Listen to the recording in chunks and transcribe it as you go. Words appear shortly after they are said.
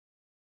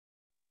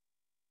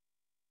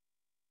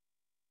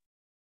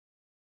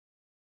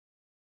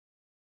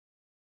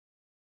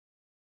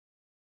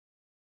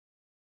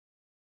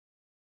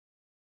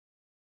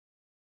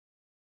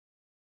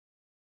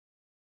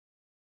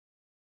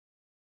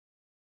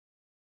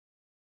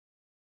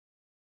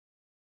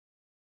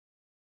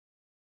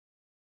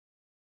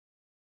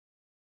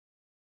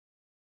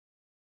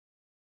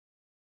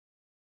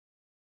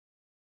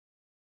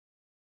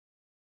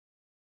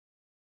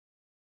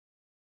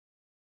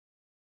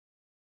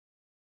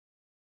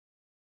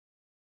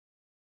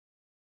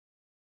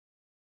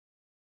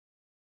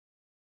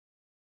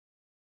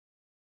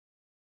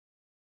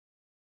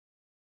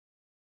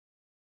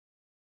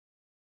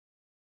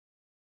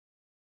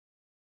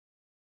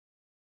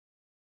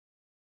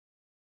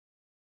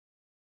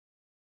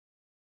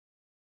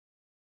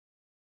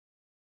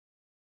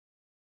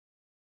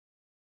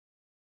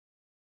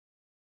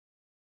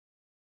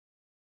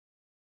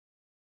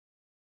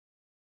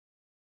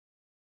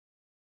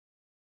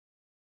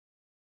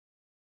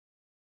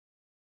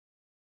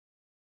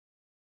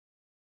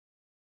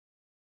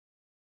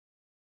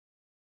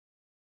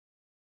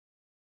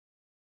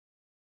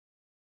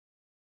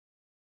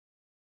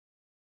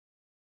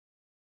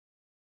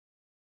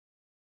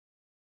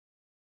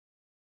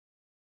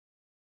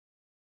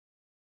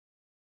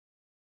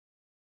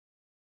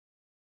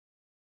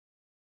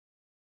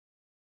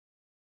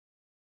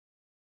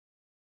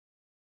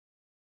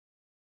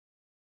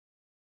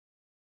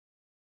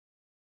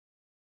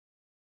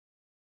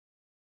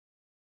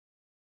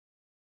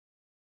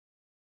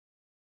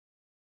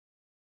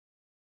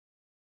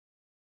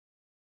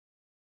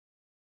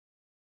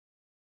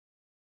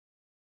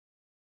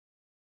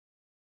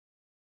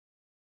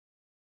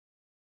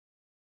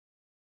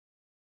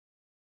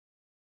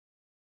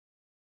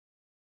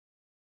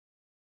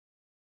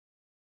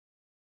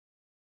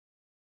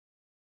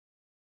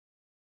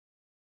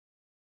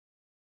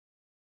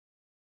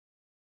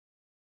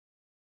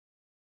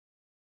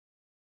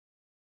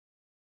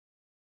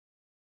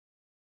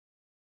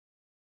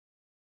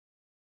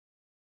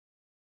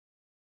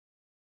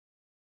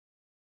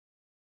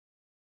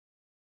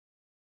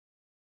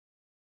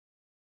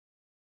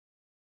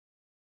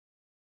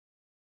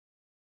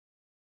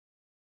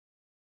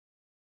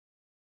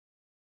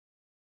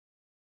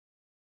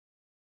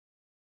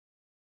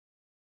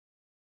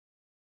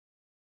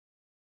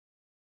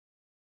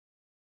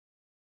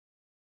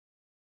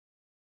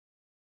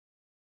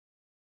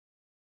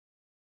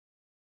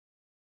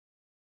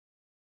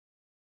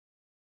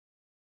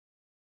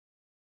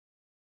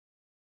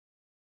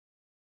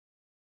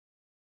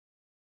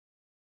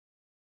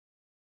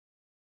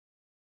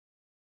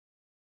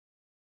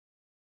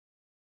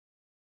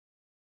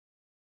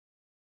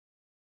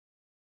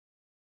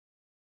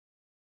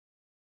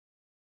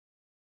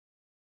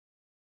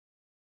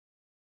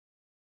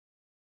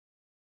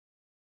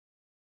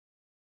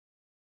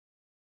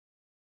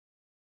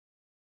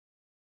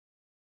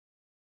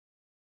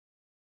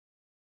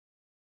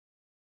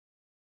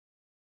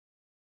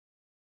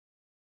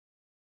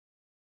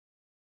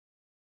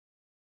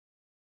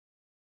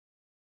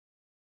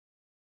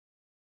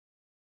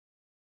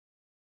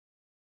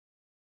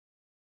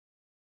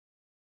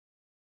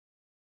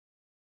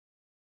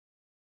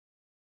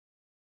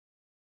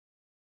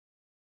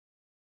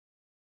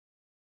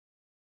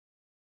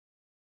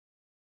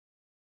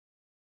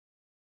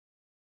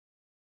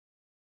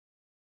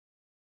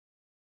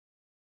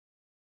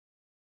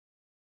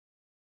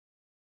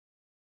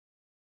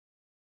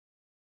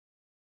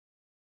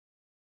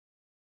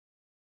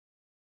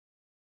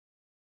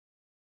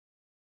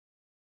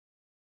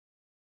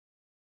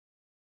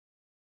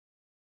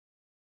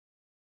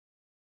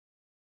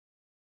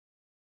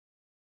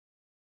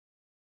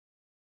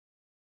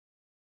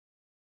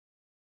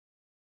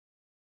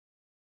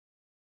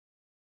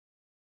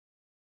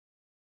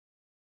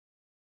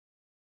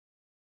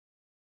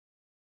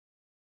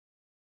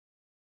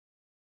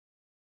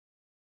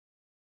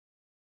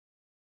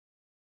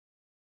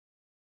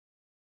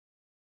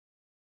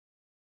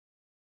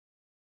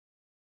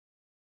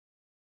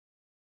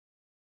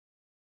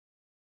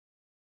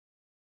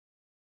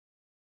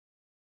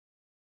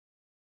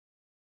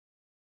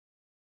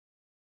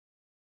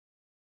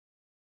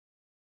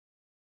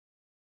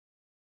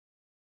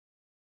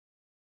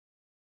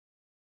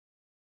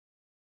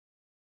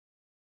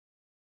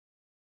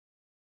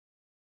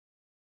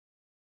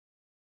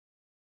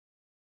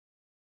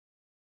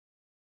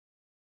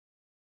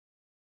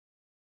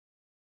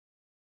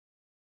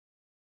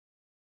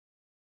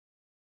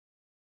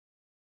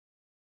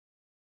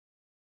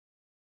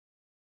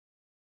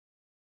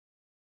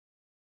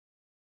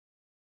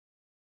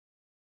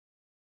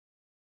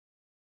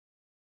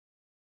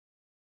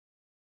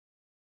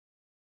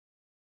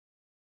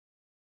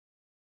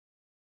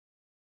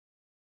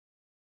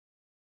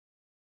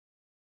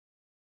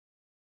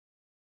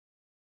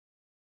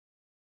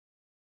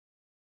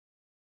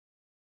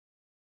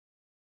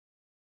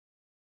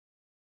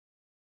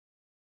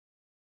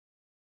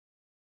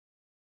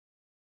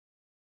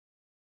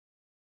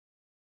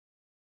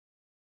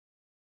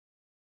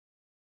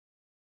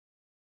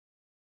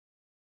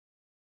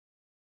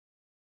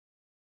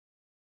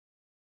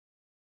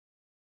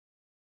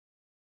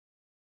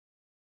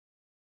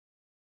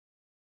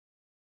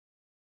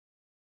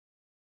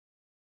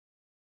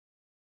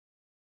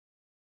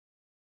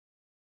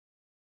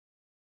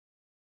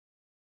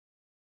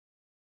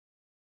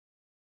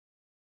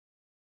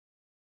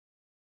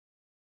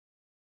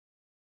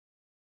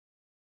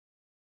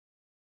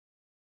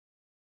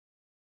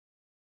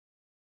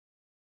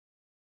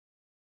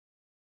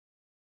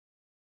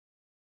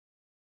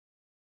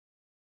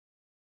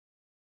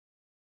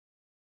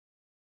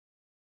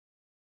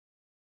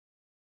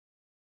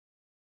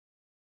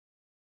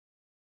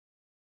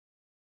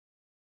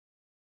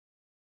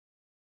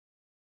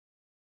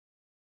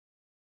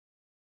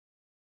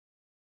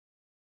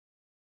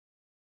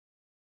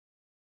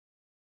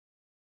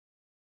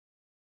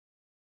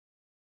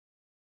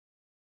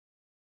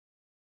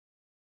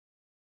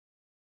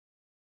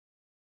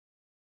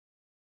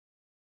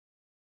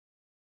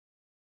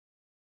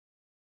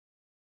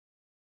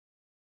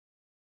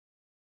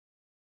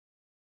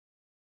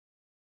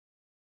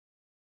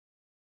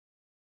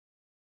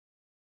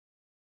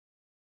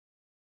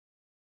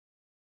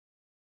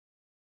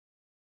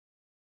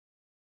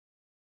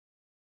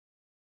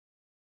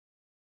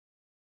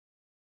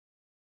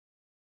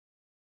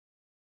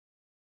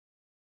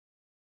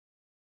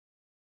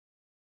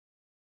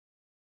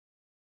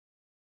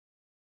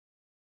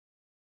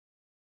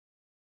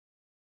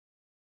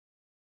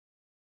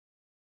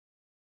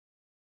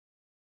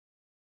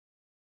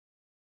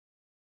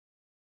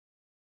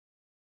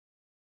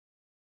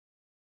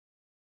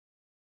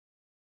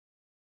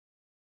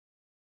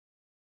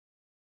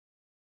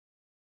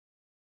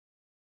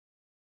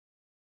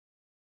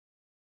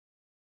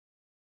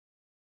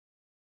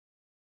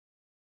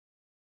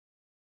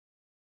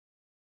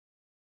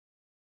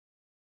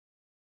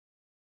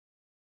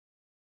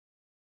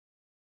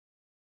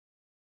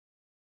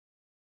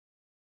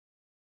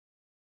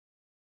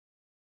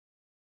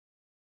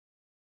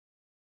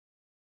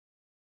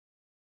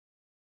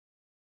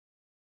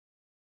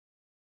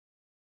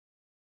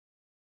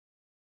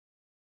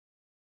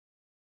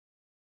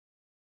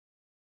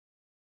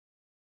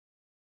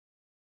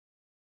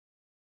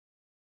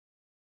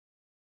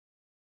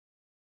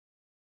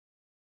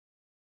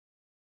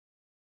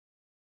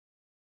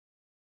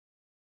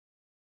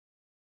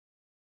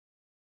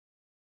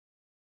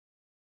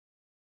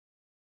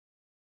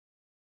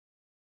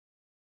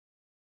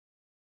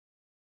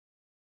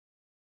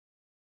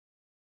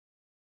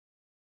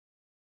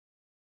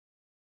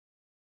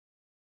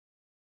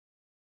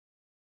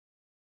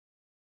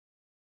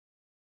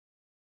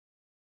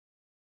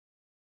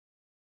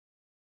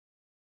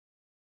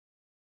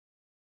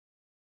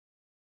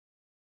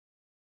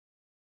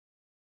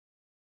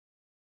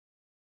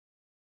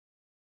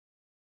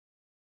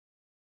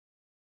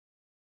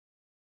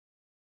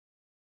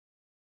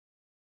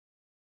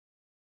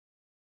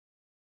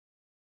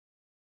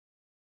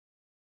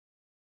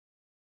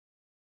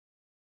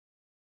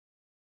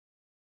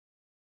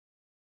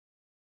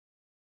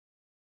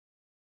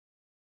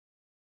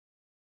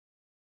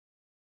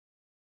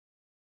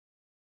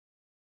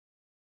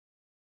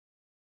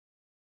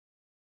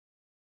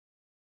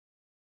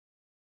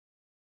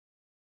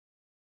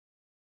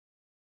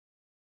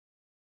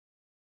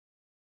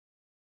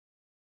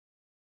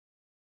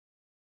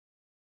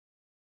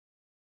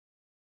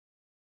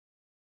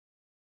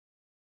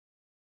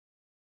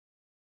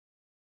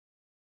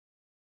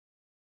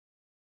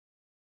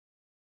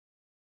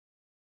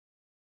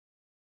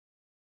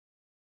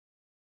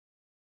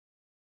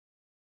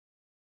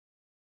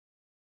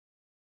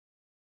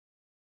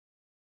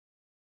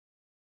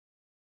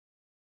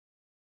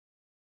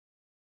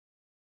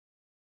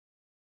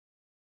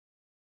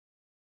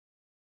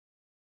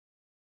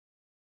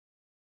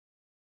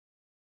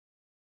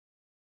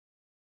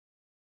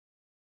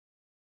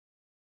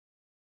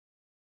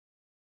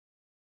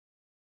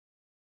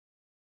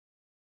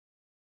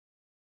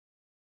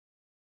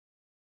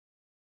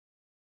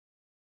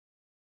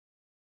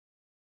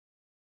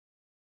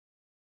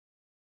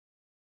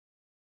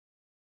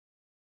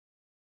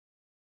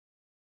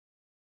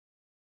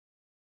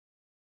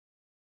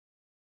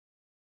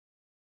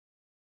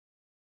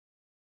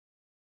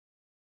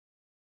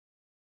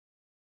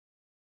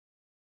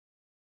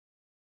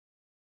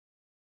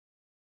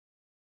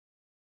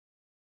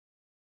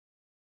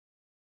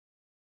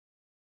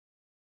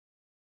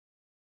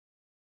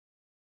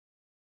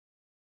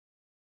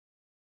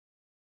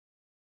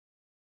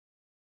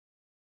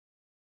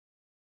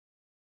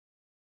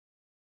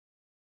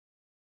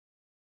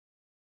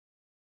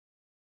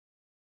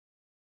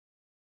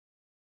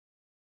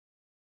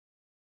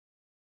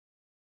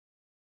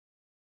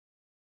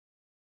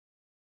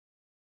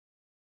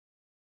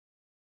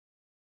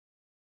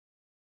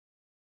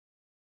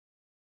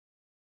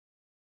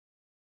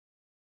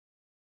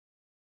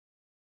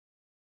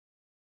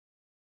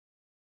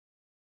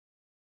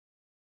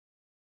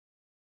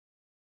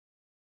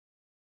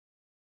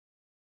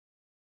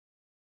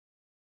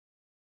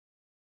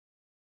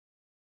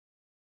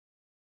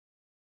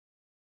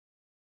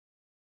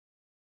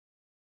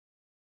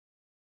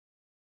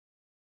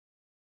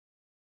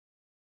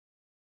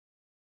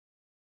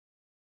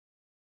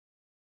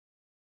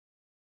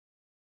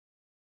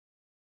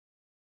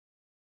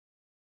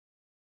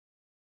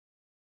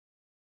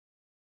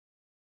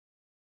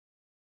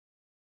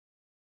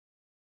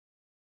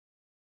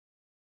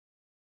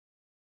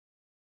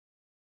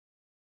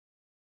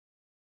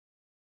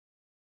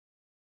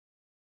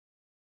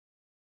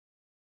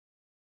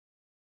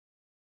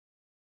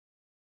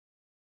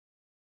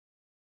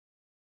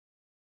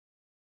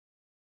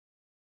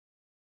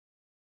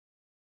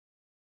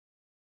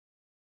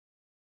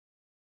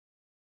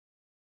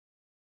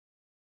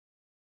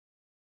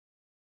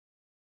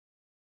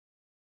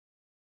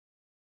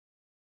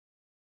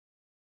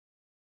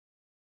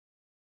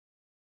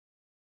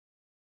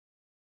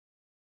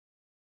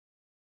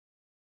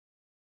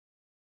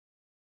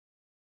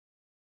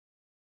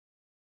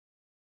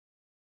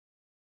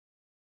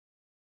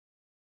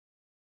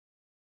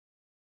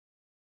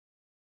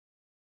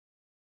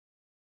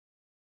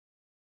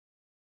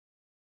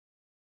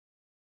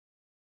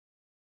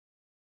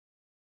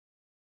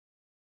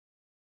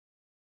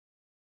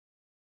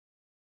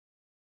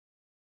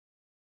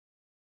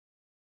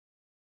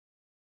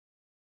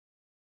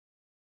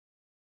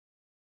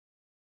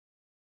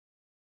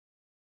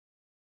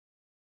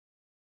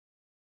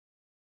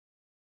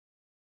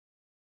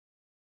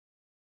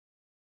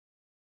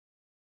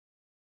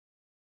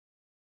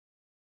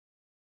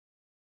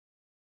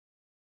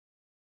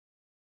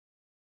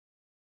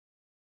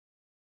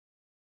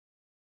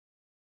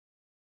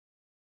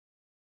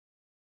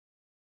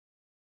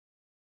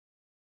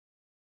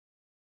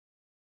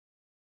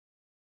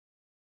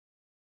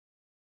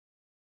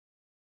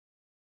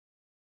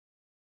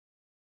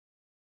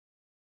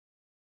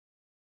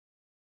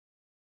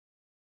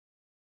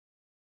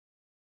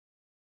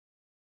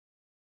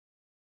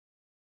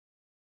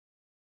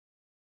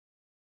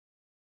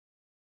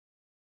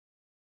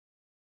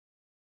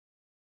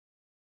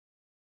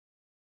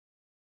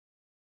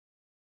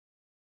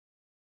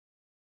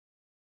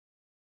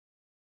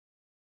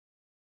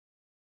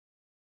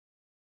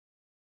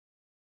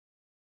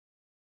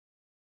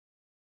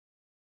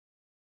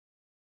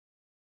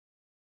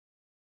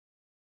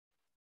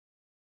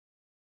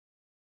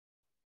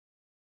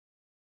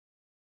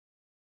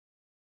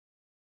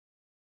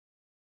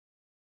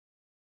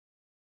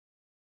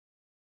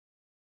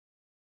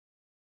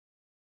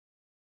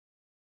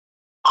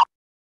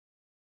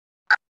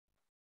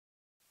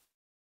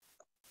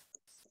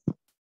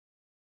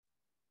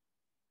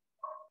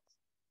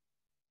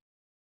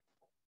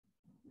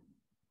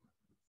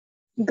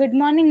Good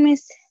morning,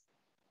 Miss.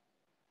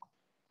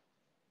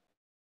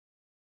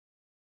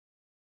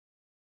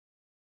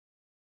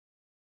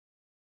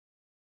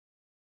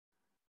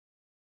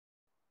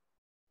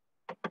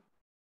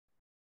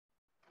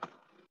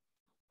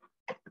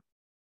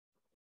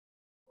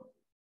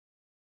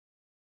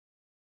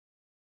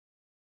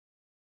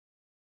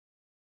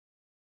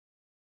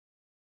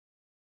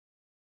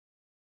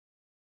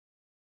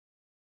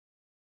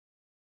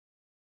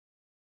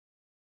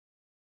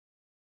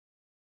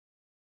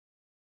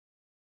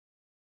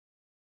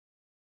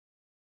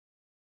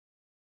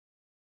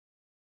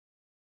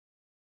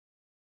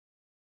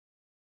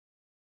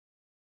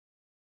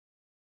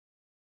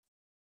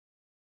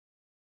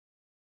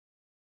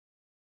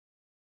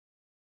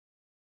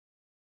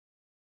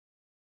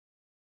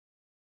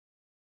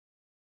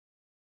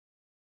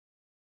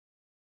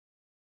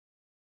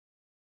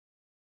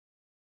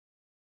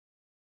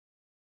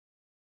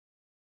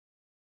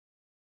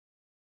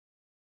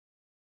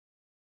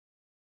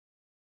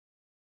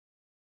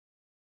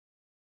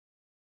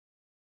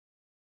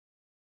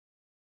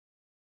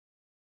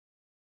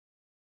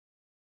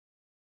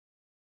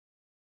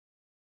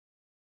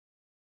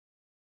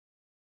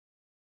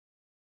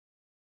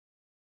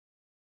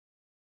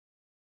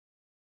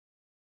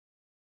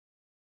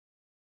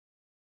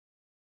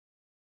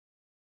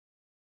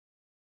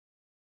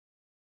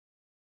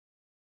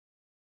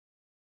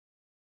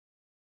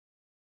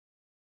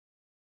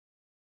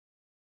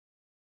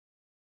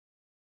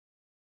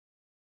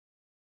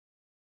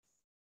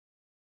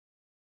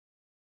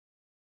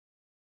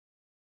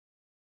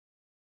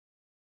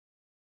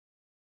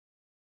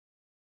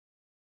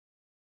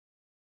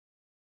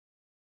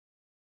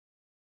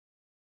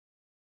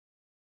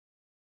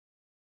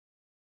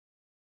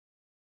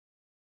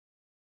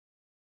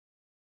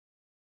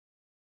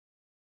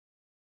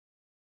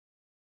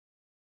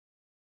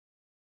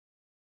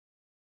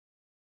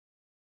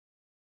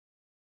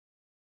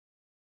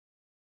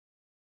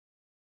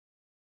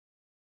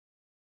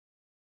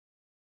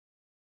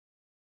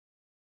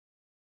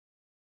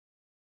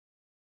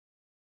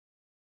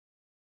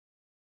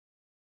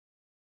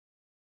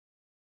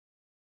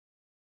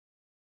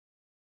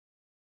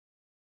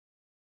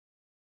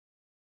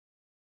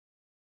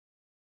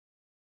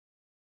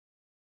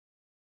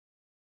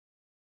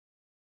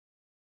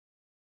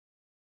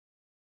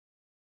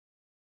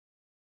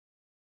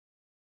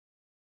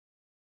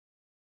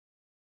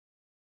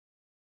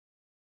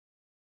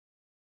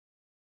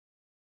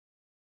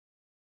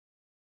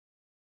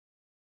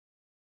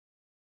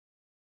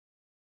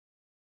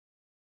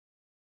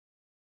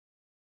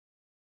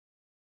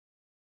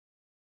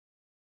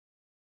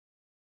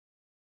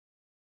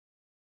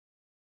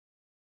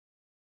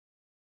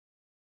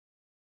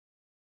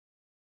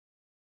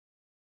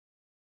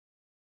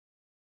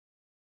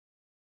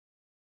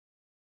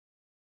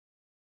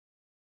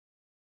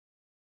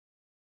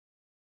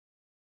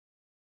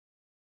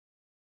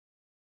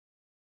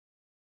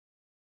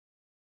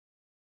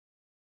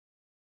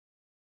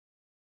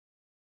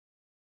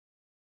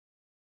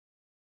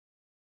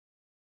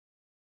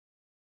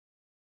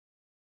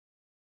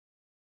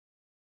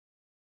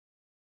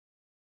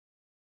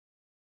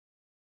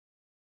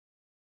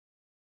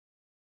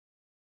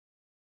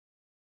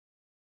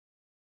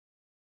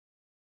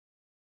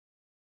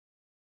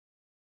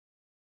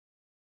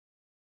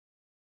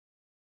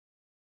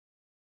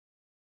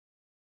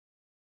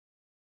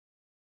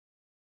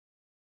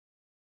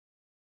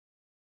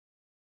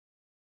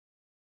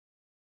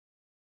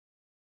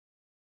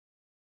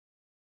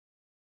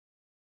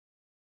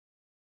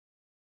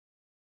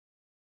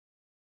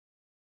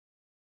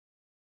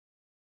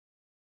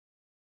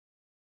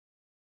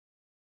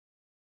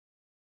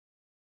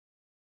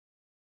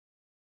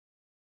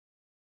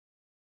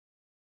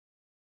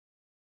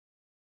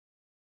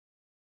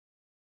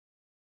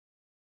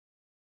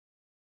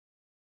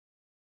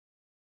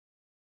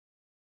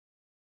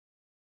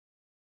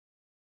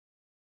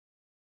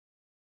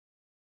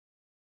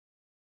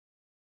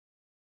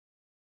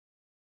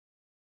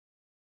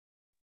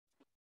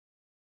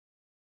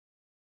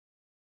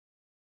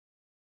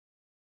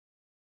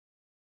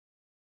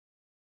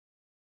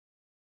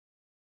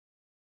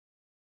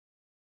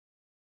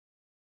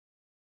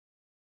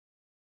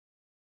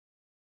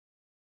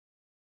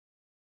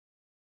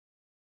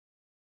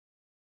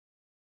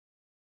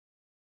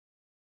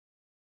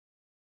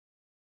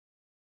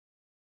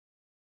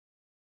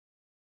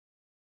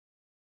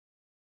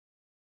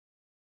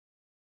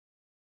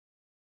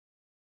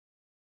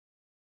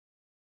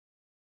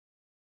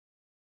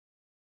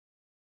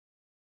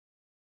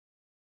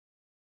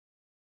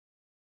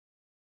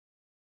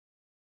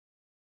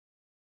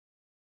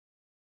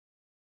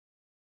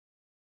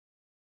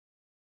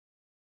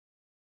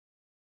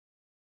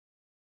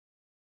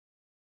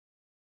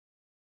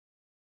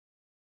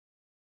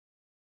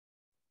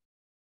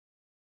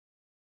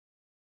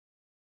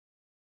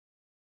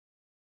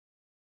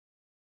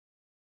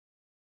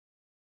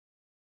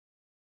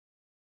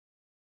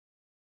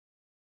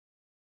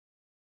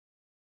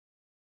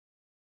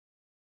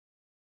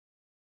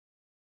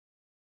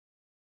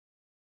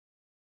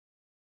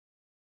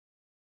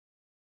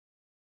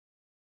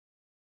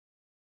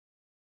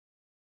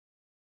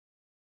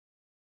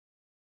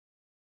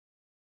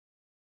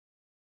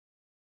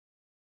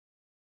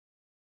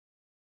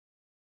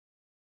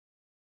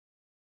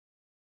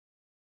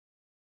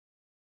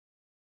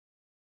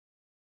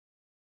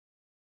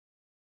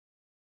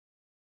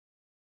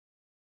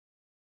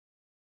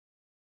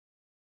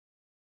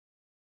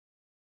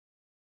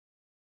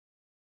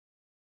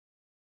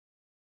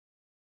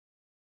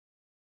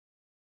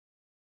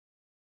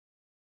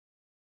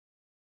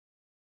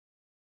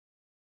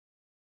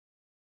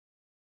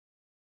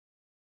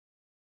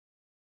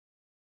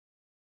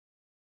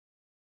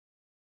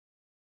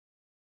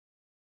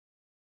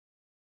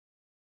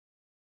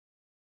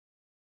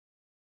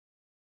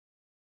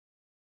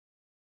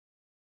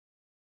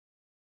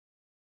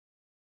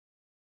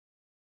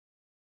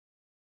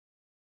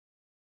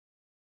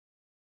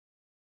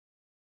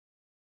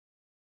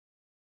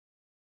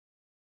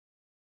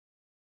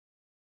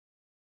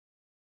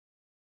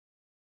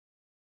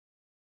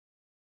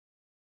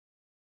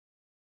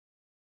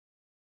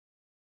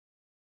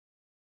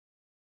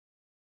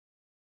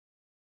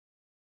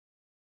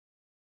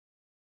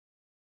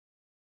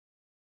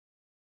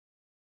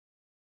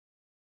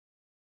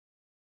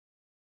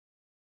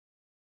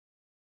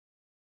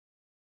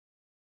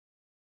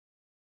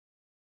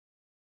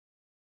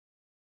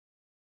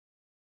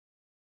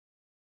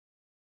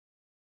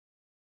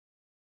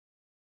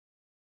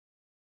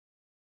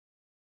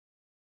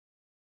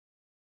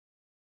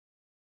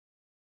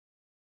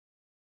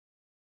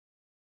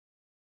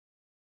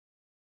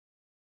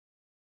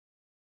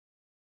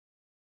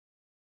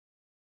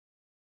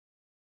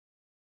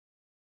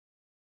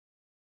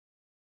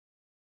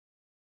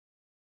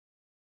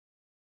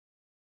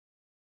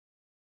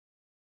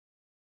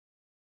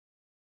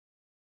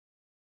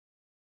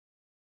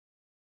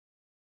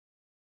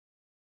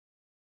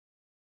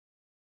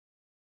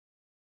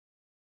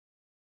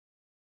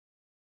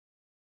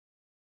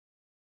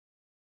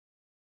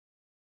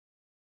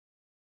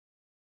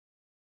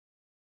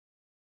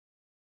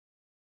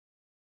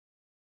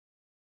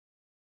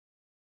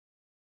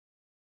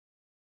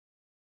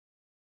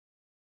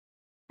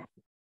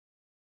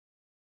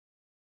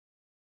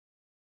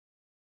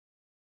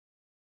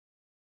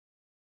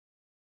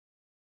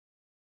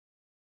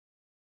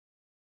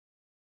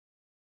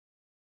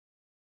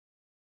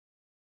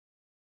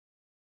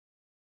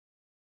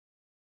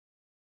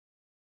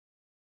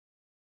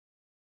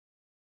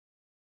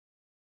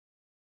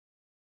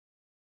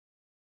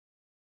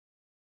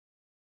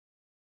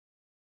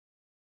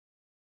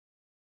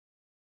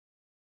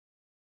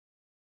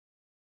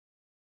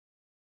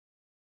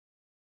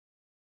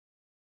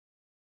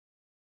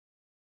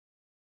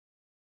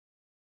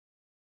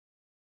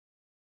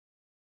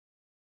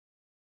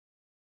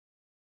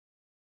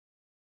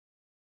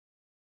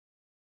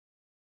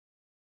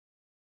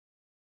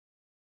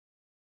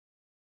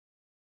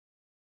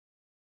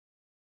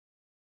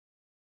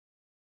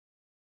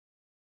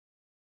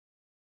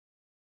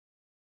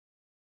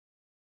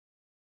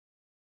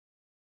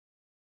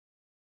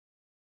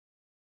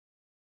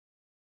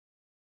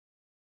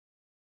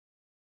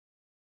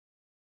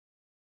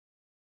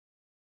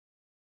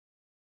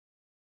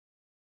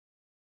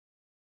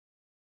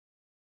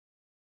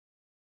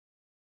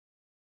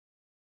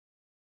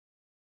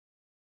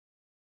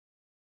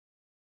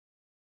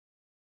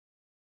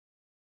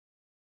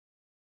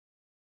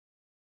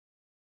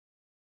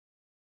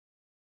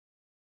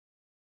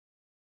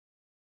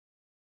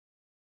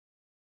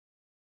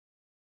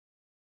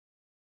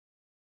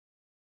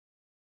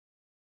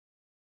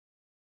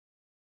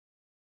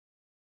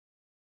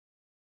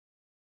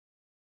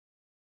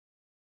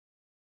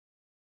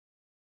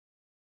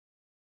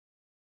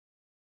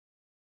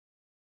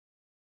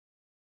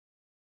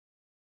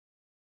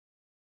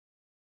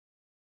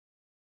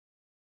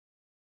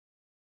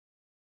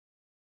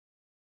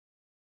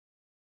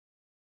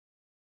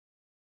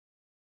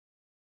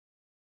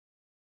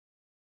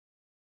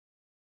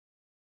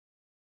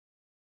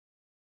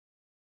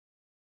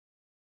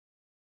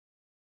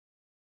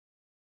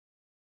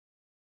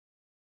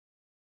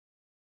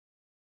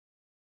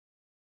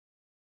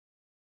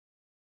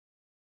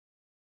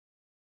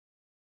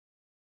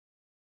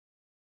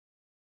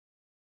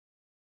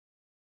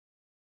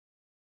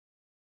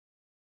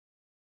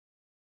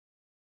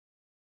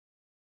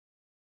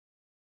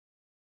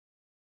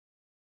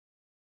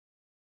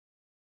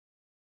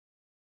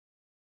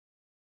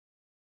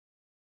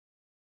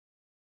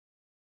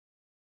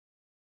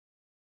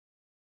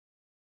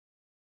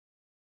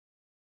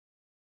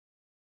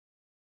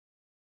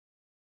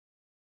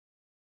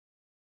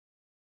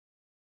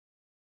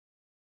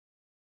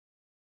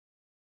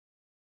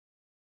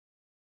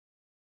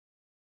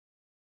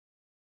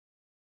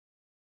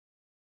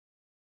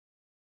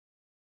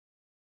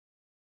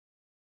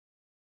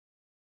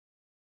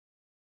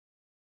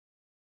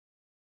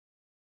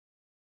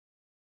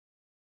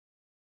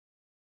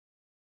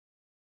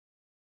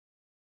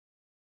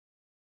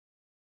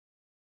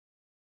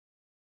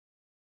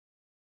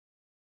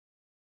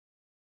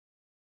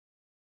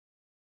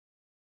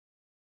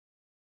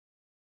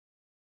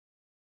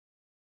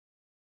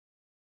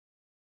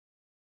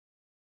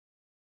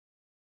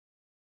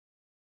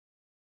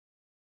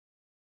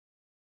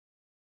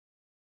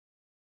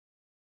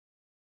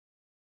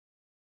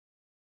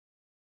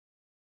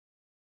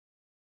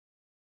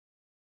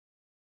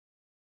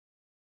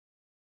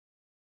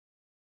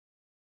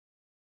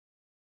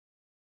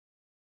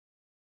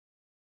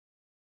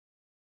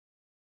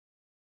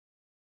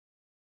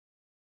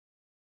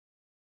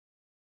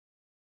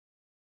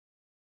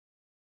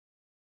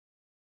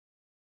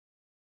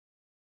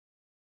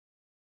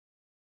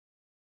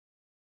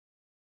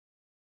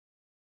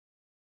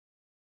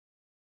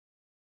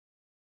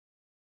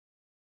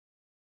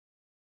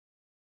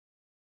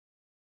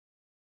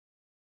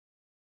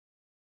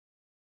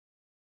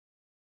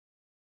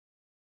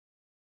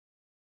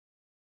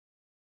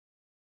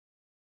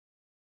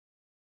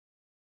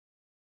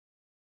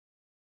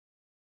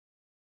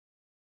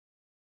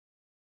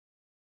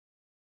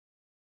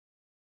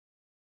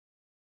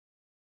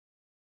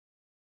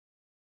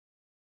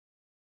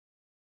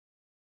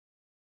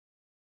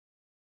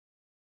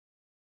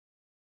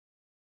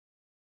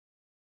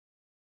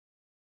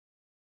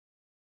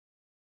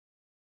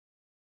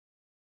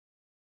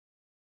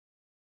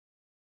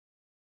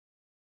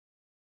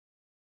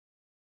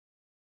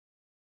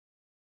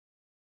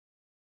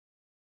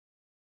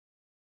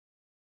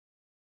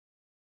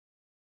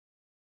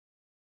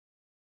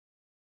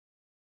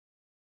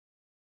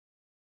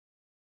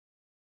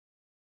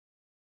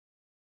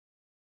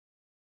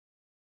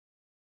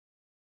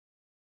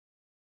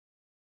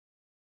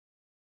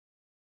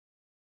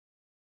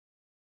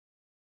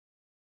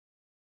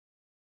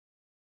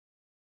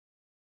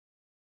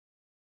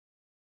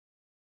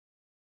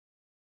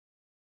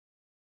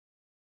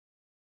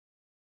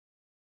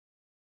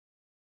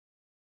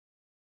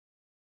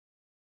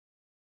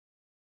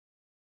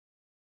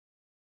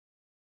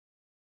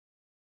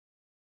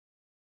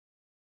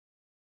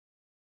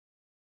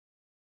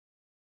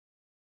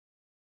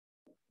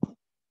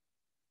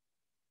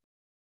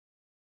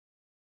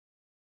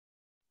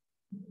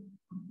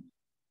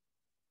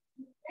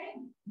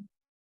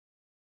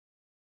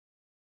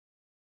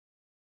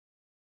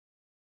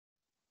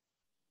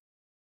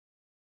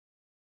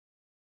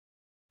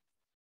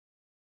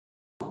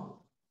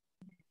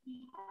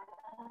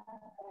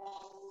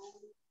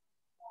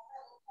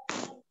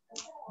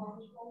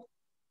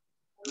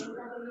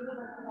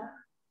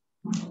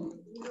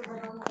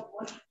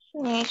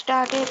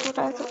 Start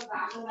అయిపోతుంది.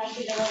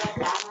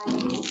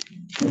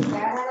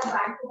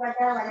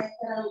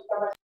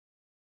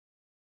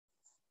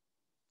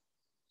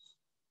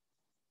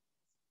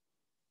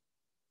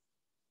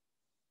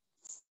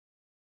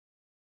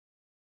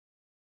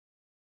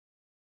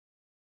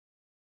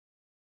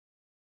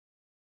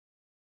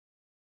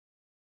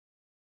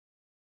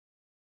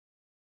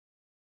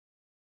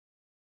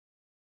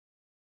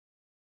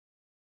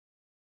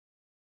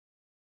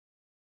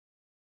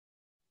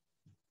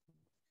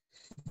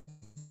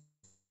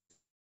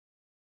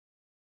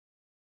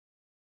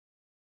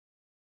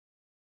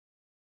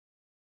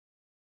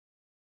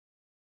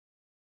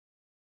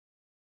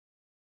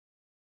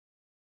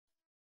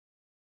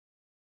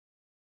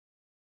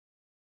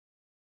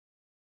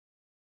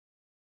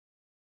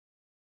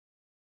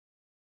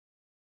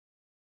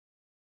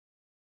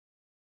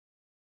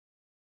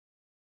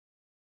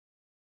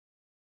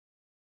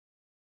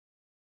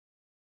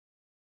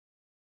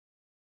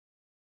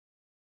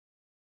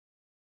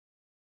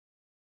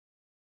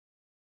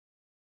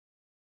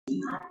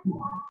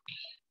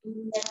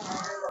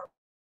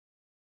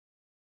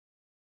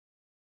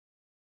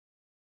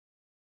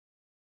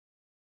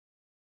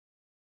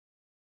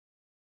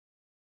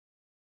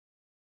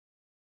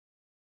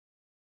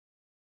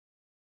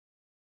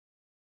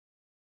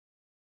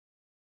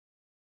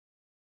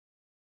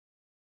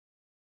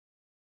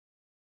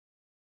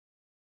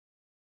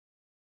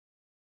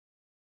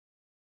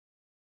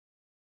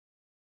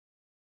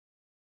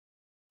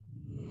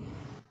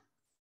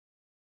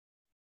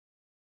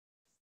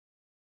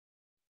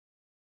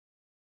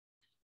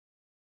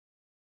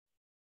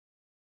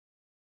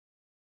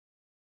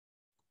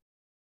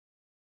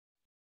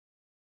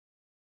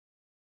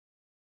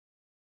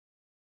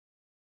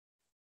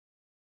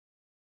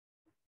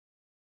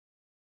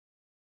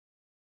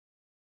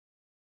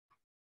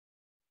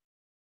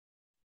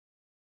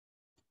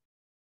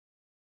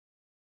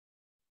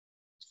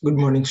 Good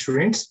morning,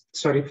 students.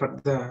 Sorry for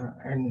the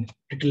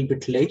little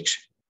bit late.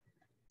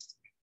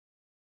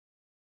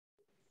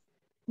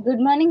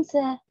 Good morning,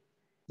 sir.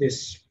 Yes.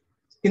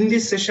 In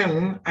this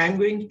session, I am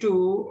going to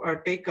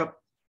take up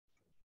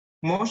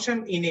motion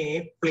in a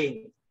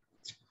plane.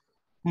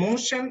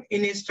 Motion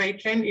in a straight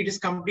line, it is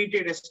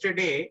completed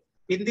yesterday.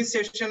 In this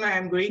session, I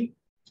am going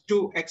to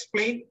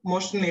explain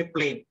motion in a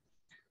plane.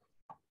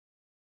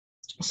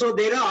 So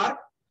there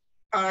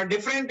are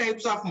different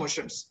types of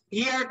motions.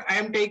 Here I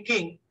am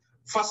taking,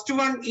 first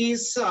one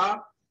is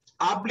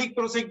oblique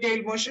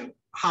projectile motion,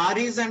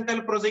 horizontal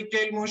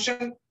projectile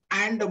motion,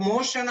 and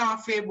motion of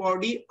a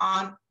body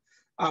on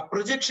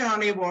projection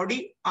on a body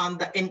on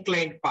the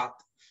inclined path.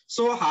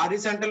 So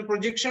horizontal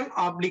projection,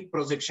 oblique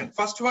projection.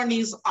 First one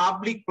is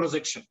oblique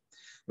projection.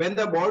 When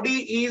the body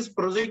is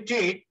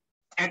projected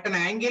at an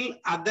angle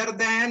other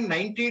than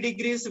 90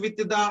 degrees with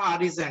the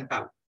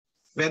horizontal.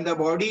 When the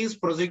body is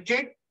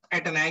projected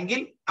at an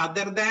angle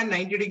other than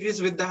 90 degrees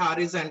with the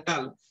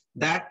horizontal,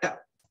 that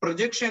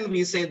projection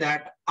we say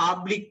that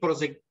oblique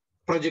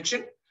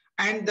projection,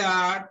 and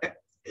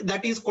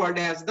that is called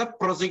as the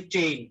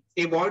projectile.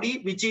 A body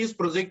which is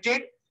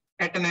projected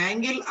at an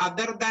angle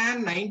other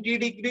than 90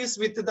 degrees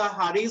with the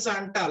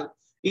horizontal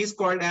is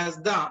called as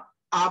the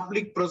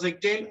oblique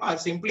projectile or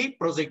simply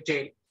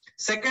projectile.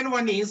 Second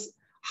one is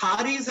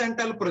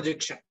horizontal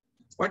projection.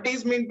 What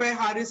is meant by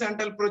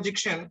horizontal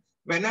projection?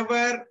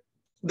 Whenever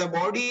the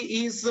body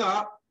is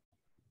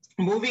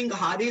moving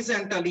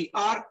horizontally,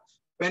 or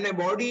when a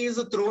body is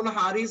thrown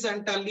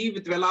horizontally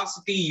with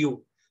velocity u,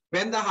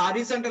 when the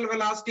horizontal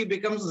velocity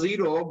becomes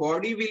 0,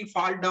 body will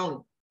fall down.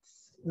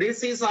 This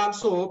is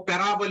also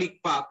parabolic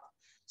path.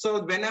 So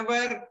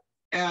whenever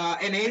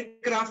an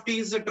aircraft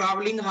is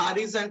traveling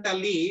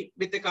horizontally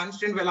with a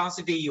constant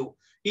velocity u,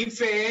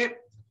 if a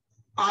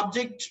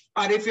object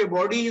or if a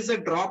body is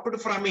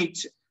dropped from it,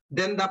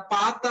 then the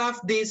path of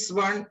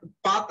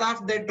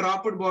the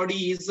dropped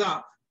body is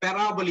a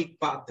parabolic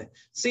path.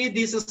 See,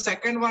 this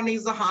second one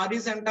is the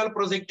horizontal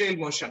projectile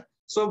motion.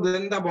 So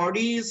when the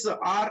body is,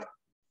 or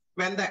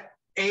when the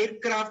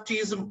aircraft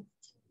is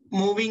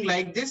moving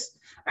like this,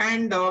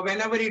 and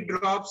whenever it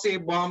drops a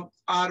bomb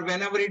or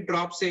whenever it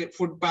drops a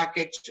food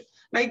package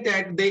like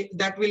that,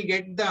 that will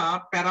get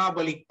the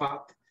parabolic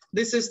path.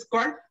 This is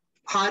called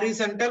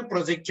horizontal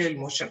projectile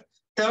motion.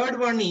 Third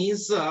one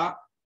is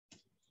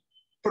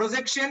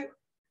projectile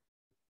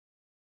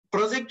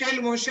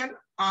motion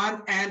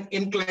on an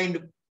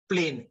inclined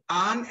plane.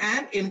 On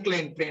an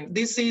inclined plane,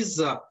 this is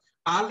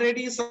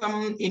already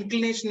some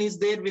inclination is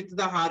there with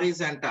the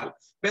horizontal.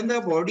 When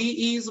the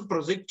body is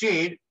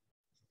projected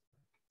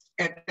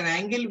at an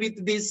angle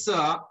with this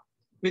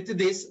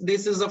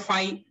is a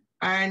phi,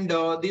 and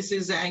this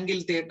is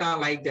angle theta,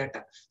 like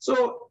that.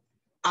 So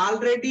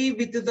already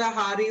with the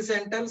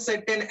horizontal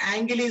certain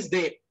angle is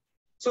there.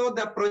 So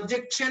the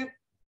projection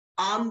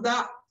on the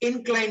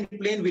inclined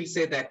plane, will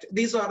say that.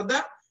 These are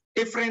the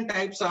different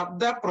types of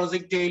the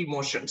projectile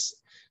motions.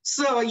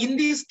 So in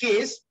this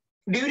case,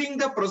 during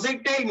the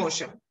projectile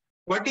motion,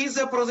 what is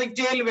a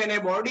projectile? When a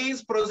body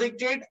is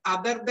projected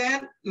other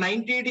than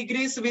 90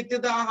 degrees with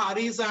the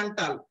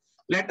horizontal.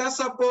 Let us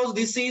suppose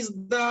this is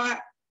the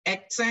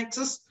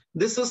x-axis,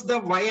 this is the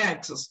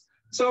y-axis.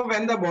 So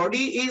when the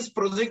body is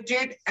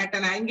projected at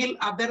an angle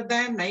other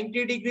than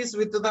 90 degrees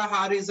with the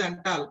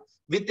horizontal,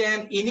 with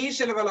an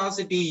initial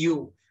velocity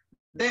u,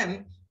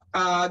 then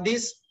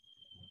this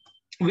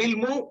will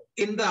move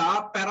in the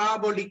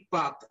parabolic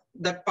path.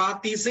 That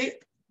path is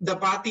the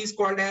path is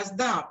called as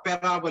the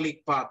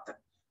parabolic path.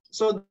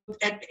 So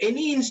at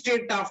any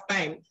instant of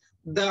time,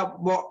 the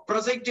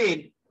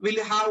projectile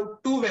will have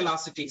two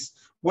velocities.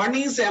 One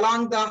is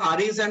along the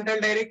horizontal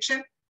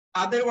direction,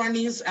 other one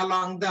is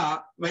along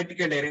the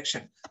vertical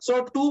direction.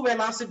 So two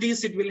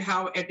velocities it will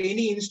have at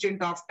any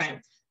instant of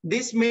time.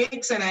 This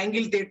makes an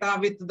angle theta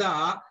with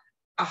the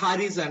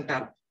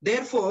horizontal.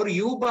 Therefore,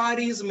 u bar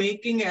is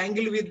making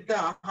angle with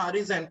the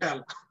horizontal.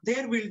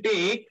 There will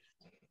take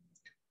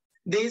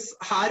this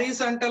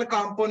horizontal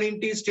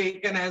component is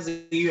taken as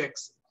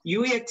ux.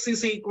 Ux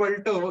is equal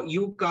to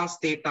u cos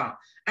theta,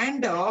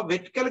 and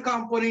vertical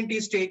component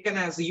is taken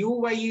as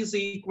uy is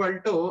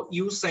equal to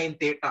u sin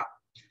theta.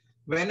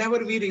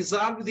 Whenever we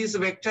resolve this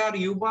vector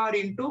u bar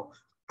into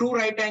two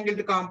right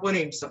angled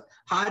components,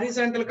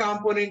 horizontal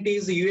component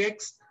is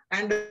ux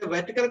and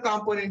vertical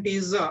component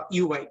is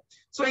uy.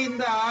 So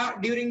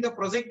during the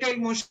projectile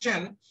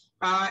motion,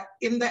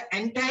 in the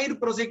entire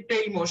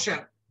projectile motion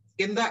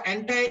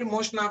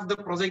of the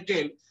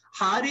projectile,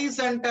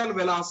 horizontal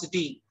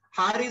velocity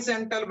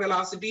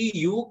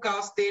u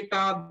cos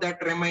theta,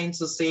 that remains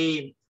the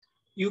same.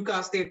 U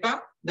cos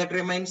theta that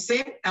remains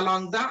same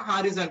along the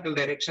horizontal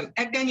direction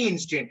at any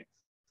instant.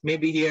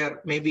 Maybe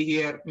here, maybe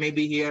here,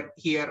 maybe here,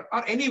 here,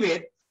 or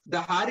anywhere.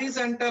 The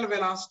horizontal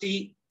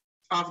velocity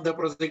of the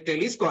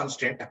projectile is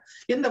constant.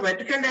 In the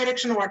vertical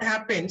direction, what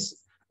happens?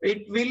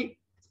 It will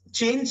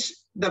change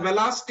the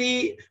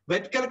velocity,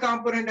 vertical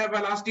component of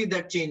velocity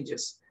that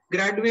changes.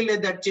 Gradually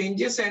that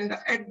changes, and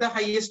at the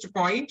highest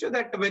point,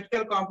 that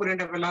vertical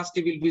component of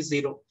velocity will be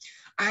 0.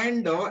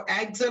 And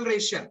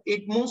acceleration,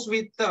 it moves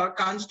with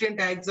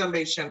constant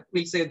acceleration.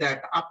 We'll say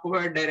that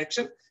upward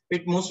direction,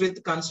 it moves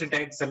with constant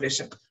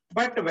acceleration.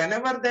 But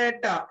whenever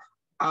that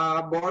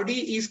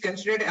body is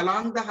considered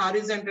along the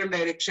horizontal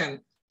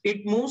direction,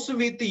 it moves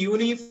with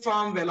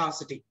uniform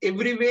velocity.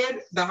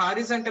 Everywhere the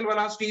horizontal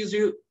velocity is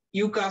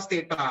u cos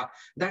theta.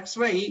 That's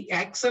why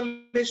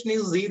acceleration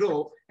is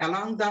 0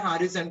 along the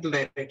horizontal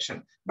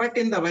direction. But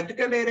in the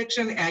vertical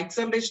direction,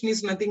 acceleration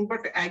is nothing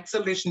but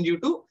acceleration due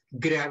to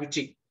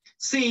gravity.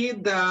 See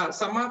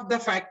some of the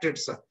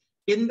factors.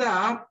 In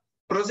the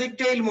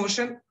projectile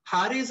motion,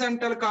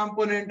 horizontal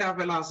component of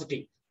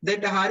velocity.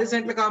 That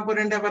horizontal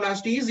component of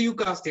velocity is u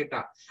cos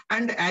theta.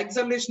 And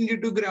acceleration due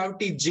to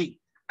gravity g.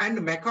 And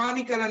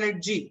mechanical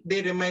energy,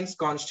 they remains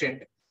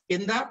constant.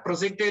 In the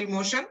projectile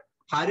motion,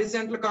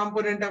 horizontal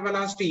component of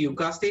velocity u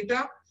cos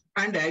theta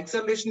and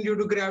acceleration due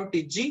to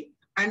gravity g,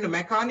 and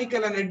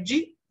mechanical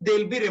energy,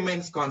 they'll be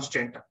remains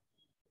constant.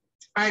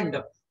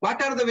 And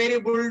what are the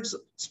variables?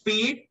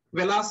 Speed,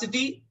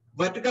 velocity,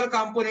 vertical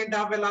component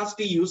of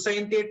velocity u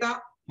sin theta,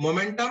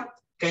 momentum,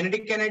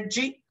 kinetic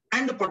energy,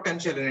 and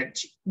potential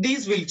energy.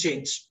 These will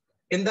change.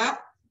 In the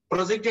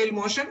projectile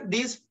motion,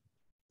 these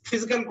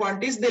physical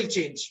quantities, they'll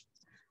change.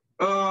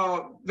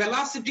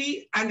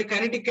 Velocity and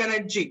kinetic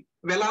energy.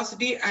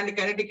 Velocity and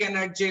kinetic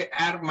energy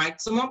are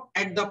maximum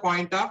at the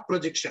point of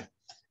projection.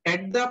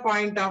 At the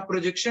point of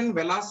projection,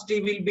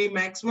 velocity will be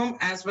maximum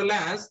as well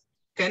as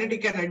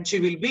kinetic energy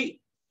will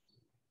be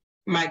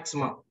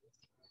maximum.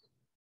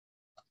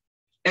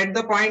 At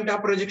the point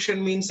of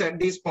projection means at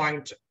this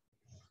point.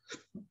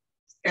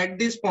 At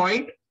this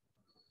point,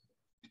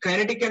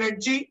 kinetic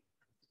energy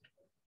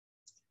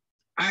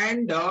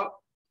and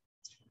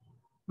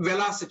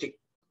velocity,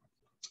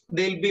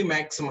 they'll be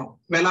maximum.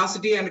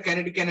 Velocity and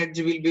kinetic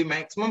energy will be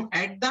maximum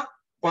at the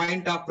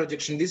point of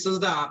projection. This is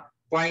the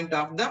point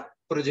of the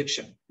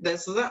projection.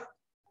 This is the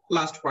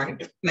last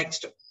point.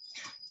 Next.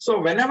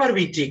 So whenever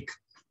we take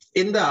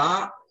in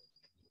the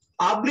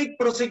oblique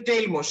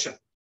projectile motion,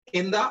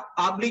 we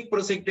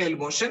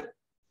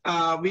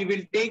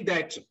will take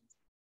that.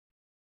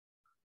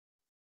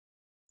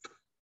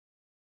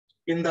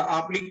 In the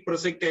oblique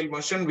projectile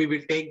motion, we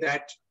will take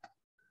that.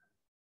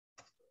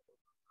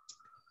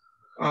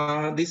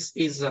 This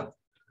is a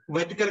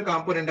vertical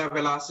component of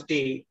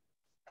velocity.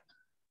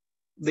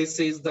 This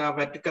is the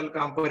vertical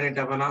component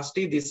of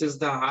velocity. This is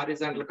the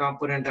horizontal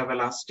component of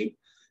velocity.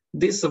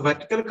 This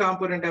vertical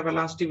component of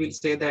velocity will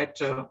say that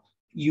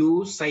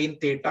u sin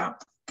theta,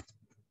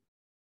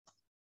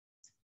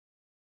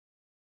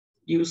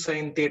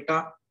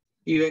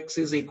 ux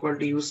is equal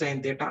to u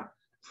sin theta.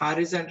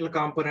 Horizontal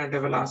component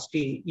of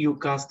velocity u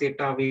cos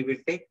theta we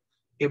will take.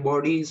 A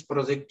body is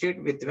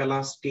projected with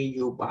velocity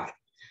u bar.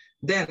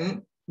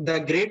 Then the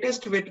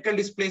greatest vertical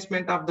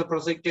displacement of the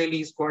projectile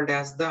is called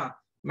as the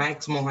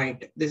maximum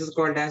height. This is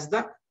called as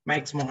the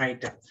maximum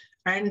height.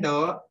 And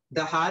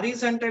the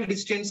horizontal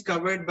distance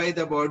covered by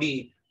the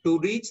body to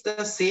reach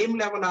the same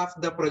level of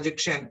the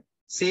projection,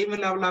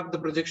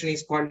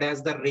 is called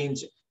as the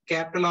range.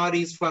 Capital R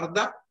is for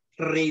the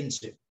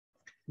range.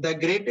 The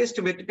greatest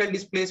vertical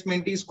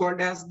displacement is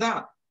called as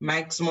the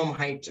maximum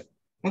height.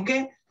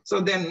 Okay, so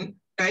then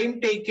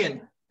time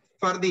taken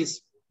for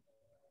this,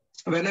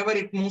 whenever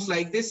it moves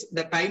like this,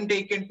 the time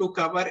taken to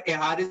cover a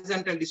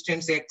horizontal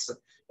distance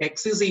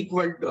x is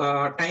equal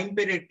to time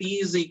period t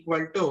is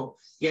equal to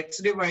x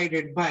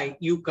divided by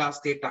u cos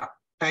theta.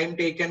 Time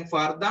taken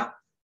for the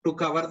to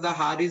cover the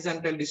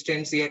horizontal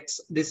distance x.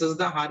 This is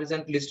the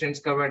horizontal distance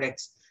covered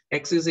x.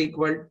 X is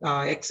equal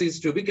x is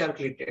to be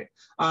calculated,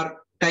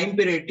 or time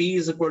period t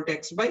is equal to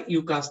x by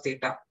u cos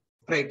theta.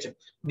 Right.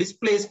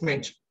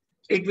 Displacement,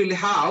 it will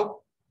have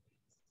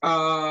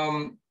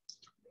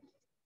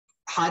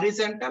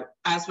horizontal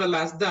as well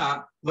as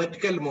the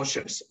vertical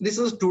motions. This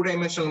is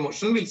two-dimensional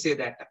motion, we'll say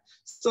that.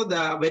 So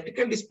the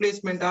vertical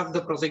displacement of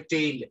the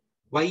projectile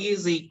y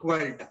is equal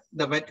to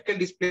the vertical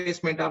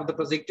displacement of the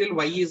projectile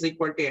y is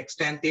equal to x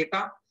tan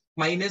theta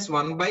minus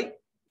 1 by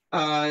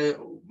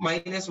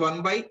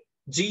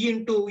g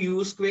into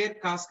u square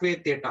cos square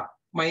theta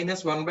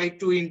minus 1 by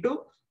 2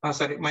 into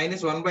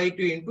minus 1 by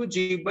 2 into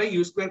g by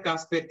u square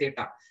cos square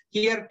theta.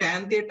 Here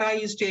tan theta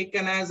is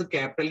taken as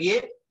capital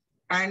A,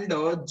 and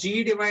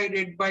g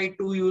divided by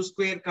 2u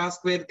square cos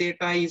square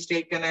theta is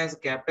taken as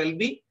capital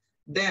B.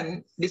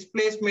 Then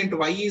displacement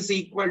y is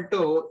equal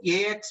to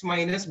ax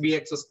minus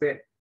bx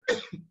square.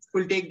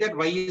 We'll take that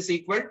y is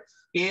equal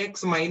to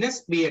ax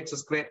minus bx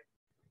square.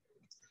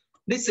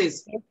 This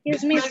is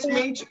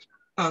displacement.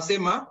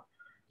 Same.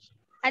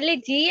 Ali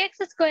gx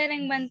square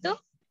ಹೆಂಗ್ ಬಂತು?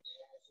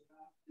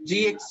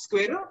 Gx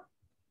square.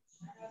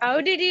 How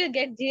did you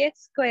get gx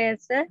square,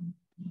 sir?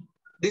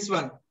 This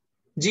one,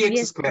 gx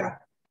Yes, square.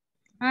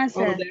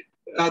 Sir.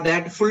 Oh,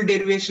 that full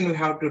derivation we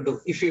have to do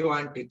if you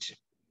want it.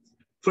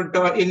 For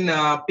in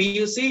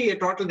PUC, a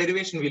total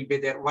derivation will be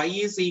there. Y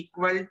is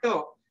equal to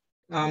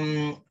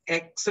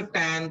x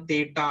tan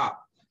theta.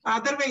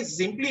 Otherwise,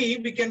 simply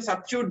we can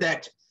substitute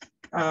that.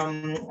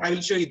 I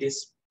will show you this.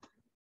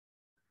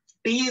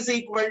 T is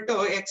equal to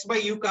x by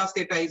u cos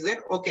theta is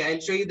there. Okay,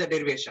 I'll show you the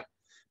derivation.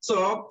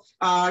 So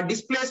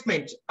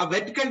displacement, a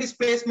vertical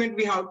displacement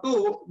we have to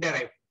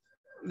derive.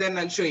 Then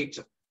I'll show it.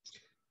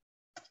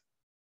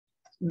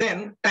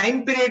 Then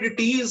time period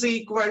t is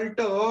equal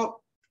to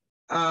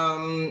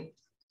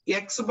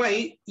x by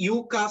u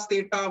cos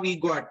theta we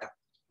got.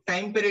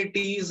 Time period t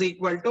is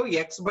equal to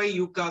x by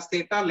u cos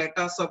theta. Let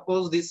us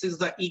suppose this is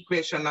the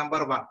equation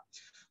number 1.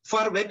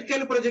 For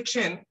vertical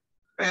projection,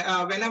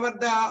 whenever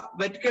the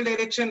vertical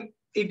direction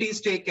it is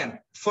taken,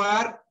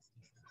 for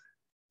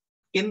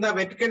in the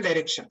vertical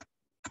direction,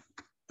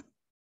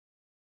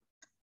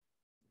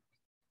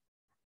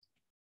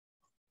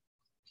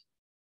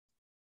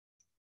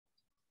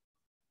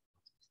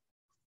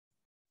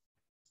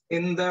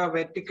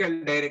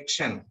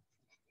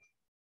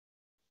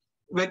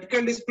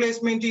 vertical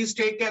displacement is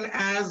taken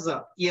as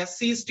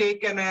s is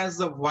taken as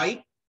y,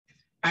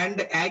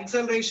 and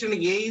acceleration a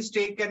is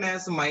taken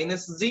as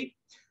minus z.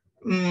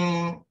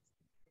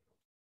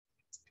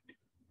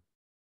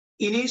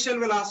 Initial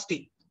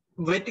velocity,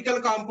 vertical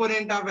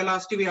component of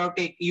velocity we have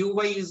to take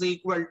uy is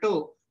equal to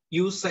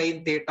u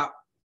sin theta.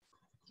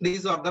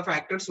 These are the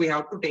factors we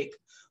have to take.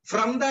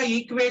 From the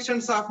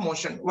equations of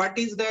motion, what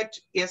is that?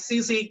 S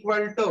is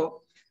equal to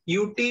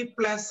ut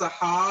plus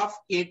half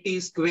at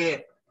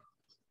square.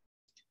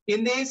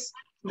 In this,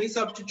 we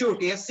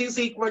substitute s is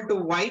equal to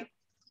y.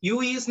 U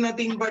is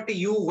nothing but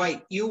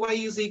uy. Uy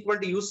is equal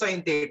to u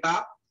sin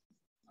theta.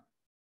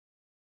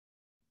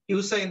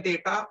 U sin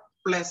theta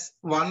plus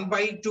 1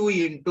 by 2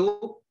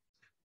 into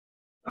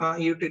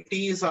ut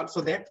t is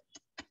also there.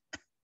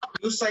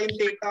 U sin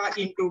theta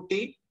into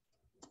t.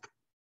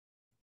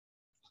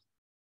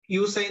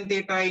 U sin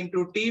theta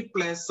into t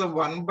plus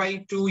 1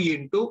 by 2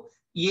 into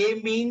a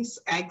means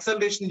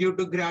acceleration due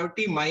to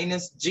gravity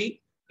minus g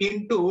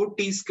into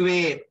t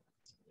square.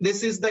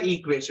 This is the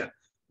equation.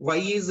 Y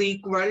is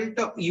equal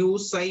to u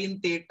sin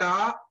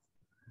theta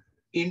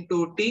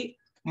into t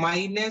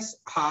minus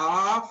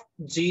half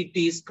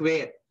gt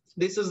square.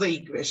 This is the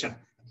equation.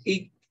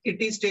 It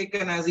is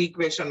taken as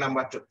equation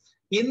number 2.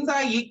 In the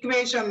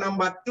equation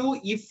number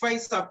 2, if I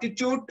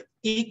substitute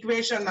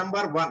equation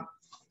number 1,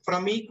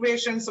 from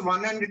equations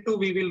 1 and 2,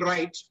 we will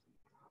write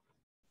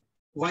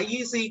y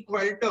is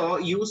equal to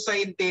u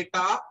sin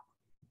theta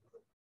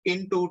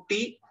into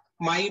t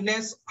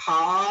minus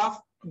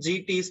half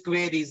gt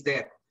square is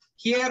there.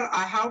 Here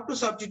I have to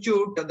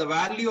substitute the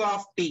value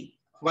of t.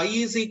 Y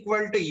is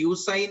equal to u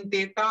sin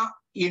theta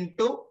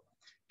into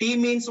t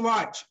means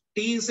what?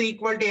 T is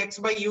equal to x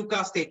by u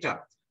cos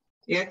theta.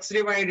 X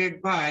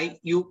divided by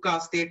u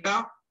cos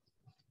theta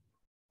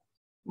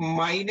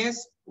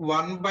minus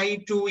 1 by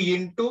 2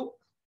 into,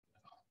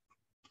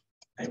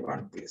 I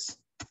want this.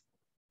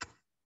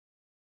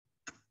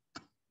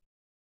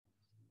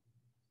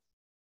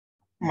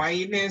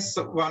 Minus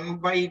 1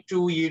 by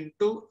 2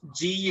 into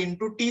g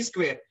into t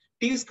square.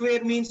 T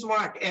square means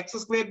what? X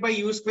square by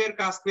U square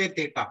cos square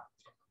theta.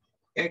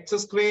 X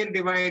square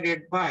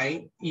divided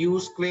by U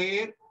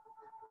square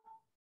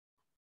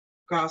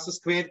cos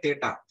square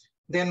theta.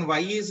 Then Y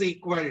is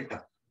equal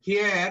to,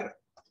 here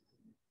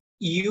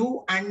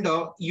U and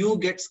U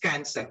gets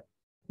cancelled.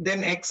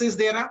 Then X is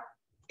there,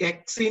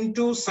 X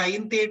into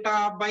sin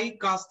theta by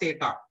cos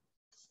theta.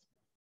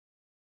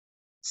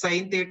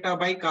 Sin theta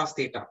by cos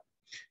theta.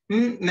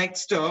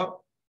 Next,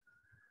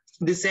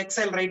 this X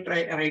I'll write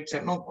right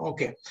side. No,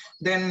 okay.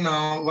 Then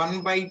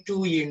 1 by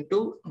 2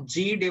 into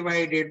G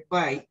divided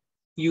by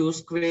U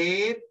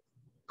square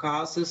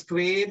cos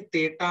square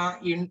theta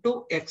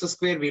into X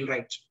square we'll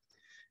write.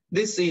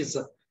 This is,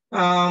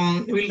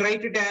 we'll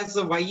write it as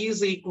Y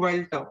is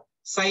equal to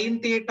sin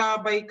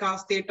theta by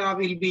cos theta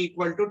will be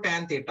equal to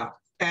tan theta.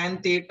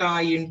 Tan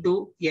theta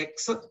into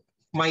X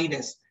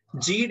minus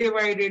G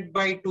divided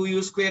by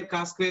 2U square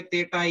cos square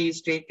theta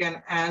is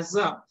taken as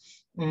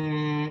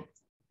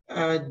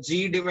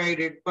G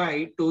divided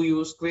by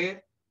 2U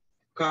square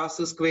cos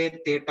square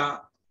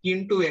theta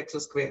into X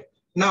square.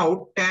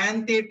 Now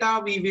tan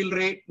theta we will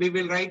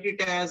write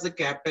it as a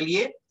capital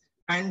A,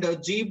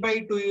 and G by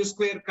 2U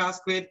square cos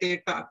square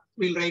theta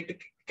will write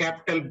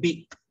capital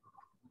B.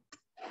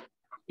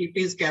 It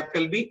is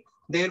capital B.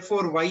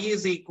 Therefore, Y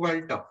is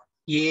equal to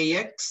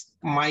AX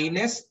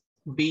minus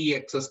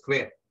BX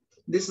square.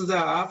 This is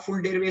the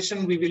full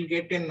derivation we will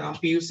get in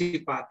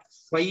PUC part.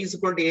 Y is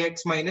equal to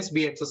AX minus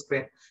BX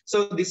square.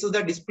 So this is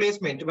the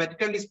displacement,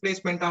 vertical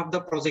displacement of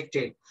the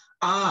projectile,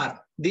 or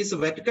this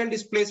vertical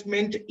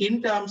displacement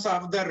in terms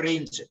of the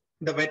range.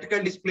 The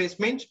vertical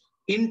displacement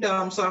in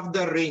terms of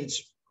the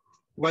range.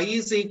 Y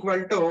is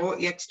equal to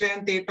X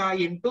tan theta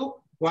into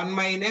 1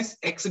 minus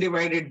X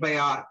divided by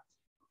R.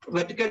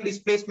 Vertical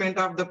displacement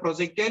of the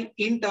projectile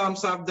in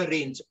terms of the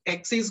range.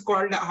 X is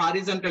called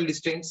horizontal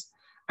distance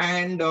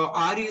and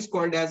R is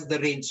called as the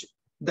range.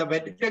 The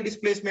vertical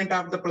displacement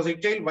of the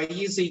projectile Y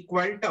is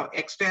equal to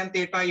X tan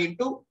theta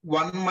into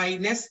 1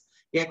 minus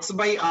X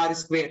by R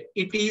square.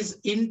 It is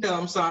in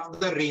terms of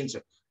the range.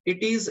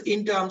 It is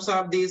in terms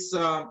of this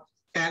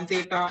tan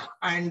theta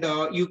and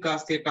U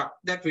cos theta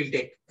that will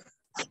take.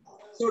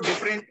 So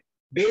different,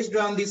 based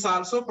on this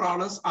also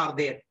problems are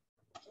there.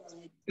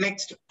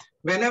 Next,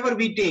 whenever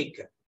we take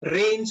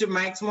range,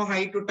 maximum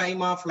height to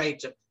time of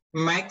flight,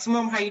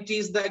 maximum height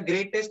is the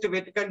greatest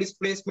vertical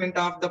displacement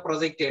of the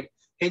projectile.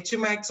 H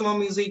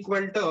maximum is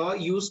equal to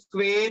U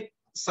square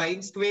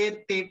sin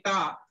square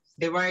theta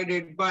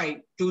divided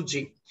by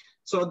 2G.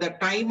 So the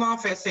time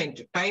of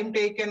ascent, time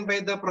taken by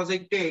the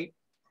projectile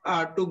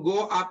to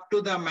go up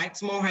to the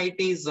maximum height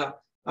is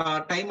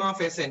time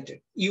of ascent,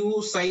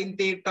 U sin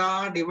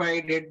theta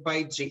divided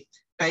by G.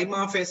 Time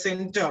of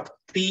ascent, TA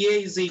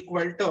is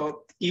equal to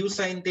U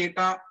sin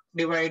theta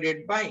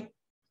divided by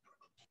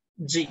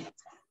G.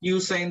 U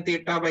sin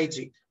theta by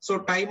G. So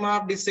time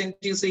of descent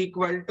is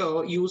equal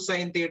to U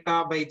sin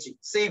theta by G.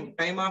 Same,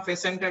 time of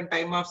ascent and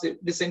time of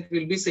descent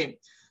will be same.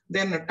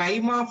 Then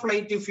time of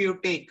flight, if you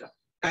take,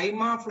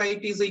 time of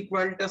flight is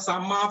equal to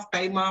sum of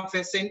time of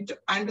ascent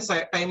and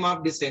time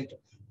of descent.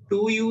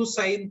 2U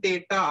sin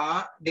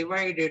theta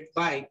divided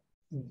by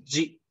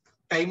G.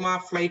 Time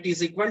of flight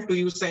is equal to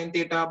U sin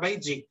theta by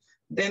G.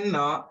 Then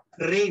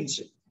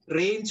range.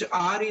 Range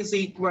R is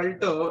equal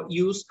to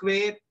U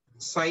square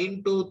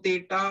sin 2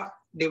 theta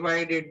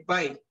divided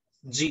by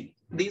G.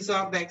 These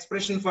are the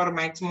expression for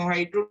maximum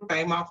height to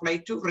time of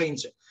flight to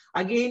range.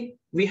 Again,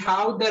 we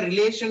have the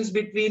relations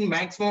between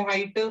maximum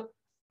height,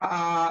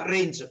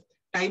 range,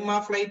 time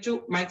of flight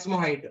to maximum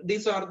height.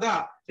 These are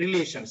the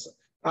relations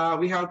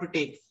we have to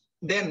take.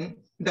 Then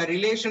the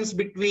relations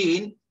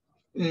between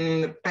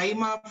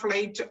time of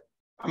flight,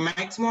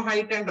 maximum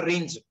height and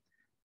range.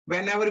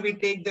 Whenever we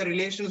take the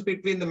relations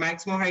between the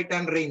maximum height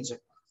and range,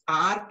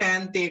 R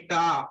tan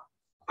theta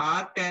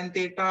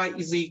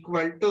is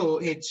equal to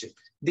H.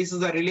 This is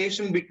the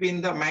relation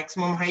between the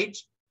maximum height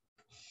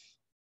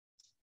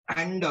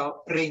and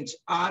range.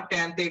 R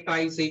tan theta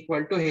is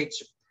equal to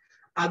H.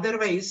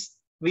 Otherwise,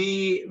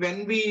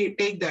 when we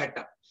take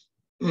that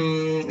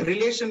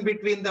relation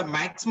between the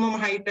maximum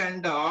height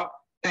and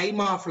time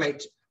of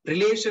flight,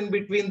 relation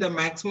between the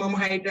maximum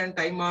height and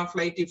time of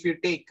flight, if you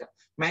take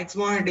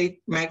maximum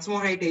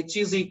height H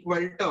is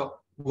equal to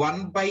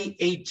 1 by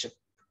 8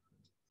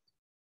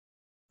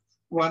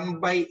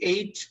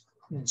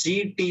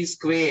 GT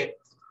square.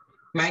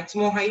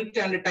 Maximum height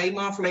and time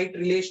of flight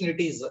relation, it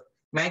is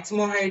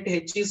maximum height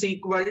H is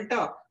equal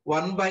to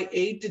 1 by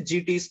 8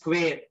 GT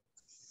square.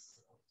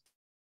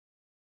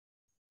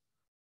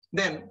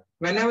 Then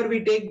whenever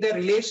we take the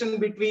relation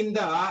between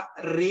the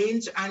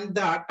range and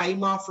the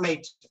time of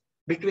flight,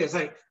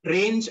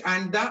 range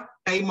and the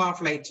time of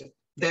flight,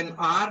 then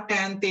R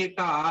tan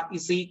theta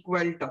is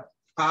equal to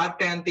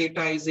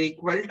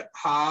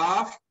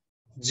half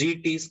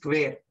GT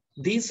square.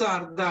 These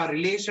are the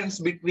relations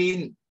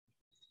between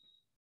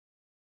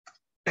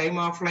time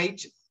of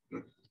flight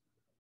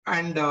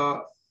and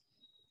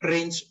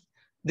range.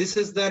 This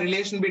is the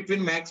relation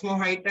between maximum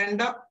height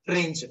and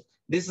range.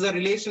 This is the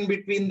relation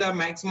between the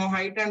maximum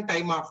height and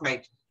time of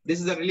flight. This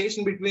is the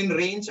relation between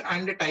range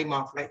and time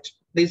of light.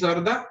 These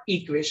are the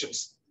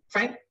equations.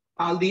 Fine.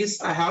 All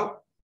these I have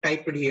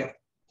typed here.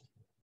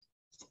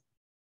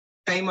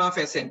 Time of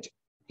ascent,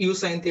 u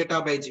sin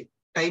theta by g.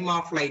 Time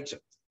of light,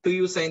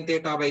 2u sin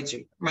theta by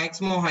g.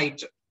 Maximum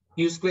height,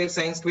 u square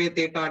sin square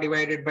theta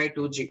divided by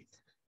 2g.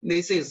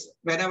 This is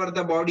whenever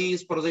the body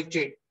is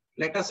projected.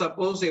 Let us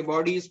suppose a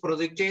body is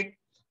projected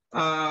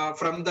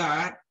from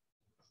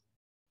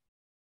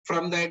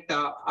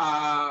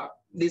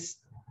this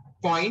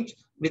point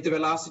with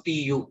velocity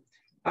u.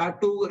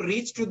 To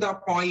reach to the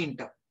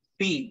point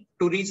P,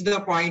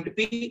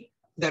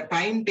 the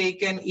time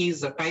taken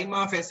is time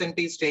of ascent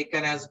is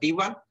taken as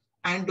d1,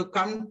 and to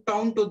come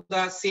down to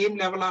the same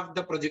level of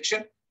the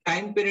projection,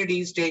 time period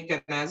is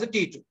taken as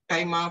t2.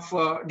 Time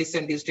of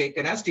descent is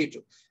taken as t2.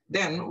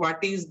 Then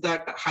what is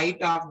that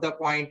height of the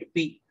point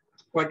P?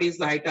 What is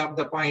the height of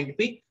the point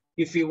P?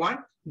 If you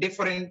want,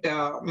 different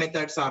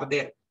methods are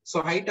there.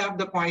 So height of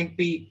the point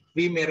P,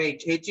 we may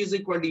write h is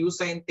equal to u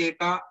sin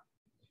theta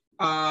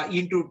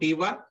into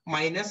t1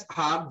 minus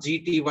half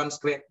gt1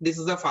 square. This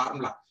is the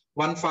formula.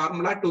 One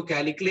formula to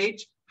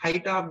calculate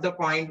height of the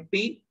point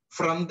P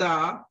from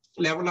the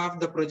level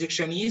of the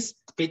projection is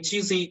h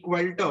is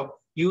equal to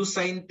u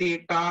sin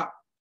theta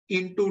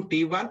into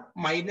t1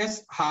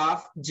 minus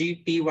half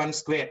gt1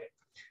 square.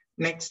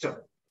 Next,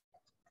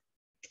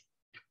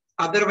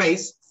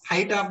 otherwise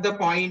height of the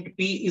point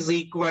P is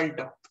equal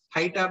to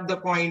height of the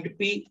point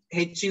P,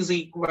 h is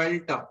equal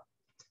to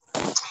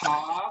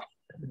half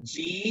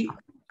g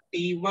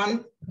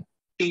t1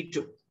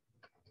 t2.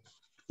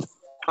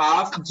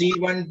 Half g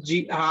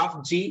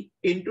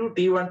into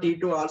t1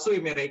 t2 also we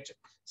may write.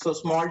 So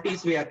small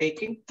t's we are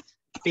taking.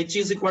 H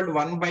is equal to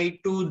 1 by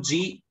 2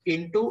 g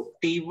into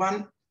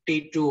t1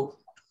 t2.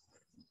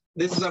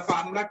 This is a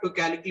formula to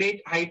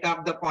calculate height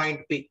of the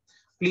point P.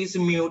 Please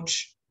mute.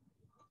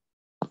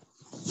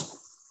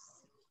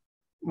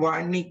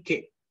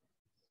 Varnike.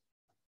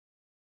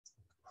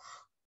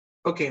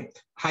 Okay,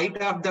 height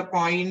of the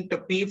point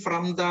P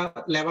from the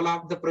level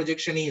of the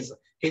projection is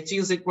h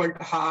is equal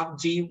to half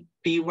g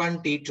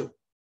t1 t2,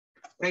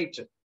 right?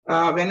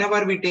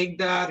 Whenever we take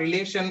the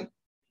relation,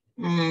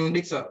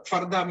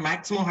 for the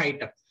maximum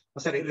height,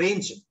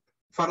 range.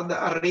 For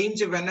the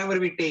range, whenever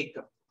we take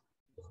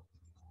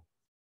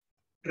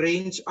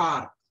range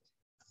R,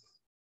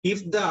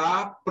 if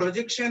the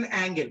projection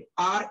angle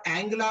or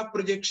angle of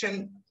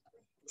projection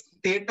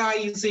theta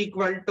is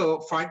equal to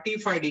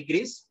 45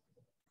 degrees,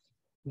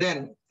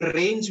 then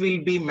range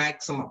will be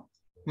maximum.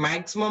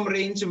 Maximum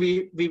range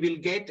we will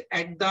get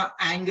at the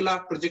angle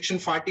of projection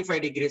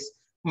 45 degrees.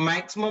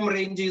 Maximum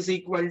range is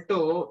equal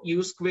to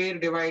u square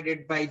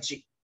divided by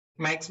g.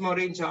 Maximum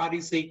range R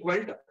is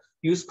equal to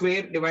u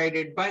square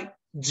divided by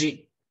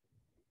g.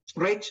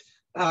 Right?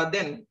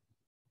 Then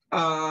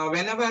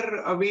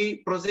whenever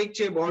we project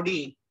a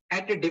body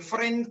at a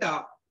different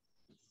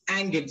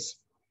angles,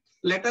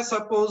 let us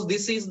suppose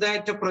this is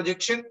that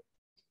projection.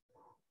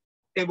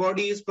 A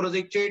body is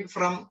projected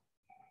from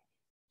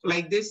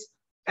like this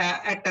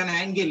at an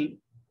angle.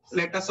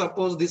 Let us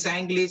suppose this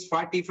angle is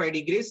 45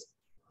 degrees.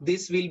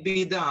 This will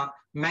be the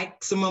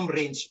maximum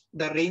range.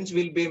 The range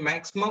will be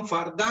maximum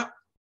for the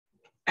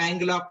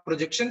angle of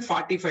projection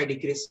 45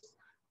 degrees.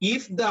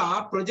 If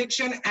the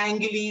projection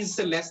angle is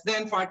less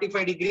than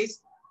 45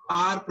 degrees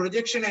or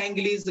projection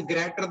angle is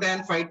greater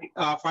than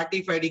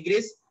 45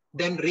 degrees,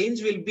 then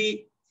range will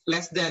be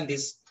less than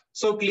this.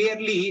 So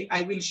clearly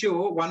I will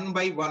show one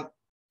by one.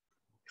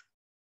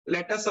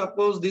 Let us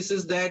suppose this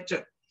is that.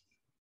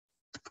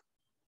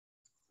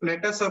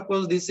 Let us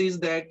suppose this is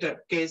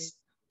that case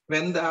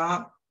when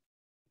the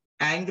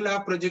angle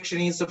of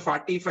projection is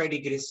 45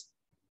 degrees.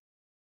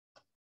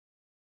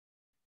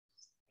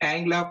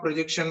 Angle of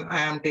projection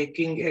I am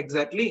taking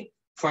exactly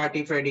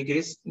 45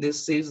 degrees.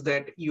 This is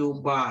that u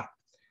bar.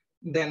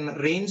 Then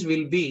range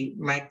will be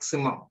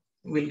maximum.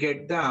 We'll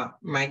get the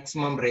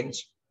maximum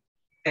range.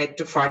 At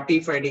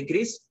 45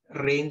 degrees,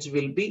 range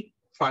will be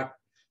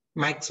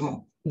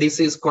maximum. This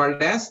is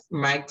called as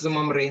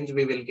maximum range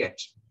we will get.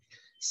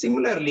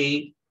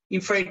 Similarly,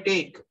 if I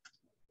take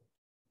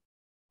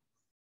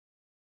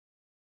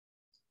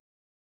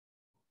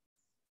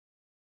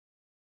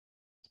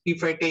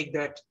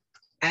that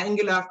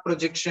angle of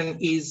projection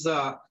is,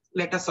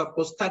 let us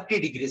suppose 30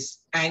 degrees.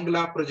 Angle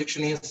of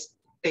projection is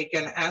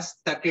taken as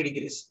 30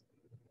 degrees.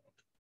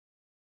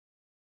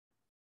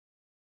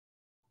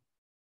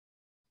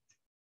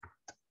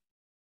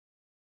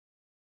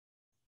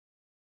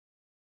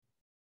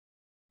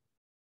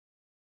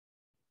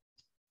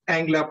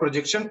 Angle of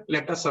projection,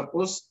 let us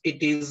suppose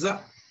it is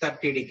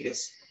 30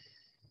 degrees.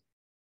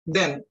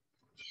 Then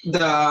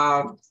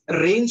the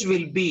range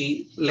will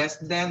be less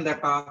than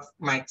that of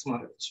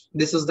maximum range.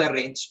 This is the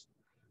range.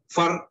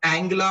 For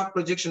angle of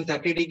projection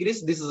 30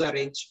 degrees, this is the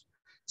range.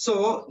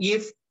 So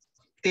if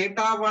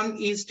theta 1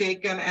 is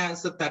taken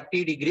as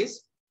 30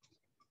 degrees,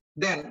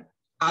 then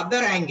other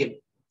angle,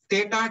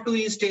 theta 2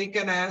 is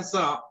taken as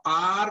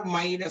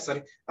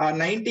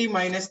 90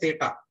 minus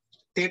theta.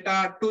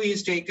 Theta 2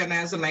 is taken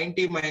as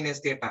 90 minus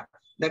theta.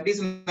 That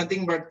is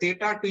nothing but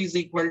theta 2 is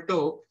equal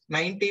to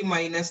 90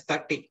 minus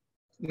 30.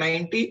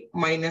 90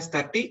 minus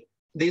 30.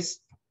 This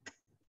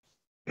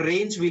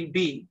range will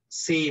be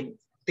same.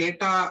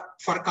 Theta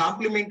for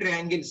complementary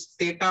angles,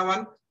 theta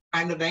 1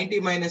 and 90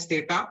 minus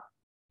theta.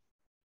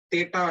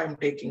 Theta I am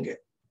taking it.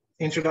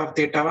 Instead of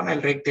theta 1,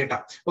 I'll write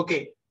theta.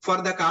 Okay.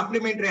 For the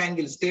complementary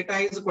angles, theta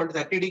is equal to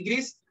 30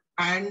 degrees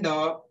and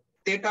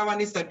theta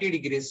 1 is 30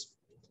 degrees.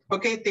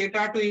 Okay.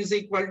 Theta 2 is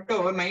equal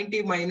to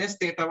 90 minus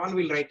theta 1.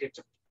 We'll write it.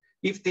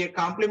 If the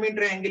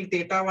complementary angle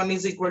theta 1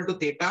 is equal to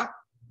theta,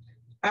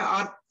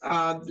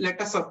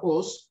 let us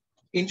suppose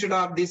instead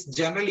of this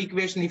general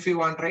equation, if you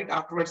want, right?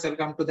 Afterwards, I'll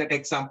come to that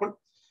example.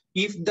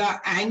 If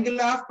the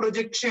angle of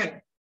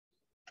projection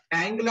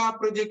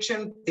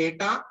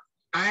theta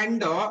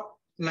and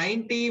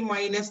 90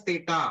 minus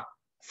theta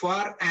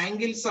for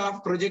angles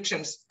of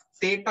projections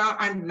theta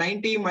and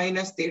 90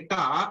 minus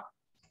theta,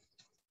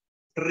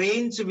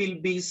 range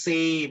will be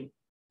same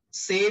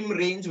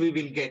range we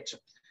will get.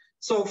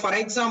 So for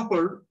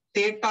example,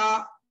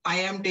 theta I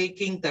am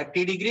taking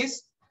 30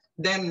 degrees,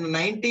 then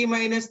 90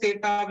 minus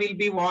theta will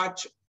be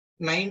what?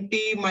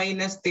 90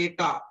 minus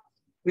theta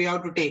we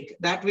have to take.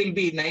 That will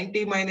be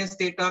 90 minus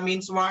theta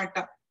means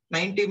what?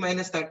 90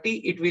 minus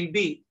 30, it will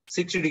be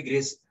 60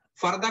 degrees.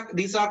 For that,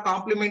 these are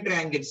complementary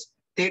angles.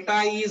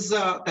 Theta is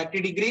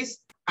 30 degrees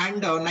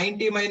and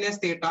 90 minus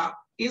theta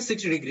is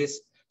 60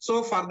 degrees.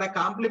 So for the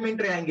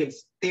complementary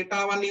angles,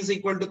 theta 1 is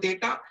equal to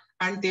theta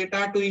and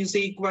theta 2 is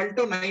equal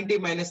to 90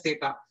 minus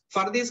theta.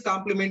 For these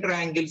complementary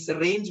angles,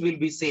 range will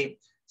be same.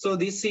 So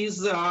this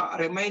is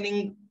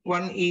remaining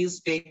one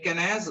is taken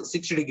as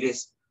 60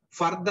 degrees.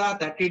 For the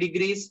 30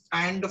 degrees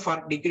and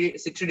for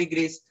 60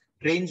 degrees,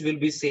 range will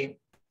be same.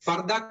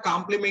 For the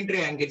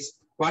complementary angles,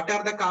 what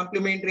are the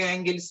complementary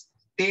angles?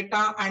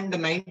 Theta and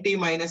 90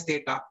 minus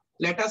theta.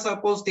 Let us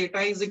suppose theta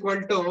is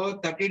equal to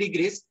 30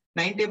 degrees,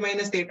 90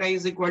 minus theta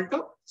is equal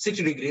to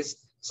 60 degrees.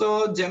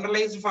 So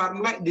generalized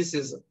formula, this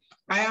is,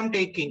 I am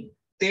taking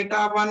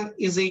theta 1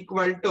 is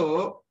equal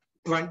to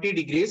 20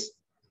 degrees.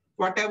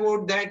 What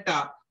about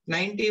that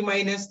 90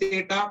 minus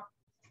theta?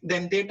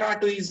 Then theta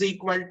 2 is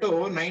equal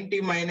to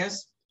 90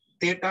 minus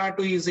theta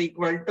 2 is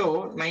equal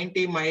to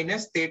 90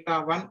 minus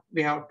theta 1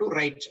 we have to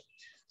write.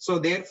 So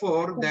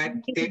therefore that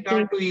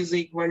theta 2 is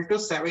equal to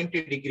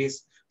 70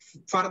 degrees.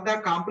 For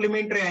the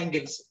complementary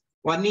angles,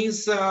 one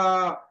is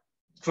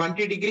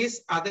 20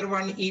 degrees, other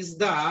one is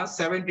the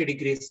 70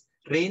 degrees.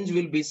 Range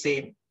will be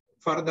same.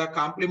 For the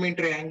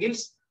complementary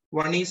angles,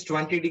 one is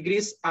 20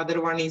 degrees, other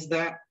one is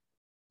the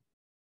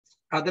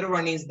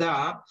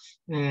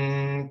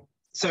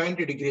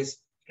 70 degrees.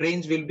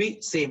 Range will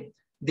be same.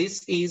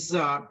 This is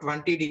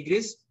 20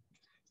 degrees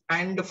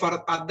and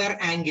for other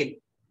angle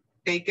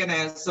taken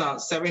as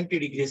 70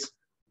 degrees.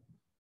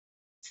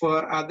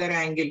 For other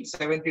angle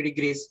 70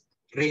 degrees,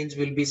 range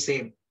will be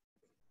same.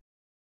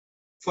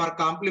 For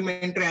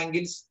complementary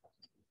angles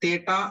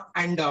theta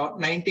and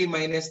 90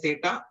 minus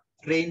theta,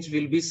 range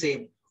will be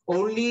same.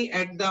 Only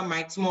at the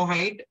maximum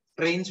height,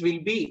 range will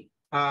be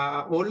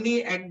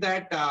only at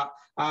that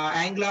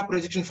angle of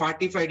projection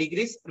 45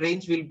 degrees,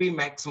 range will be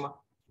maximum.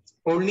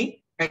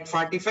 Only at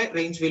 45,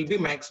 range will be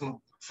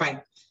maximum.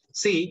 Fine.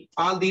 See,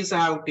 all these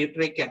I have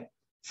taken.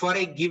 For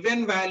a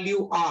given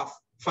value of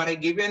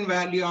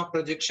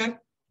projection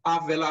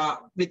of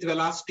with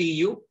velocity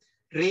u,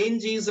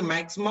 range is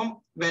maximum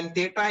when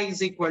theta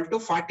is equal to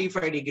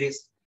 45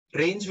 degrees.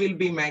 Range will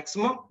be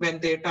maximum when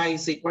theta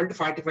is equal to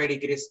 45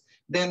 degrees.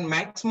 Then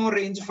maximum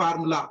range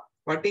formula.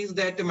 What is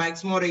that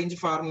maximum range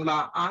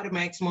formula? R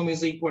maximum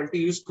is equal to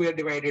u square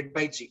divided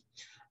by g.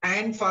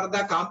 And for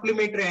the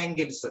complementary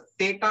angles,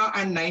 theta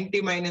and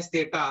 90 minus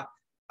theta,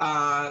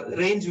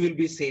 range will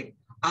be same.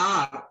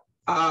 R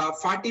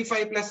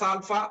 45 plus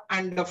alpha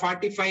and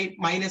 45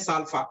 minus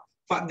alpha.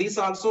 For this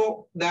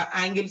also the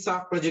angles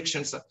of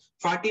projections.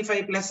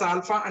 45 plus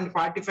alpha and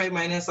 45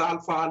 minus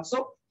alpha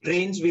also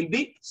range will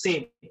be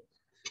same.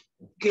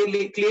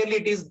 Clearly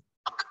it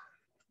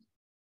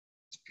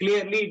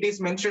is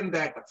mentioned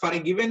that for a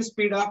given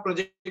speed of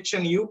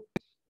projection u,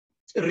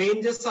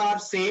 ranges are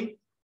same.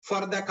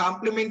 For the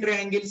complementary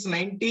angles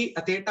 90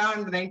 theta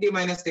and 90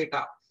 minus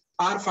theta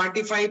are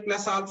 45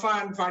 plus alpha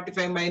and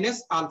 45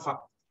 minus alpha.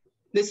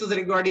 This is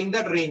regarding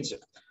the range.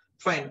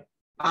 Fine.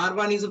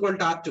 R1 is equal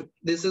to R2.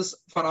 This is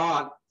for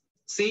all.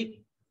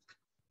 See,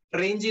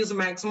 range is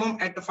maximum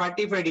at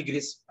 45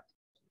 degrees.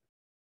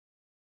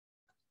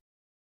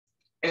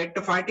 At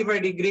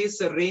 45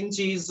 degrees, range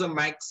is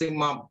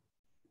maximum.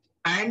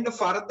 And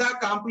for the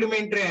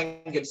complementary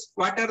angles,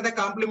 what are the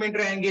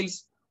complementary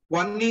angles?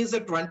 One is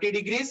 20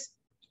 degrees,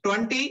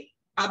 20,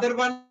 other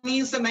one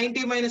is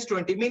 90 minus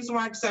 20, means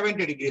what?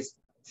 70 degrees.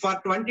 For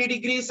 20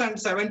 degrees and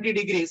 70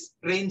 degrees,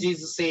 range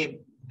is same.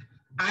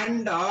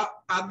 And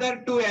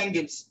other two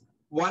angles,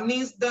 one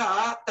is the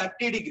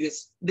 30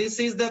 degrees. This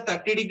is the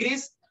 30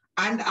 degrees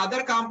and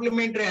other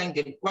complementary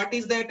angle. What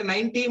is that?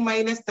 90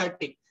 minus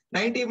 30.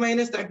 90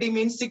 minus 30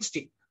 means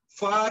 60.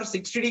 For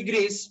 60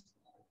 degrees,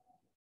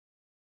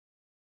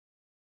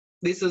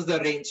 this is the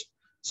range.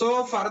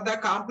 So for the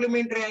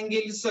complementary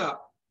angles,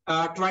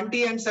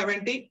 20 and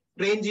 70,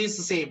 range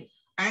is same.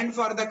 And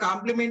for the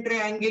complementary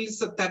angles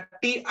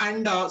 30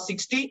 and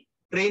 60,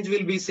 range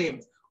will be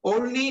same.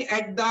 Only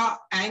at the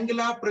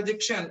angle of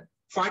projection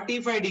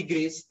 45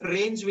 degrees,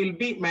 range will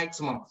be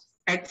maximum.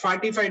 At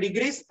 45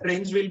 degrees,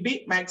 range will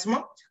be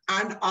maximum,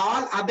 and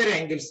all other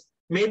angles,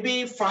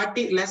 maybe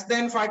 40 less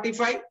than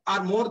 45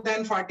 or more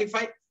than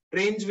 45,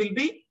 range will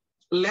be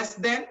less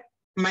than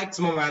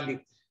maximum value.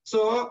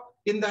 So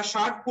in the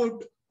short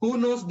put, who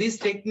knows this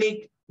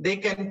technique, they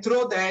can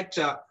throw that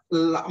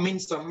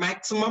means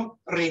maximum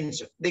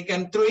range. They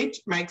can throw it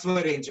maximum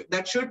range.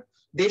 That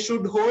they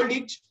should hold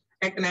it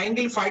at an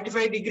angle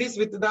 45 degrees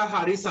with the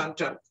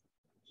horizontal.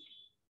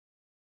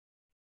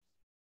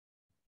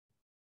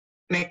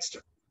 Next,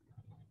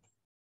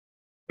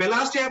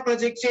 velocity of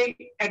projectile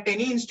at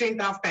any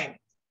instant of time.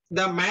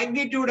 The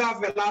magnitude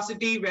of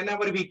velocity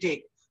whenever we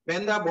take,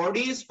 when the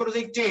body is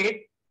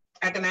projected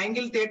at an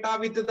angle theta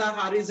with the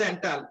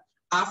horizontal,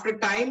 after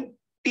time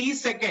t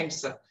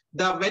seconds,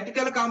 the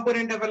vertical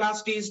component of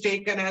velocity is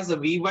taken as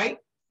Vy,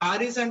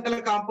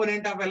 horizontal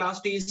component of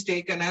velocity is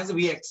taken as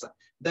Vx.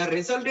 The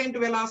resultant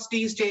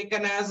velocity is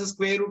taken as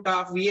square root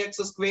of Vx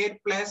square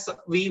plus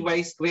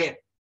Vy square.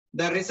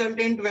 The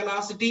resultant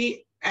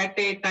velocity at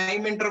a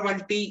time interval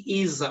t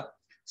is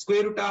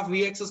square root of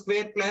Vx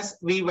square plus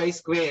Vy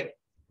square.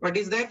 What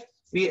is that?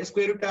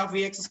 Square root of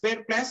Vx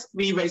square plus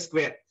Vy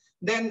square.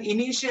 Then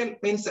initial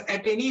means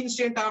at any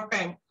instant of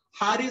time,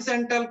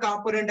 horizontal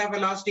component of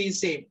velocity is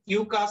same.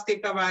 U cos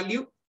theta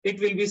value, it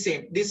will be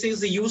same. This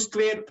is U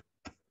square.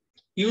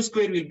 U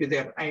square will be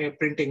there. I have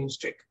printing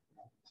mistake.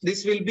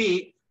 This will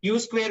be U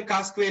square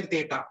cos square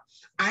theta.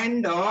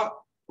 And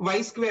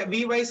y square,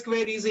 Vy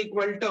square is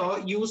equal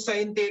to U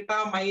sin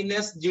theta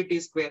minus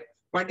gt square.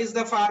 What is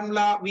the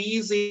formula? V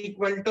is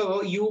equal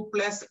to U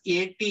plus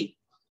AT.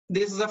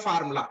 This is the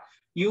formula.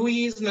 U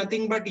is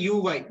nothing but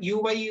Uy.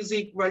 Uy is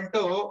equal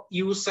to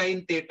U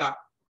sin theta.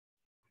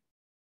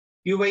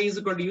 Uy is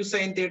equal to U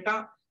sin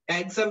theta.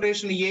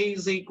 Acceleration A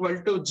is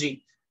equal to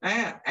G.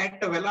 At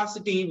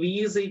velocity,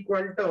 V is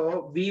equal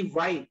to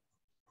Vy.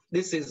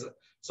 This is,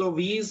 so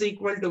V is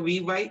equal to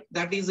Vy.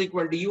 That is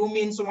equal to U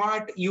means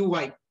what?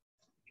 Uy.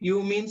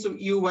 U means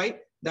Uy.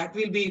 That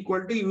will be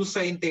equal to U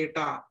sin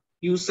theta.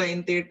 U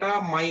sin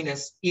theta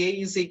minus A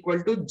is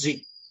equal to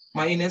G.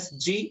 Minus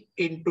G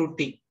into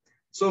T.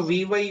 So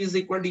Vy is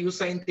equal to U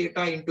sin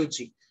theta into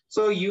G.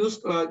 So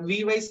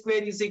Vy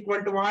square is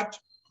equal to what?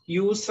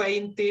 U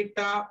sin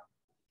theta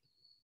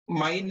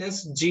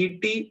minus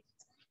gt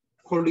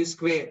whole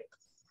square.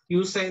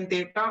 U sin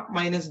theta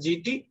minus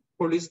gt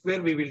whole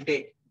square we will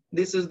take.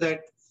 This is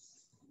that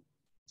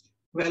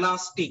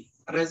velocity,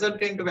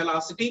 resultant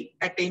velocity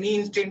at any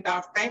instant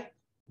of time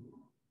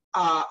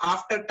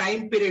after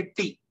time period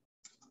t.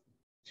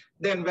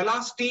 Then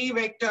velocity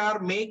vector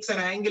makes an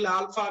angle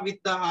alpha with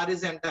the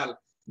horizontal.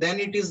 Then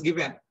it is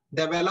given.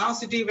 The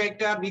velocity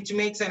vector which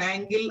makes an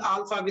angle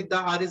alpha with the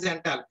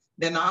horizontal.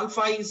 Then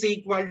alpha is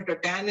equal to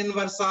tan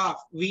inverse of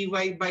Vy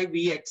by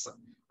Vx.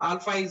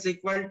 Alpha is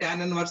equal to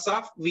tan inverse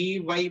of Vy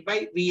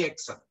by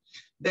Vx.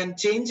 Then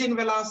change in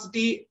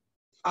velocity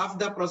of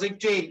the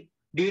projectile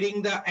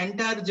during the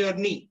entire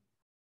journey.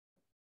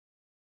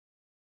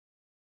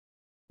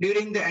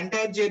 During the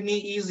entire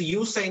journey is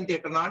U sin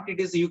theta, not it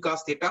is U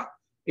cos theta.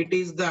 It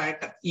is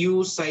that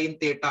U sin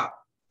theta.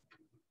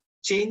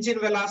 Change in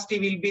velocity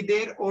will be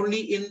there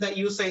only in the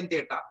U sin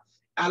theta.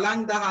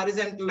 Along the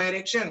horizontal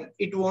direction,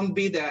 it won't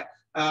be there.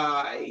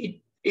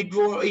 It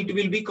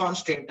will be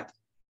constant.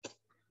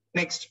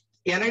 Next,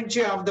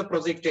 energy of the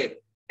projectile.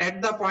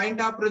 At the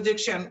point of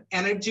projection,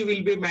 energy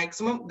will be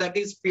maximum. That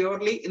is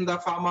purely in the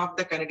form of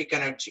the kinetic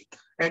energy.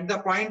 At the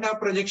point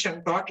of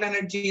projection, total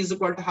energy is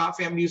equal to half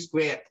mu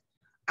square.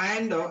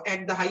 And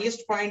at the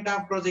highest point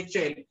of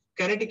projectile,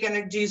 kinetic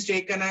energy is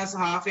taken as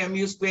half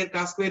mu square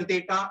cos square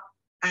theta.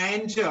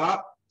 And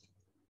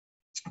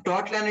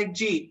total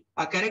energy,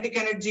 kinetic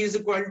energy is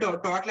equal to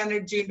total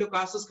energy into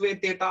cos square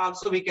theta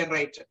also we can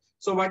write.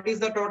 So what is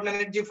the total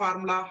energy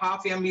formula?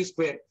 Half mu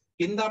square.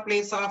 In the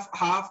place of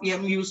half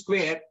mu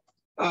square,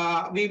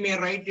 we may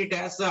write it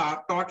as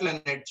total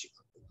energy.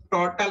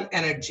 Total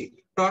energy.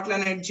 Total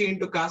energy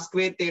into cos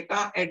square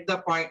theta at the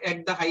point,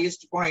 at the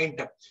highest point.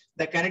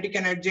 The kinetic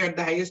energy at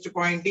the highest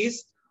point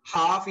is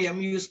half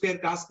mu square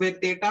cos square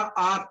theta,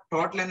 or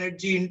total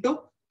energy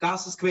into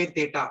cos square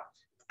theta.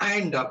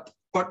 And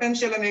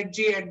potential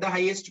energy at the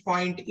highest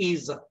point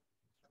is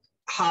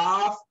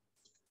half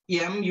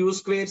mu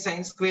square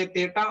sin square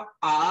theta,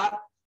 or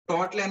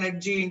total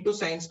energy into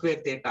sin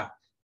square theta.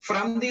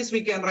 From this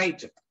we can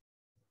write.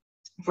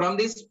 From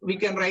this we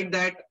can write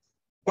that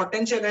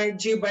potential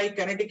energy by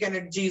kinetic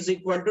energy is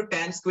equal to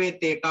tan square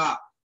theta.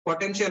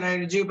 Potential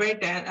energy by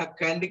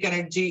kinetic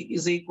energy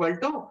is equal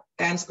to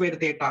tan square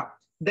theta.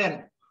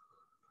 Then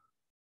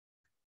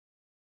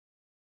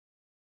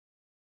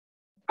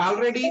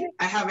already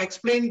I have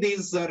explained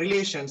these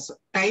relations.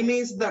 Time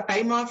is the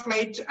time of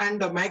flight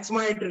and the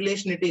maximum height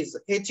relation. It is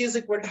h is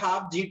equal to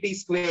half gt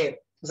square.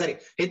 Sorry,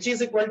 h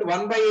is equal to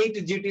 1 by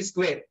 8 gt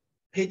square.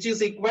 H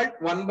is equal to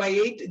 1 by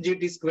 8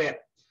 gt square.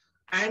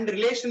 and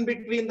relation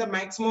between the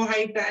maximum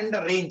height and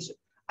the range.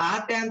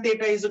 R tan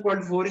theta is equal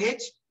to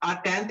 4h.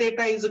 R tan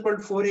theta is equal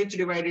to 4h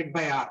divided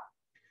by R.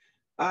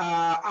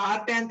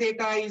 R tan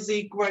theta is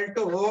equal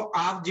to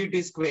half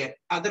gt square.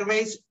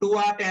 Otherwise,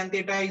 2R tan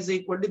theta is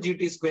equal to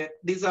gt square.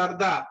 These are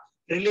the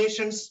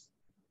relations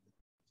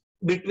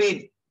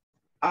between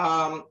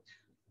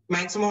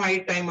maximum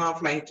height, time of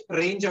flight,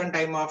 range and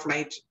time of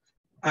flight.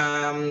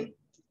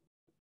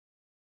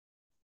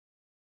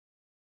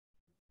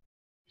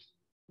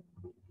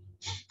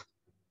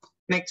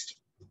 Next,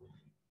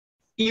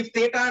 if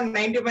theta and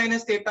 90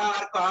 minus theta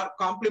are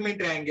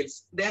complementary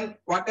angles, then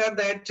what are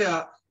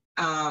that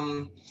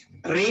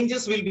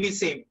ranges will be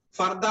same.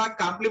 For the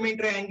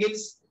complementary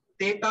angles,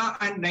 theta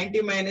and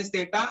 90 minus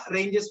theta,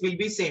 ranges will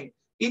be same.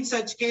 In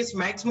such case,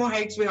 maximum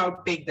heights we have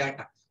to take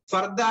that.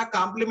 For the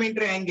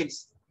complementary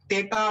angles,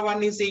 theta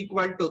 1 is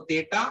equal to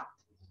theta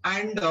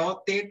and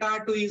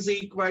theta 2 is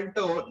equal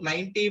to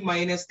 90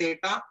 minus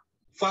theta.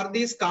 For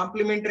these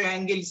complementary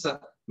angles,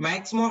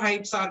 maximum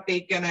heights are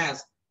taken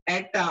as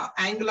at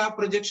angle of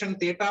projection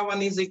theta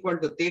 1 is equal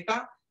to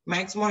theta,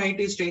 maximum height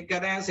is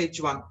taken as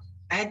h1.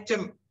 At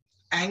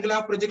angle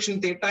of projection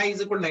theta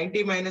is equal to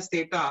 90 minus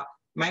theta,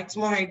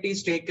 maximum height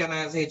is taken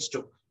as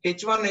h2.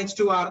 h1,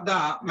 h2 are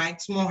the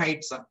maximum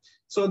heights.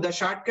 So the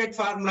shortcut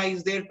formula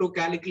is there to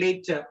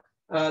calculate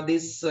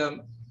this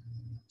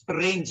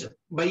range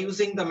by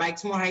using the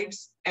maximum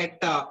heights at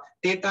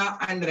theta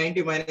and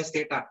 90 minus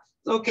theta.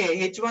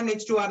 Okay, h1,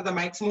 h2 are the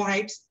maximum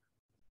heights.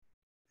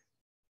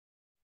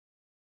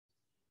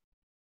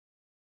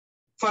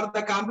 For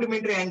the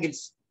complementary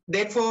angles,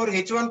 therefore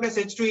h1 plus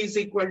h2 is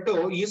equal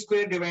to e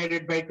square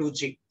divided by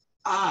 2g.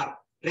 R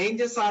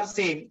ranges are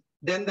same,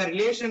 then the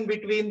relation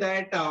between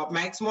that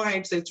maximum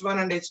heights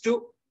h1 and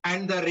h2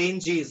 and the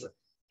range is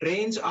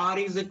R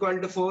is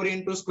equal to 4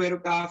 into square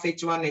root of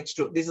h1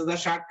 h2. This is the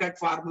shortcut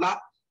formula.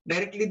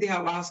 Directly they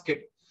have asked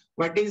it.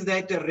 What is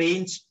that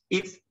range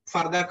if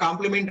for the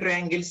complementary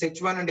angles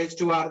h1 and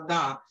h2 are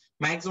the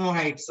maximum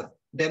heights?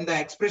 Then the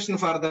expression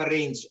for the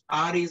range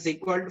R is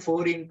equal to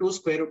 4 into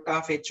square root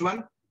of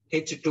h1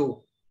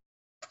 h2.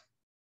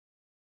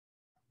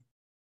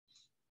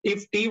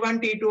 If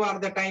t1 t2 are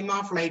the time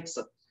of flights,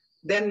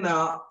 then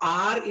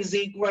R is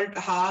equal to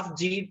half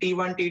g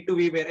t1 t2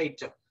 we will write.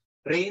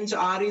 Range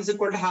R is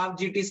equal to half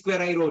gt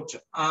square I wrote.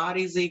 R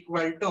is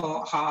equal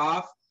to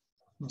half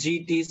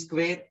gt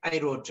square I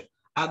wrote.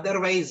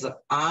 Otherwise,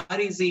 R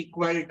is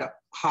equal to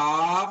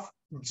half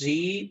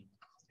g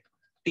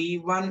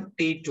T1,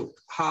 T2,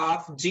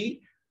 half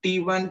G,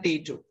 T1,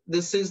 T2.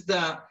 This is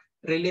the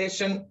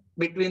relation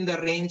between the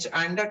range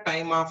and the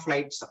time of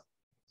flights.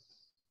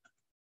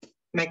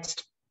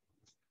 Next,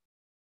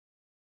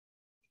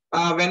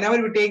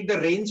 whenever we take the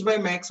range by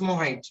maximum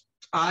height,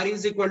 R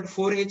is equal to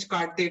 4h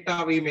cot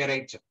theta, we may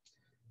write.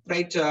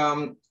 Right?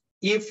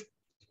 If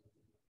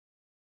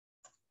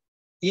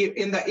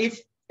in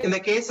the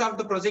case of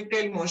the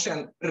projectile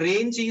motion,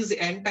 range is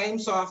n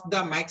times of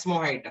the maximum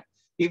height.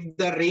 If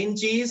the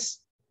range is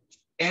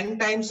n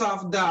times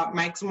of the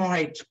maximum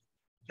height,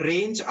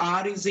 range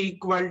R is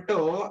equal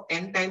to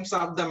n times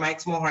of the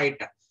maximum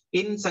height.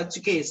 In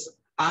such case,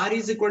 R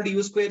is equal to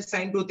u square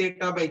sine 2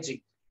 theta by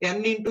g,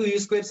 n into u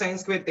square sine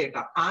square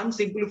theta. On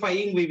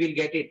simplifying, we will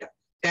get it.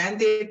 Tan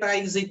theta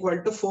is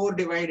equal to 4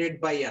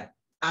 divided by n.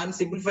 On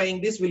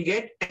simplifying this, we'll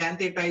get tan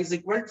theta is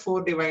equal to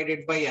 4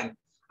 divided by n.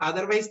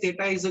 Otherwise,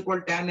 theta is equal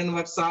to tan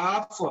inverse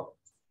of,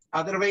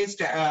 otherwise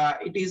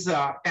it is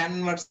tan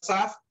inverse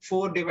of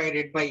 4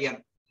 divided by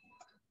n.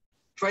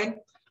 Fine.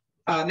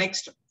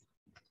 Next,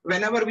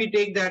 whenever we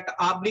take that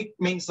oblique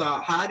means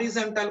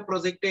horizontal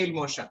projectile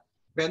motion,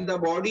 when the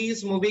body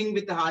is moving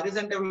with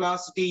horizontal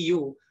velocity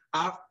u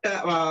after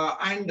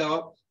and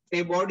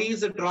a body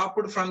is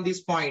dropped from this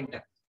point,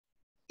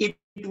 it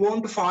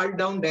won't fall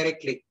down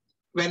directly.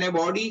 When a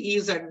body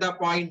is at the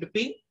point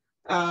P,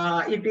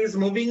 it is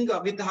moving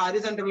with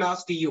horizontal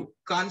velocity u,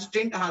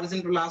 constant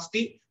horizontal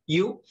velocity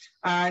u,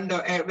 and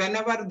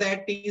whenever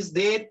that is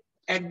there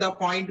at the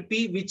point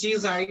P, which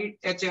is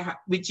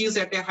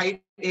at a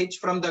height h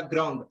from the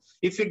ground,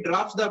 if it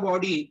drops the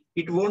body,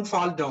 it won't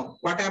fall down.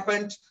 What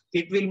happens?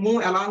 It will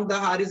move along the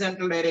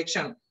horizontal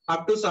direction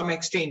up to some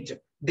extent.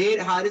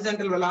 Their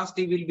horizontal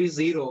velocity will be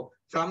 0.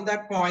 From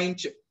that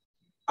point,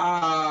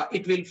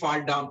 it will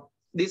fall down.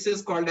 This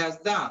is called as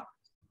the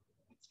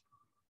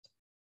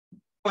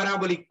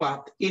parabolic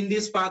path. In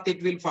this path,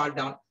 it will fall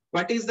down.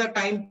 What is the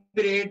time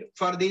period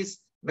for this?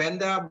 When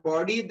the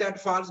body that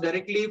falls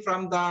directly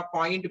from the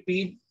point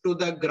P to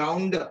the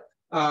ground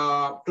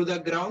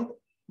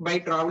by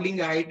traveling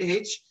height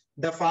h,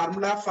 the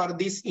formula for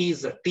this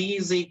is T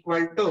is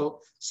equal to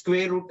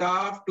square root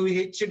of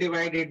 2h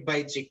divided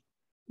by g.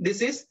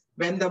 This is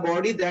when the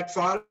body that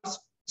falls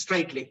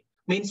straightly.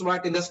 Means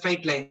what? In the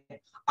straight line.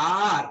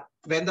 R,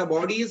 when the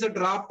body is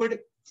dropped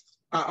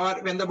or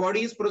when the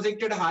body is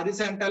projected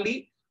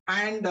horizontally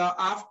and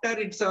after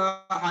its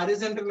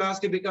horizontal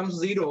velocity becomes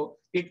 0,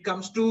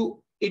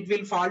 it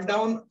will fall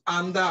down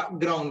on the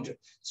ground.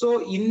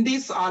 So in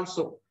this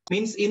also,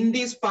 means in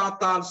this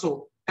path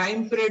also,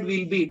 time period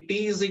will be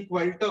T is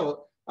equal to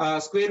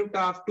square root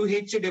of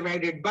 2h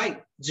divided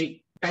by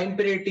g. Time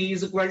period t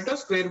is equal to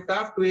square root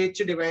of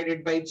 2h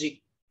divided by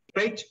g,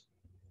 right?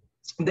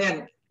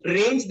 Then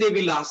range they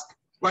will ask.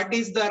 What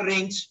is the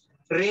range?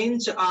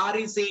 Range r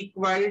is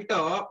equal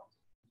to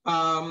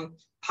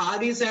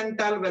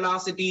horizontal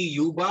velocity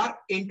u bar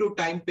into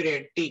time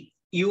period t,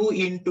 u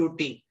into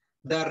t.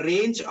 The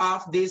range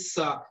of this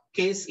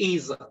case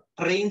is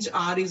range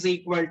r is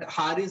equal to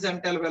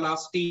horizontal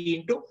velocity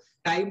into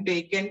time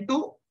taken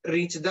to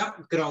reach the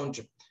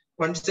ground.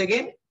 Once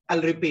again,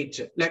 I'll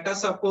repeat. Let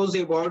us suppose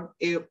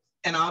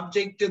an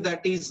object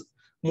that is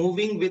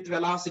moving with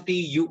velocity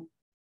u.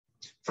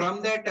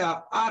 From that,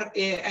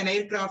 an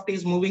aircraft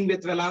is moving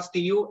with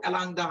velocity u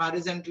along the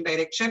horizontal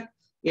direction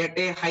at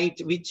a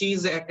height which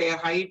is at a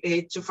height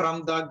h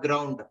from the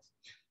ground.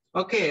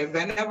 Okay,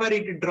 whenever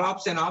it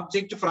drops an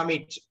object from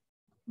it,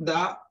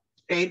 the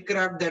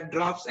aircraft that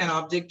drops an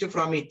object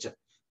from it,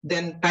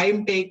 then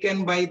time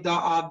taken by the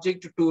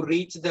object to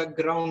reach the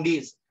ground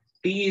is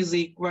t is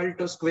equal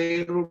to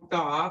square root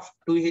of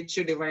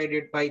 2h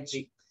divided by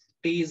g.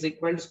 T is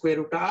equal to square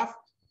root of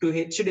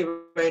 2h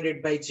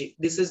divided by g.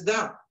 This is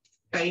the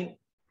time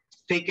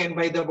taken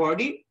by the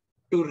body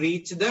to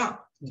reach the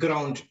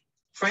ground.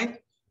 Fine.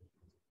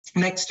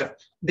 Next,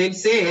 they'll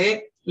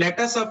say, let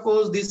us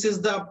suppose this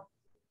is the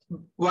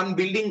one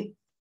building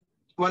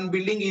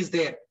is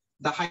there.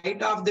 The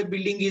height of the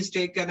building is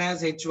taken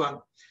as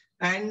h1.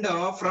 And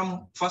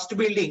from first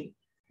building,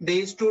 they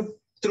used to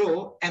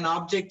throw an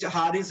object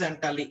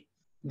horizontally.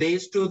 They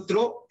used to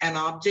throw an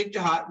object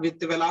with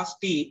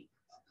velocity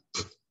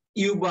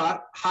u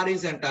bar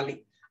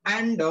horizontally.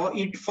 And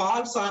it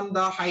falls on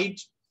the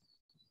height.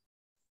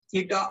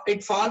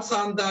 It falls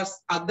on the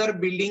other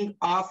building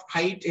of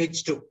height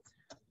h2.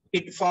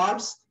 It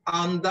falls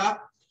on the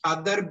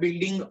other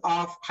building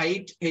of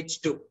height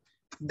h2.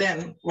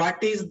 Then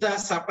what is the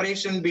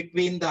separation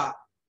between the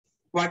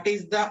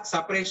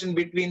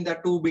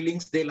two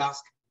buildings, they'll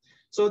ask.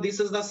 So this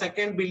is the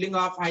second building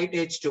of height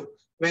h2.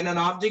 When an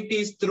object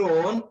is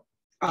thrown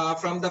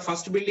from the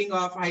first building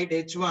of height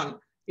h1,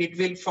 it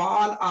will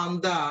fall on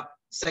the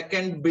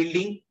second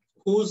building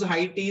whose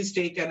height is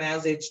taken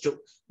as h2.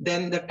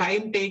 Then the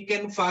time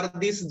taken for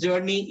this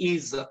journey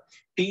is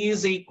t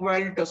is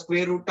equal to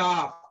square root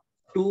of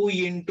 2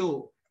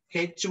 into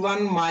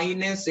h1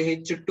 minus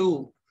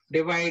h2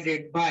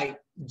 divided by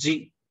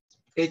g.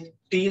 T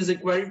is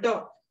equal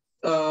to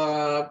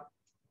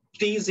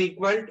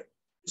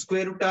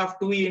square root of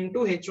 2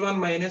 into h1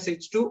 minus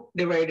h2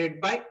 divided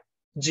by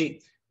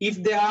g.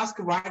 If they ask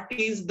what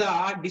is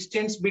the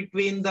distance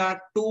between the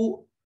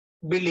two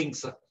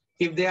buildings,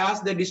 if they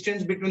ask the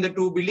distance between the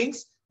two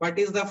buildings, what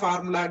is the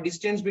formula?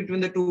 Distance between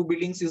the two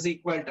buildings is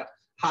equal to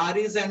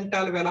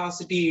horizontal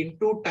velocity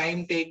into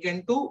time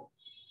taken to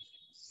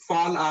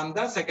fall on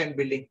the second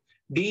building.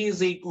 D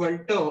is equal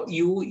to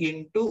u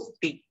into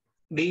t.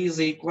 D is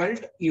equal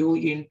to u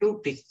into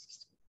t.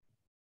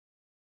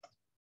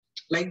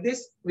 Like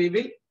this, we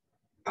will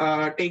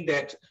take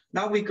that.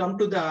 Now we come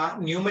to the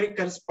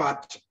numericals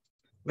part.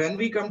 When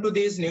we come to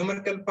this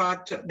numerical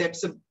part,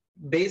 that's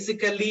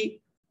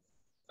basically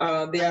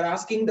they are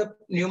asking the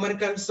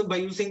numericals by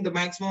using the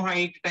maximum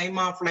height, time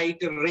of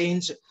flight,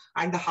 range,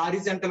 and the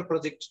horizontal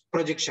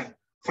projection.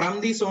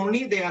 From this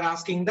only, they are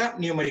asking the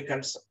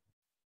numericals.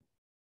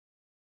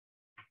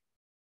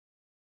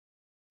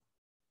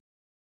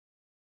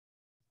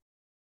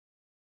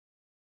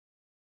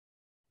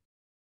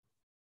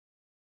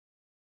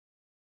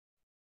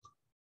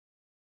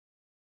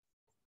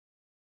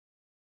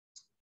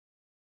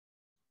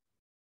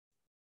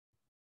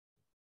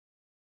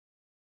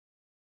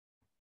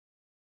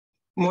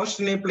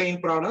 Mostly plane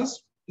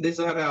problems. These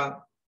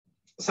are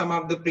some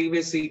of the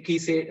previous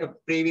case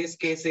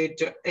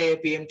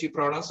APMT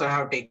problems I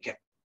have taken.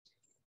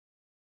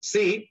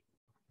 See,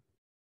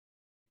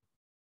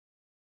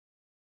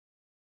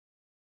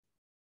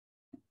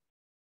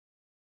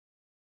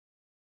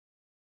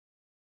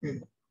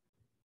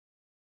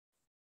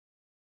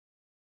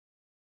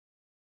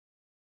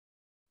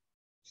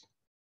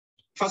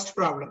 first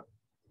problem.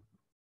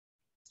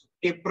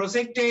 A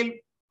projectile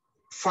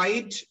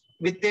fight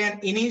with an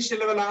initial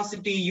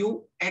velocity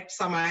u at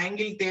some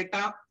angle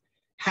theta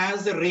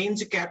has a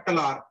range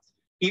capital R.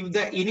 If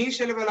the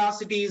initial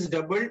velocity is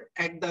doubled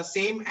at the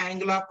same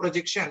angle of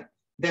projection,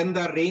 then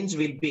the range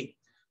will be.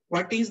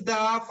 What is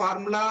the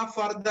formula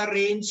for the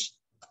range?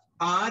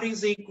 R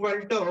is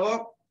equal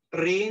to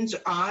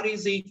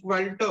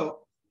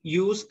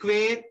u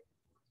square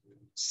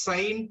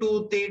sine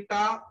 2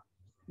 theta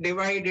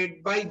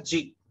divided by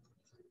g.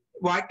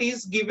 What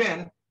is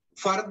given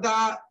for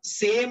the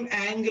same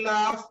angle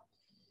of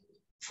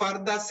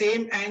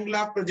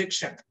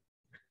projection?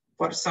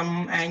 For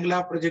some angle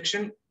of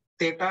projection,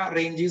 theta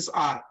range is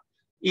R.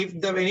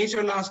 If the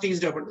initial velocity is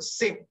doubled,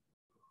 same.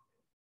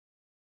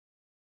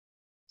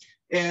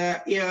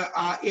 A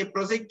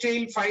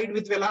projectile fight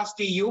with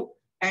velocity u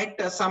at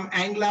some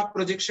angle of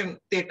projection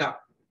theta.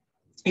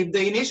 If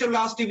the initial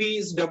velocity v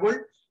is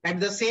doubled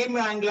at the same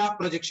angle of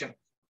projection,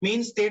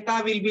 means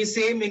theta will be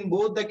same in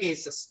both the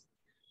cases.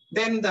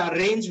 then the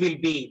range will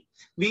be,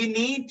 we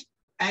need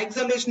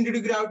acceleration due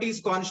to gravity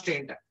is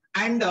constant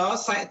and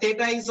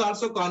theta is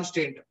also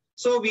constant.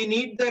 So we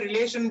need the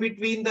relation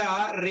between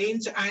the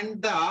range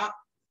and the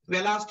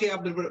velocity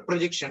of the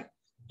projection.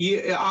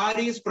 R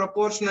is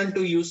proportional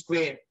to u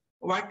square.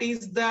 What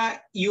is the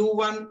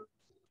u1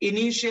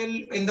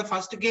 initial? In the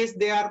first case,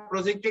 they are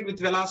projected with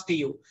velocity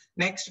u.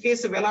 Next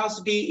case,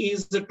 velocity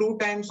is the 2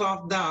 times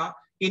of the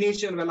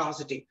initial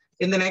velocity.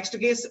 In the next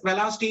case,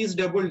 velocity is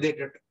double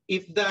that.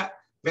 If the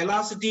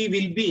velocity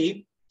will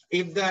be,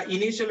 if the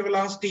initial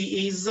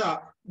velocity is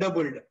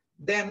doubled,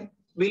 then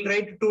we'll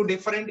write two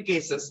different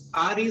cases.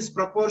 R is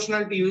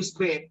proportional to u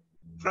square.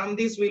 From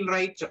this, we'll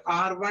write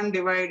R1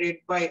 divided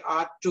by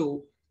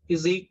R2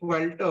 is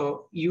equal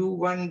to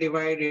U1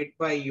 divided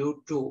by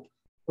U2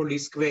 whole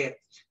square.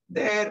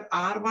 There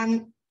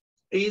R1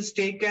 is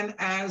taken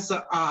as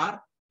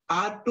R.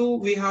 R2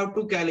 we have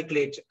to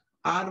calculate.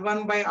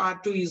 R1 by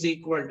R2 is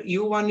equal to,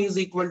 U1 is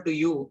equal to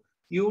U.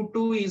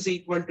 U2 is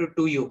equal to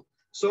 2U.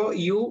 So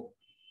U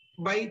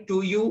by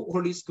 2U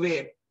whole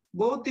square.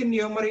 Both in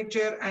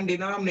numerator and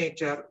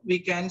denominator, we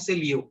cancel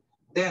U.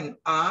 Then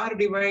R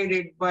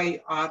divided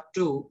by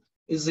R2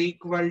 is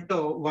equal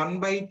to 1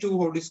 by 2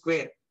 whole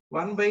square.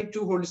 1 by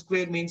 2 whole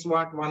square means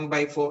what? 1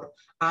 by 4.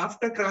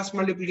 After cross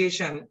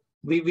multiplication,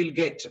 we will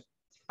get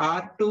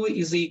R2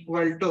 is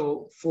equal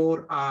to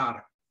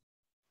 4R.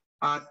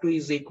 R2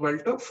 is equal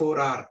to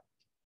 4R.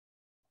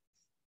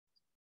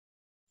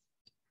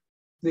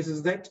 This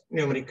is that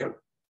numerical.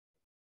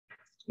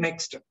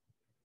 Next.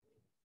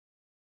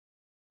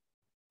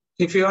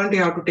 If you want,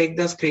 you have to take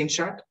the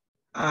screenshot.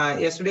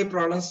 Yesterday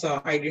problems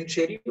I didn't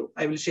share you.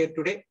 I will share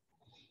today.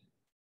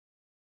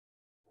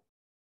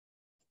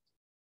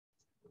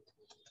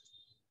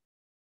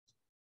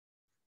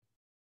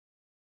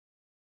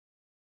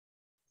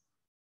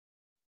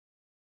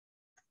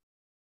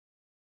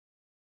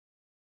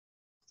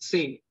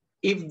 See,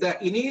 if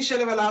the initial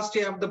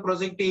velocity of the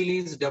projectile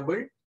is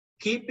doubled,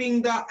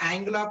 keeping the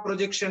angle of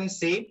projection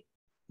same,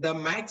 the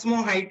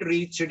maximum height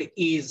reached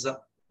is.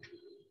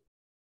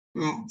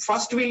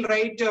 First, we'll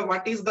write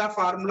what is the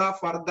formula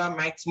for the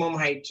maximum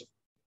height.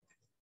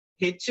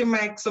 H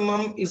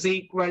maximum is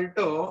equal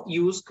to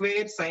u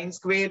square sine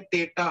square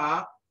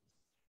theta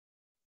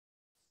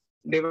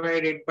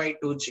divided by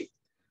 2g.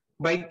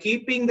 By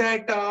keeping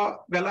that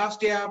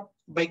velocity of,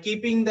 by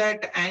keeping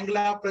that angle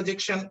of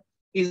projection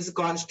is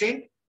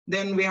constant,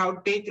 then we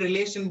have to take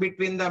relation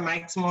between the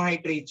maximum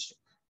height reached.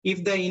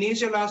 If the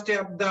initial velocity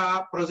of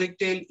the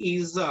projectile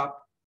is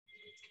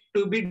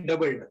to be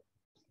doubled,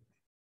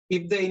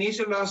 if the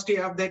initial velocity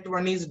of that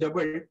one is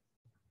doubled,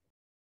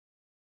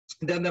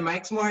 then the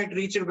maximum height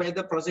reached by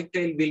the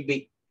projectile will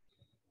be.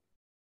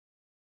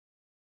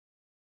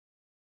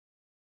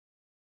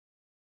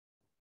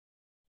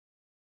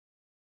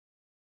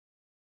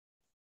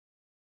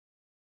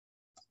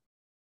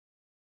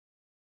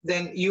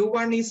 Then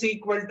U1 is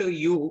equal to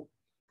U,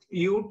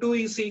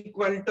 U2 is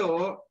equal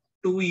to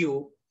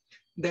 2U,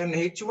 then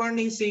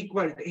H1 is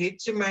equal to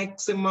H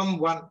maximum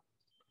 1.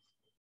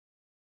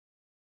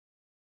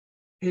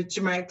 H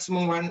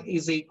maximum 1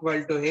 is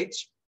equal to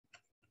H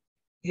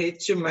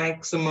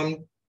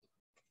maximum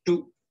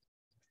 2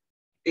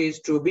 is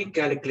to be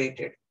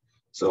calculated.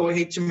 So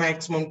H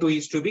maximum 2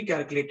 is to be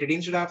calculated.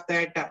 Instead of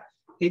that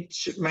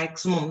H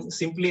maximum,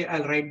 simply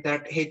I'll write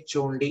that H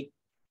only.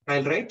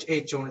 I'll write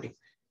H only.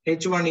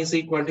 H1 is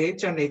equal to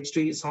H and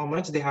H2 is how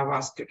much they have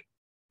asked.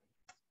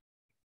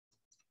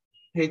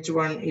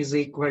 H1 is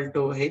equal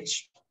to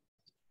H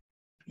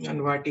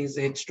and what is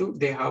H2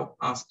 they have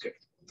asked.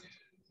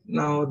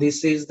 Now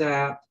this is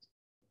the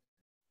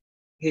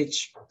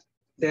H.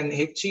 Then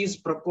H is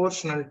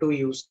proportional to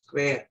U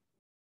square.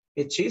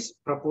 H is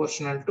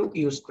proportional to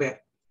U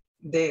square.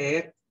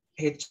 There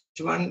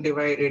H1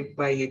 divided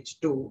by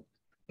H2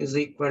 is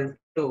equal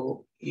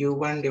to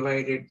U1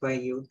 divided by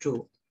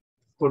U2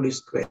 whole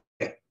square.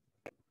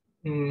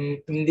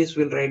 In this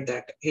we'll write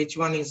that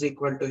H1 is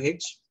equal to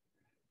H.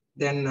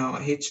 Then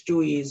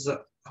H2 is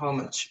how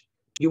much?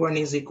 U1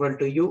 is equal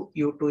to U.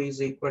 U2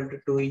 is equal to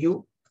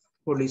 2U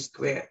whole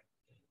square.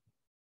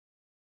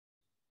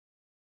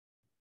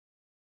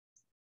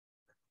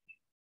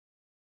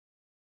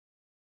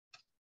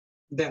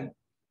 Then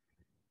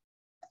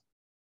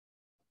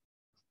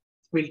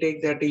we'll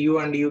take that U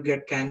and U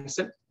get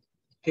cancelled.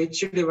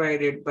 H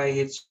divided by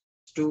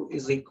H2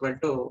 is equal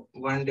to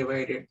 1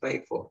 divided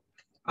by 4.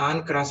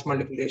 On cross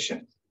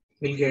multiplication,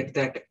 we'll get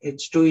that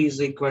H2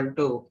 is equal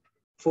to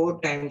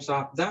 4 times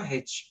of the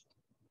H.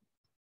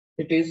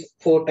 It is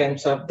 4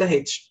 times of the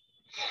H.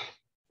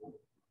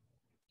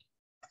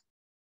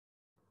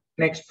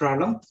 Next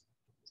problem.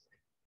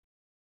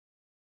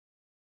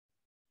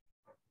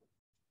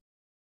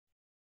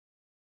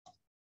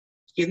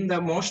 In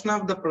the motion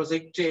of the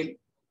projectile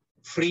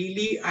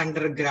freely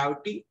under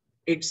gravity,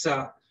 it's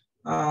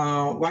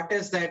what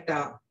is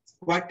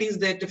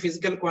that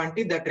physical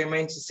quantity that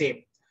remains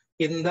same?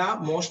 In the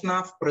motion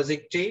of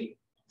projectile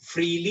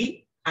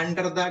freely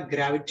under the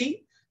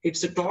gravity,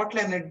 it's a total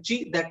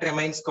energy that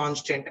remains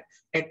constant.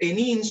 At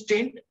any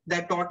instant,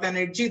 the total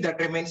energy that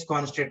remains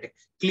constant.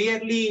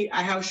 Clearly,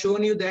 I have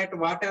shown you that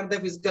what are the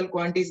physical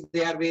quantities,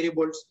 they are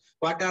variables.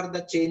 What are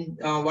the change,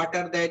 what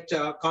are that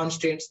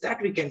constants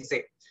that we can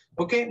say.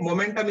 Okay,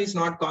 momentum is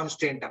not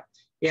constant.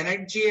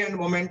 Energy and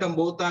momentum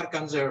both are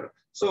conserved.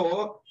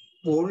 So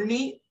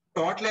only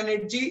total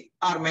energy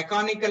or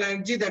mechanical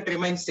energy that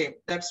remains same.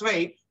 That's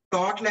why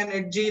total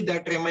energy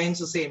that remains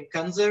the same.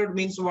 Conserved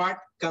means what?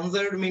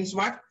 Conserved means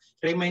what?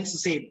 Remains the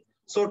same.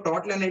 So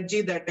total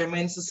energy that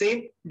remains the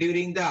same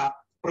during the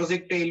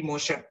projectile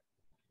motion.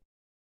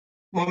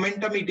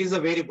 Momentum, it is a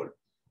variable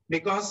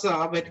because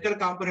vertical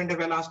component of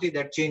velocity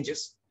that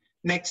changes.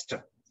 Next,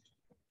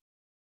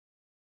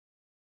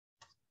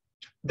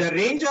 the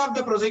range of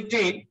the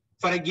projectile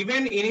for a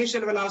given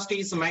initial velocity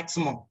is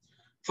maximum.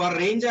 For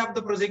range of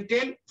the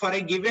projectile for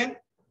a given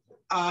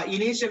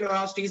initial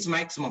velocity is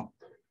maximum.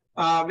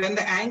 When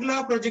the angle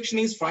of projection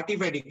is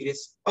 45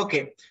 degrees.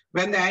 Okay,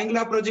 when the angle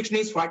of projection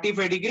is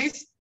 45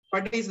 degrees,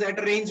 what is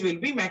that range will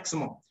be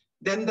maximum.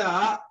 Then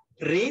the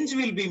range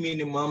will be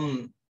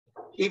minimum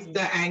if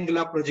the angle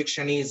of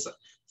projection is.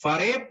 For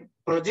a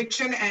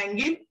projection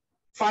angle,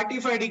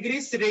 45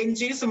 degrees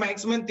range is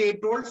maximum, they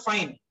told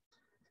fine.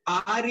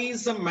 R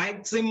is the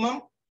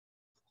maximum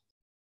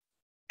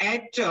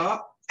at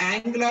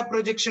angular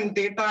projection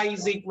theta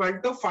is equal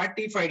to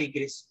 45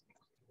 degrees.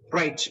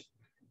 Right.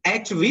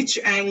 At which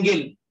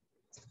angle?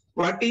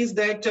 What is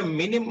that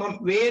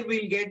minimum? Where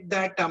we'll get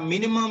that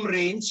minimum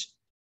range?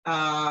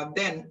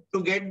 Then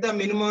to get the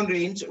minimum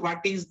range,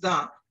 what is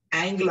the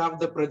angle of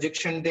the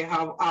projection they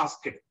have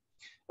asked?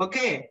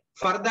 Okay.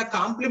 For the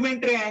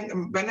complementary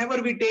angle,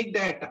 whenever we take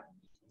that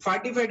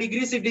 45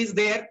 degrees, it is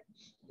there.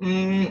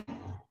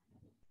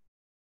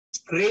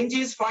 Range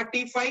is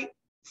 45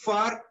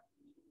 for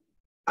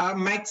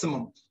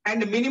maximum,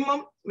 and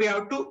minimum we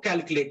have to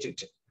calculate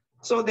it.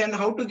 So then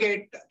how to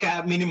get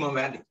minimum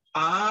value?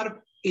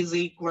 R is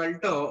equal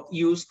to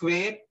U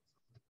square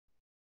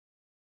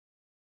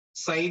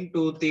sine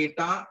 2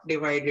 theta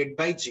divided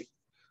by G.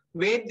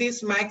 Where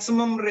this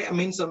maximum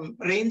means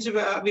range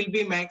will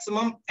be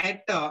maximum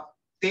at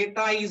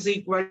theta is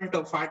equal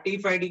to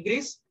 45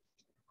 degrees.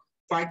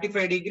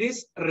 45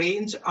 degrees,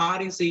 range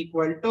R is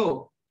equal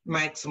to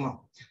maximum.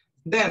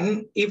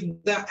 Then if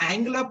the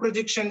angular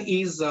projection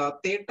is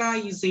theta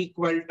is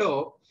equal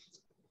to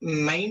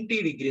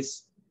 90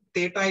 degrees,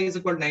 theta is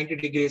equal to 90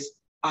 degrees,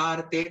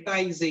 or theta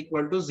is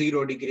equal to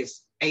 0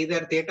 degrees.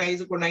 Either theta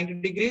is equal to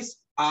 90 degrees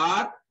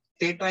or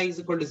theta is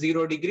equal to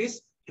 0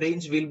 degrees,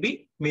 range will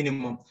be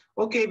minimum.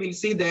 Okay, we'll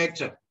see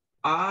that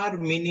R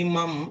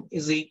minimum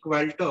is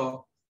equal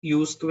to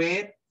U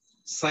square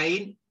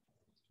sine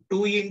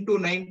 2 into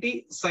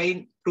 90,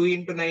 sine 2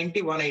 into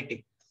 90,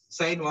 180.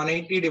 Sine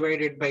 180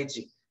 divided by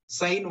G.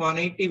 Sine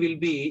 180 will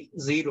be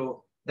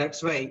 0.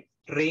 That's why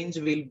range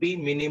will be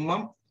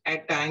minimum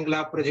at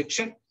angular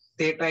projection.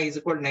 Theta is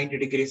equal to 90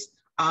 degrees.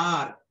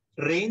 Or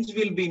range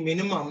will be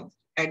minimum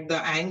at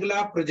the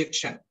angular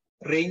projection.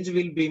 Range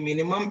will be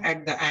minimum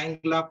at the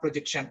angular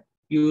projection.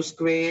 U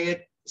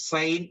square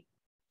sine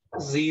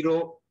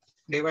 0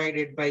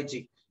 divided by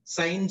G.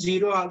 Sine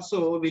 0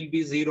 also will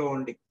be 0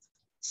 only.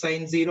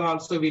 Sine 0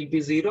 also will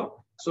be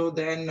 0. So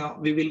then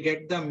we will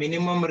get the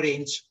minimum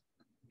range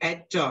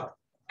at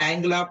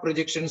angular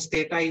projections.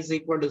 Theta is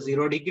equal to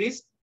 0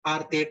 degrees or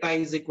theta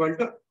is equal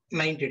to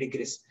 90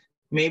 degrees.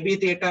 Maybe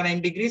theta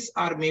 90 degrees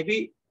or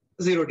maybe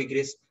 0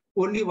 degrees.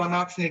 Only one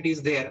option it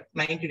is there,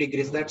 90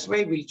 degrees. That's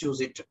why we'll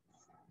choose it.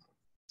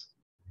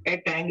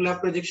 At angular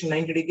projection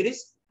 90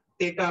 degrees,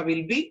 theta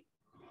will be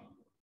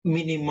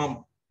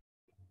minimum.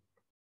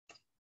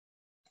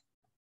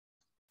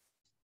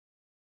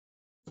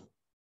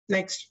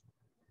 Next,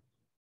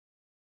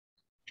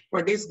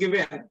 what is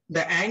given?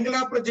 The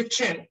angular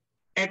projection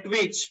at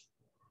which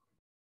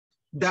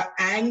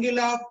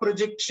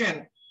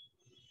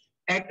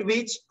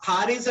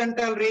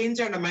horizontal range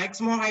and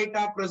maximum height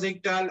of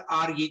projectile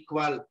are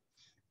equal.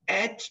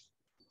 At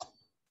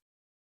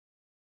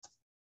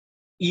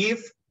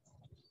if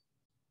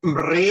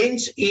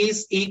range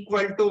is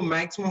equal to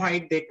maximum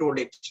height, they told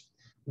it.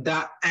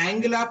 The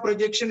angular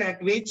projection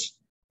at which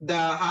the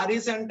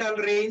horizontal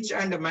range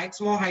and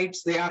maximum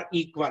heights, they are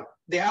equal.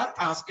 They are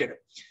asked.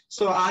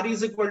 So R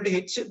is equal to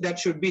H, that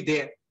should be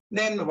there.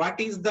 Then what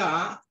is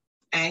the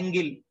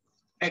angle?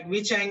 At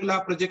which angle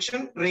of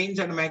projection range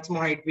and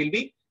maximum height will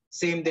be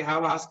same, they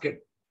have asked.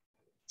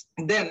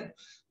 Then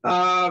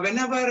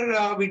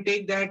whenever we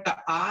take that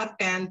R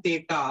tan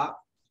theta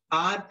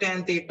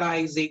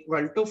is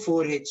equal to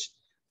 4H.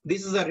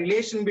 This is a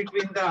relation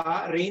between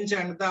the range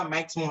and the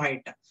maximum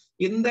height.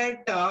 In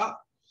that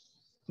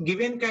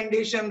given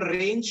condition,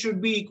 range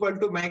should be equal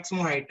to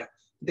maximum height.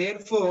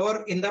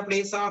 Therefore, in the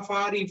place of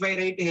R, if I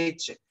write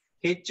H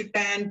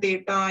tan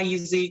theta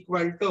is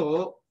equal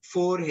to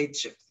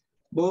 4H.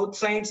 Both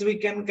sides we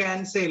can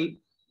cancel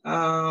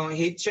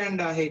H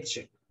and H.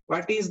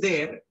 What is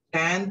there?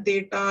 Tan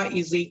theta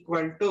is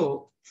equal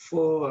to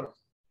 4.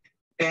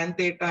 Tan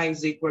theta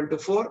is equal to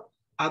 4.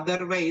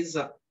 Otherwise,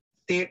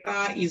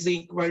 theta is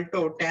equal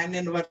to tan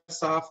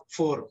inverse of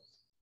 4.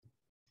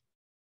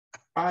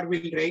 or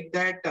we'll write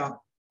that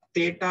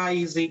theta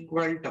is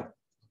equal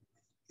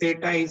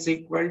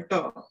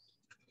to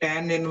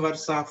tan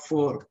inverse of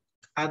 4.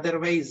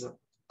 Otherwise,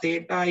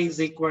 theta is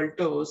equal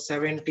to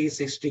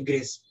 76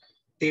 degrees.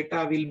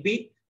 Theta will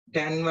be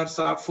tan inverse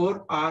of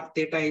 4 or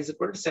theta is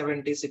equal to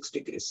 76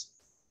 degrees.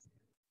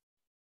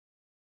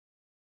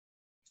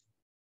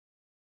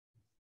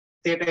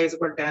 Theta is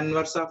equal to tan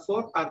inverse of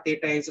 4 or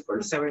theta is equal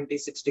to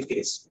 76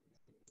 degrees.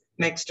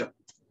 Next,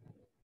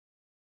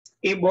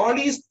 a ball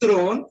is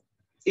thrown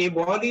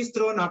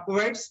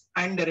upwards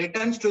and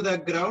returns to the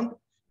ground,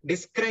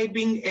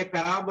 describing a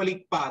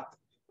parabolic path.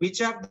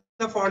 Which of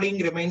the following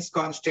remains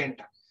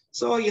constant?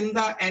 So in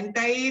the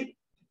entire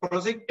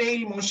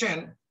projectile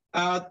motion,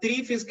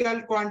 three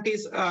physical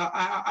quantities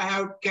I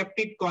have kept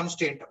it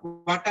constant.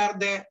 What are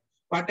they?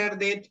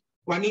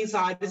 One is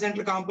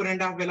horizontal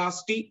component of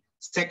velocity.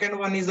 Second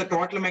one is the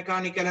total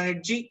mechanical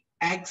energy,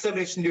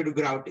 acceleration due to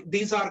gravity.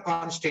 These are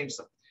constants.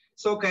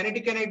 So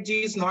kinetic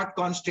energy is not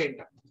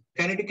constant.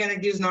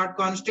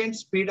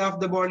 Speed of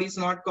the body is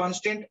not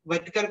constant.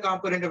 Vertical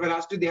component of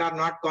velocity, they are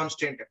not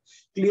constant.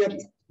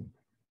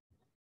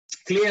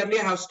 Clearly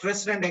I have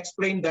stressed and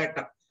explained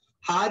that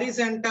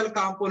horizontal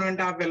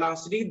component of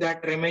velocity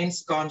that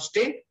remains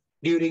constant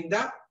during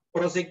the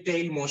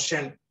projectile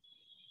motion.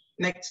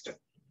 Next.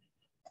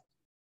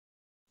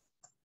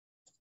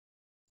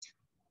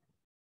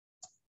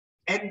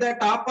 At the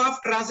top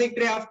of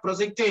trajectory of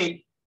projectile,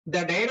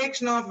 the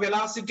direction of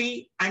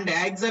velocity and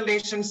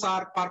accelerations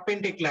are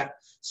perpendicular.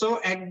 So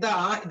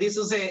this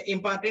is a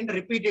important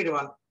repeated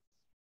one.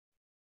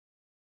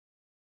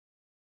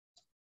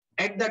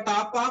 At the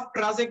top of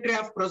trajectory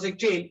of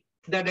projectile,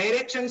 the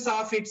directions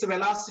of its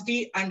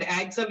velocity and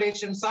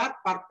accelerations are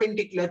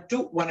perpendicular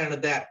to one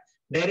another.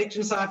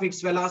 Directions of its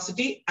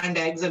velocity and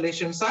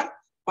accelerations are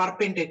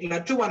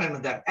perpendicular to one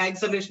another.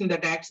 Acceleration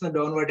that acts in the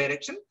downward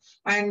direction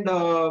and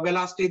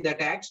velocity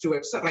that acts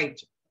towards the right.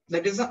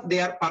 That is, they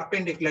are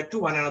perpendicular to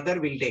one another.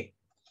 Will take.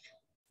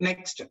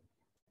 Next,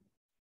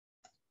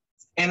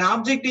 an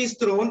object is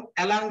thrown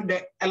along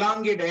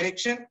a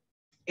direction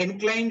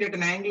inclined at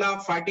an angle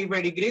of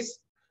 45 degrees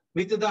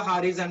with the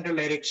horizontal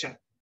direction.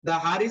 The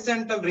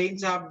horizontal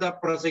range of the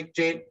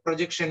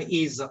projection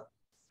is,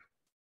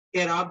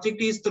 an object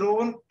is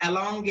thrown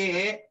along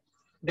a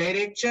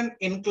direction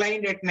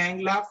inclined at an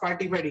angle of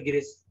 45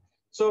 degrees.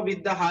 So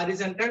with the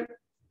horizontal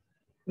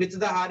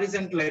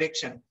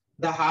direction,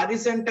 the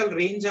horizontal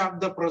range of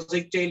the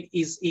projectile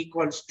is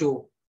equals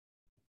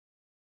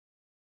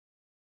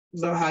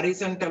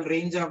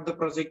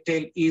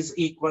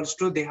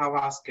to, they have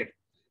asked it.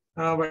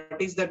 What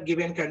is that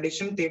given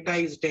condition? Theta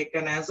is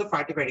taken as a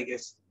 45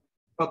 degrees.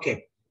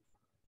 Okay.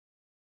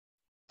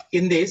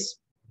 In this,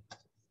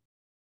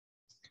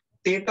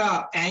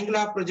 theta, angle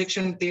of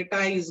projection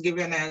theta is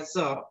given as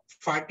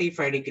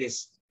 45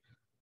 degrees.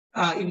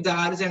 If the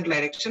horizontal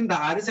direction, the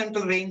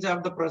horizontal range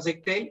of the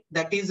projectile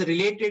that is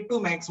related to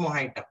maximum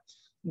height.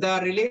 The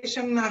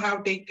relation I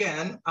have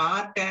taken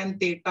r tan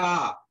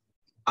theta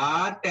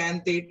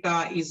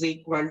is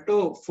equal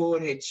to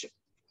 4h.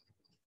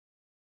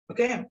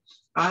 Okay,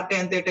 r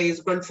tan theta is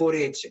equal to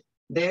 4h.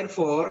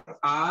 Therefore,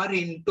 r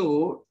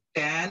into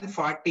tan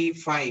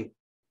 45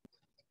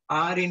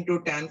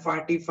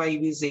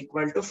 is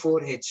equal to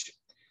 4h.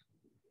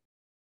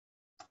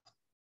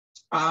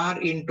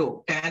 R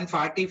into tan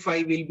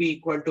 45 will be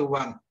equal to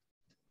 1.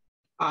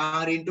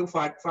 R into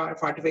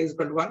 45 is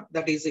equal to 1.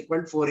 That is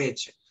equal to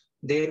 4h.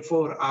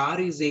 Therefore, R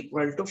is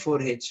equal to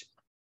 4h.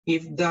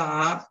 If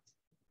the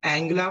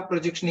angle of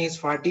projection is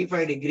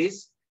 45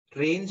 degrees,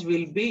 range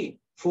will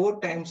be 4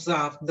 times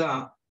of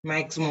the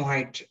maximum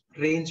height.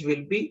 Range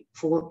will be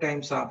 4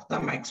 times of the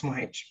maximum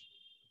height.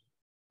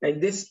 Like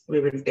this, we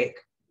will take.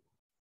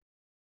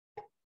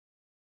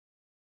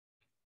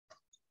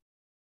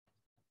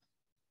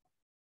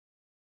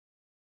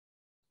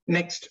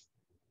 Next,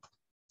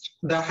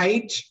 the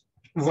height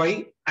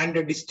y and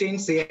the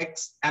distance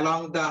x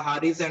along the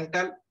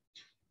horizontal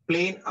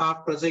plane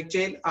of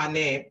projectile on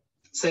a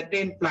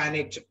certain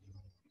planet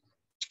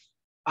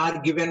are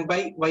given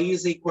by y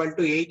is equal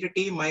to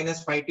 8t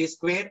minus 5t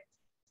square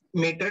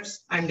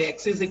meters and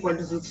x is equal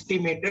to 60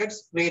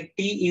 meters, where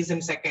t is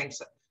in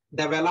seconds.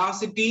 The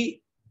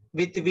velocity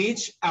with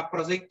which a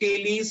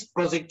projectile is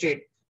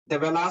projected. The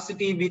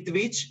velocity with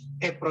which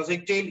a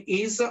projectile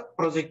is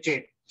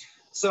projected.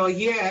 So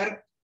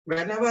here,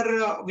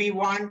 whenever we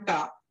want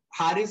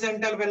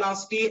horizontal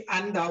velocity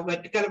and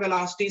vertical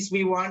velocities,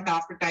 we want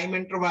after time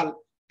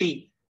interval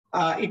t.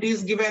 It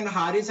is given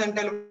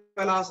horizontal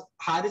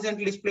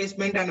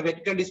displacement and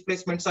vertical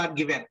displacements are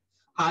given.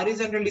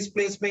 Horizontal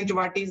displacement,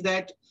 what is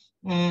that?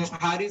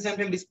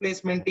 Horizontal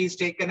displacement is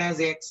taken as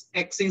x.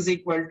 X is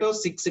equal to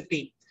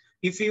 6t.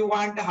 If you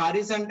want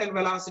horizontal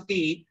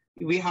velocity,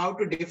 we have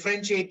to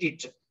differentiate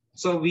it.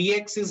 So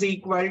Vx is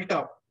equal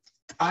to,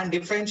 and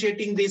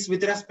differentiating this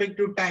with respect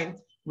to time,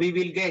 we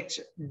will get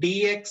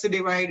dx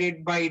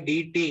divided by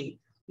dt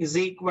is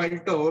equal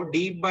to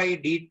d by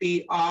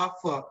dt of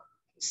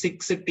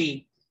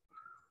 6t.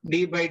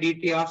 D by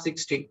dt of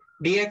 60.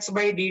 dx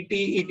by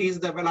dt, it is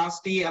the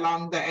velocity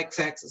along the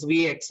x-axis,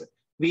 vx.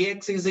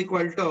 Vx is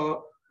equal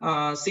to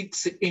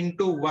 6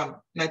 into 1,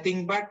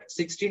 nothing but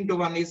 6 into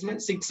 1 is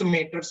 6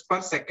 meters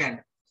per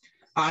second.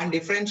 And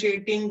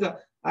differentiating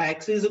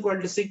x is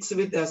equal to 6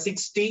 with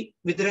 60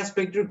 with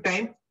respect to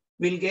time,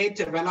 we'll get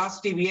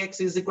velocity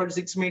vx is equal to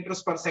 6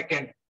 meters per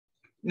second.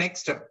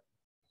 Next,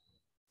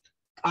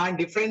 and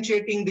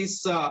differentiating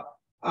this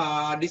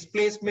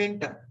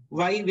displacement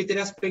y with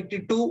respect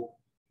to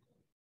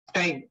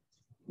time,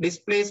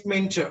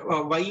 displacement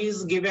y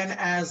is given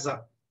as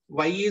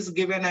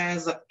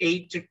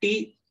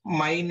 8t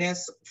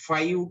minus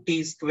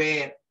 5t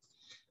square.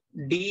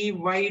 dy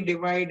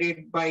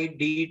divided by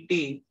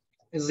dt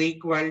is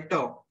equal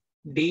to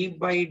d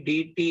by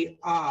dt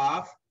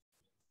of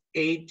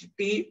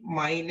 8t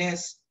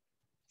minus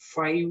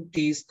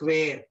 5t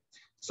square.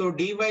 So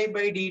dy by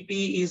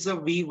dt is a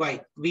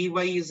vy.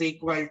 Vy is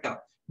equal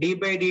to d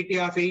by dt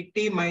of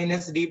 8t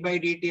minus d by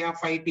dt of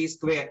 5t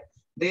square.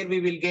 There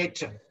we will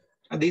get,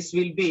 this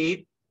will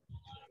be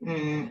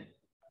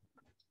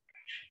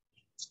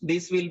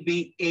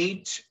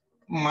 8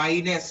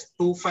 minus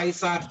 2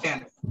 5s are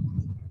 10.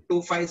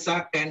 2 5s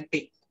are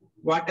 10t.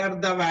 What are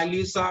the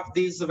values of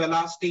these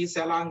velocities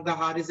along the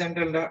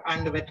horizontal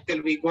and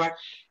vertical? We got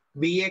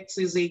Vx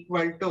is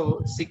equal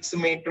to 6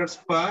 meters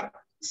per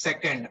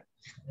second.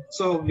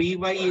 So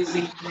Vy is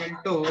equal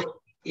to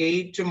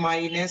 8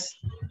 minus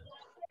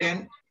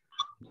 10t.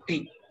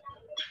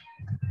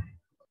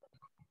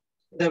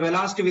 The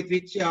velocity with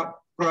which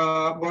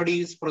body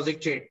is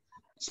projected.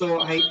 So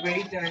height,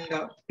 weight,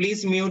 and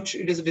please mute,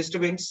 it is a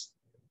disturbance.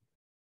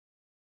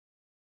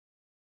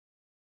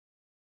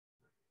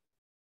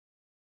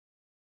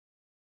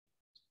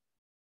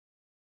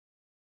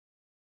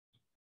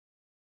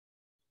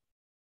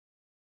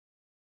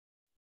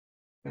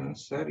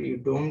 Sir, you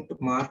don't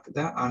mark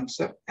the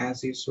answer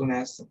as soon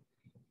as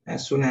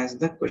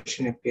the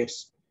question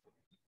appears.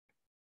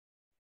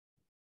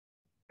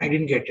 I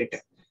didn't get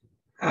it.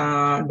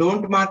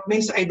 Don't mark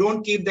means I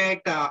don't keep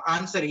that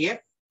answer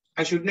here.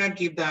 I should not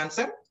keep the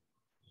answer.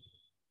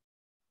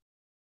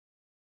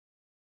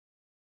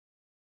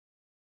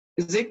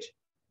 Is it?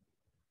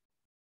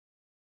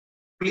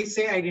 Please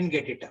say I didn't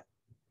get it.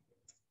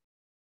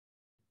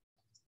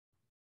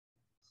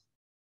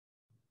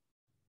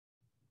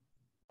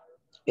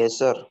 Yes,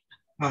 sir.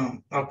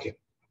 Okay.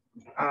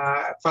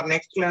 For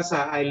next class,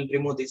 I'll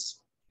remove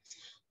this.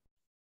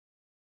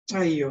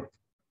 Ayyo.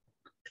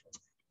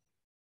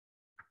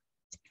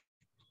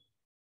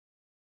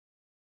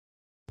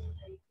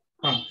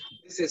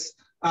 This is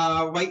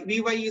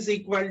Vy is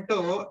equal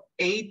to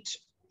 8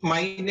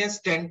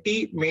 minus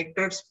 10t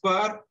meters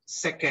per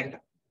second.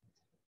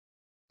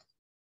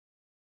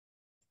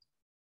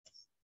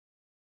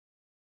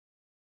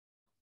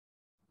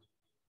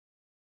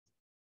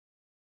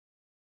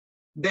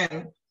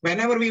 Then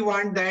whenever we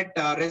want that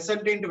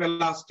resultant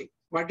velocity,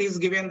 what is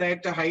given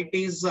that height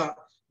is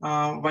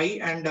y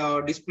and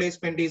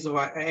displacement is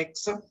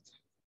x,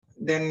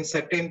 then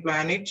certain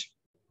planet,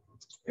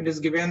 it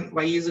is given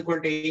y is equal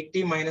to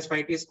 8t minus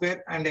 5t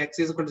square and x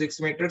is equal to 6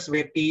 meters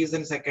where t is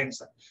in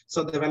seconds.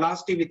 So the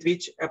velocity with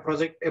which a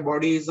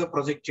body is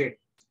projected.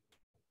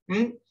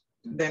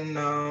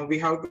 Then we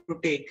have to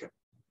take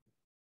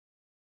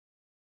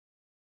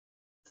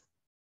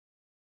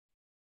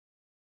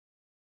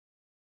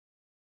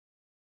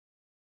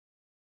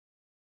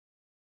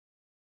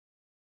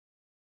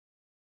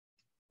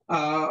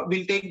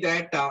we'll take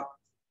that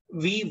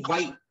Vy.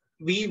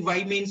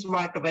 Vy means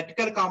what?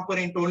 Vertical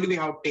component only we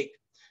have to take.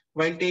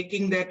 While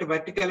taking that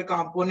vertical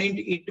component,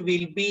 it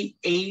will be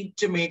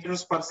 8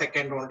 meters per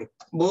second only.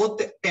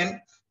 Both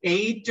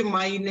 8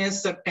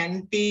 minus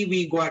 10t,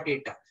 we got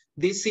it.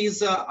 This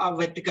is a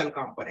vertical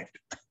component.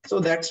 So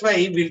that's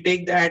why we'll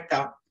take that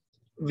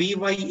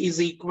Vy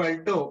is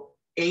equal to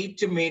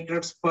 8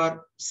 meters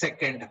per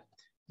second.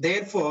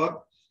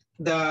 Therefore,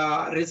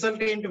 the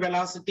resultant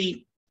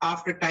velocity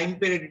after time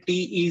period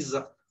t is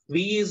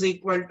v is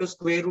equal to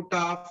square root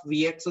of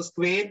vx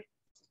square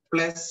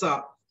plus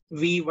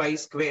vy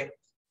square.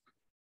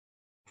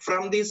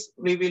 From this,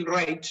 we will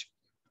write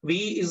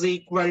v is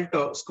equal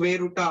to square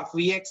root of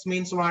vx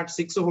means what?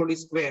 6 whole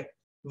square.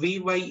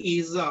 Vy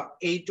is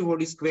 8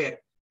 whole square.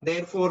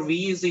 Therefore,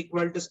 v is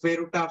equal to square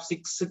root of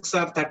 6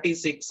 are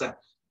 36.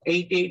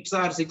 8 8s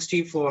are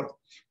 64.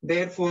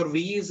 Therefore,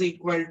 v is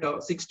equal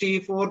to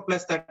 64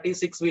 plus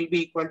 36 will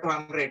be equal to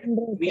 100.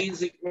 V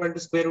is equal to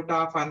square root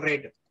of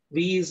 100.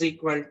 V is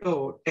equal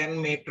to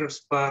 10 meters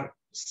per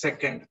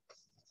second.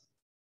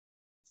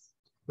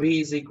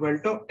 V is equal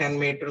to 10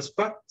 meters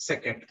per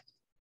second.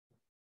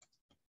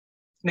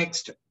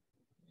 Next,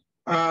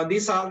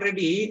 this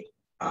already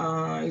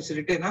is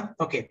written.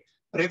 Okay.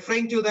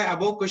 Referring to the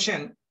above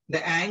question,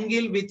 the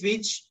angle with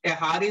which the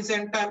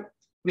horizontal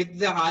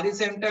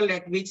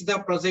at which the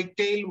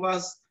projectile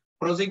was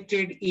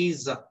projected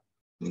is,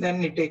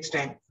 then it takes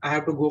time. I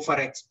have to go for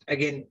X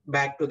again,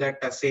 back to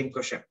that same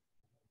question.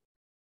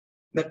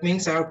 That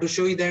means I have to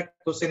show you that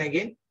question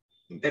again.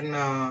 Then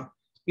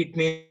it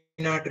may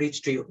not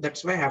reach to you.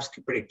 That's why I have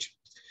skipped it.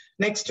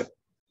 Next,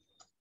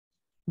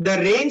 The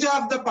range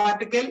of the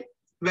particle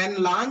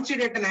when launched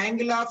at an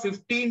angle of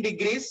 15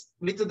 degrees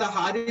with the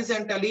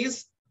horizontal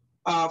is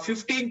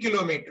 15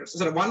 kilometers,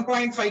 sorry,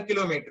 1.5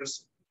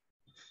 kilometers.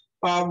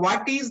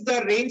 What is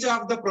the range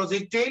of the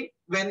projectile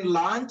when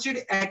launched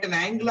at an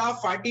angle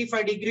of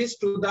 45 degrees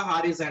to the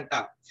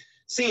horizontal?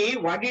 See,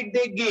 what did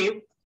they give?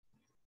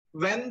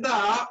 When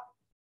the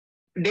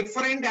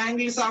different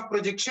angles of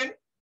projection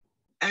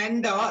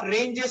and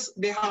ranges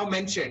they have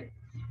mentioned.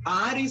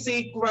 R is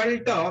equal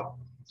to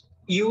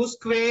U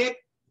square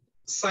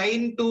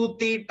sine 2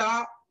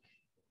 theta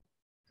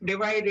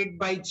divided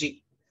by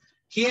G.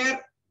 Here,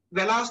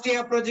 velocity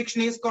of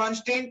projection is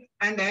constant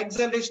and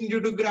acceleration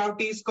due to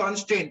gravity is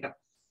constant.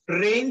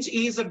 Range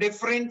is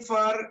different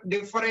for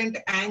different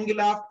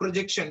angle of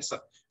projections.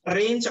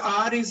 Range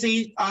R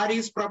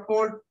is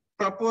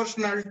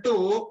proportional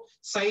to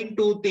sine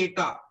 2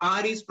 theta.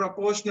 R is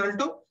proportional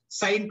to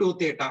sine 2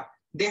 theta.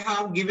 They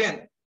have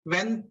given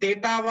when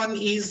theta 1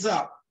 is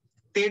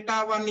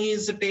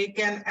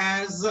taken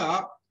as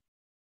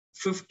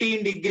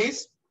 15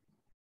 degrees.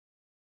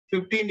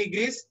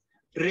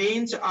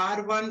 Range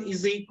R1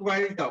 is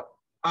equal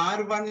to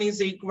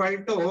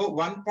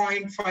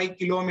 1.5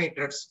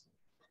 kilometers.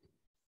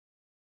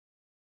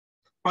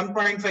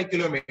 1.5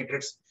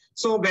 kilometers.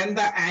 So when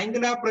the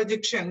angular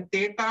projection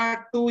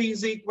theta 2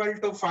 is equal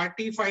to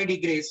 45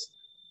 degrees,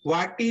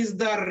 what is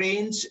the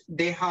range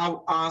they have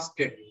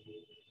asked?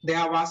 They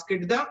have asked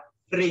the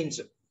range,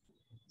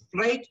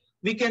 right?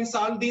 We can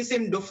solve this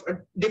in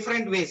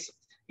different ways.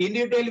 In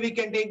detail, we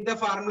can take the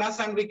formulas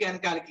and we can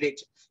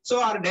calculate.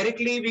 So, or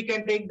directly we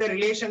can take the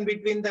relation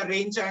between the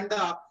range and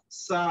the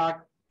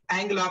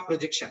angle of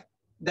projection.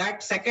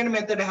 That second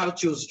method I have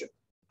chosen.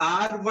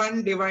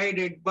 R1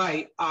 divided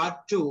by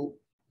R2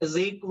 is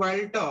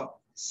equal to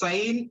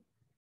sine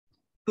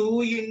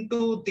 2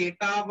 into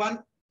theta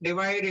 1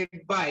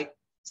 divided by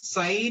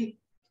sine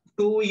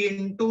 2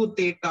 into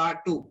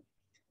theta 2.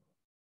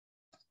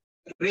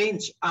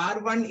 Range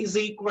R1 is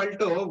equal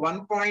to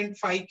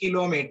 1.5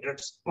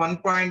 kilometers.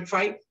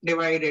 1.5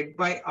 divided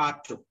by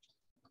R2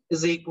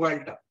 is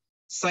equal to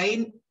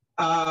sine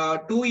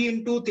 2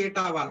 into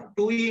theta 1.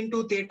 2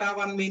 into theta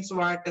 1 means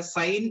what?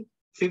 Sine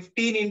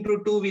 15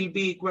 into 2 will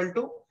be equal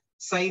to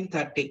sine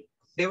 30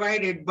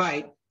 divided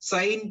by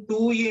sine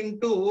 2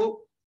 into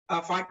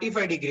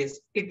 45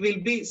 degrees. It will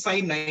be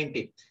sine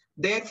 90.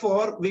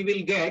 Therefore, we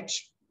will get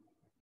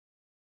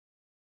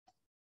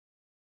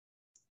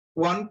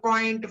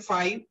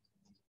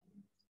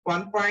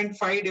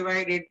 1.5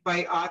 divided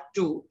by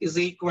R2 is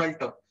equal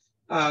to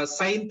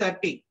sine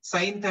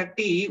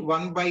 30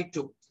 1 by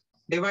 2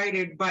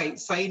 divided by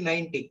sine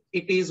 90.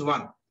 It is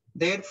 1.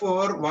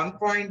 Therefore,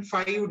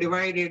 1.5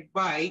 divided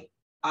by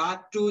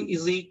R2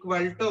 is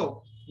equal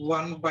to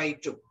 1 by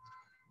 2.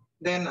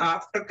 Then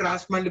after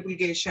cross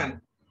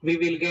multiplication, we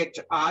will get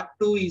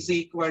R2 is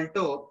equal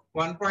to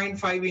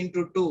 1.5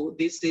 into 2.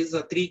 This is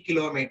 3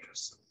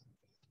 kilometers.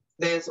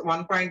 There's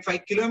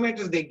 1.5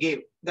 kilometers they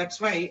gave. That's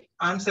why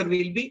answer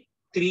will be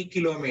 3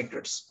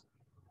 kilometers.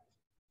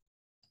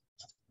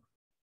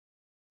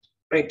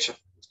 Right.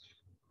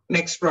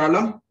 Next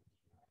problem.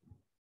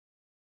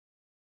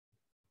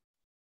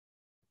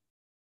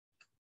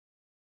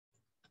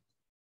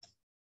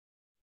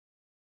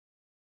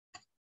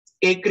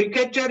 A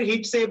cricketer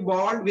hits a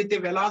ball with a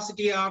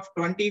velocity of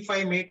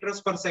 25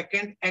 meters per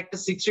second at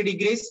 60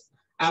 degrees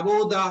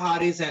above the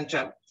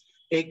horizontal.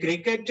 A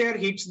cricketer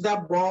hits the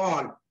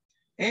ball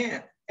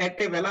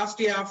at a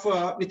velocity of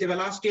with a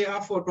velocity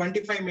of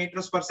 25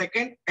 meters per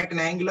second at an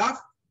angle of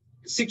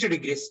 60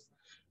 degrees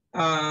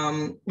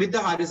with the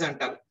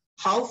horizontal.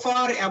 How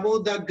far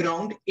above the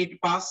ground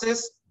it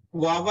passes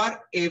over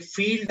a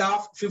field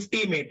of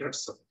 50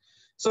 meters?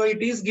 So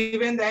it is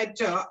given that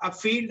a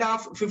field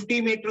of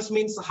 50 meters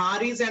means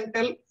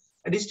horizontal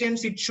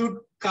distance it should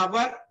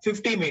cover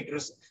 50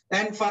 meters.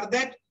 And for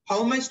that,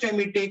 how much time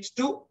it takes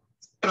to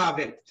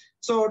travel?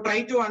 So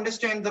try to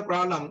understand the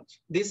problem.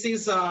 This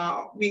is,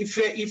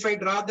 if I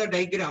draw the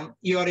diagram,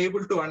 you are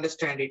able to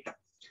understand it.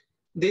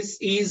 This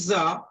is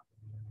a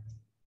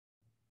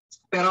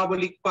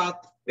parabolic path.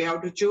 We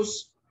have to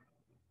choose.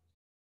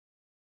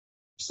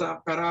 It's a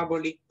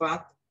parabolic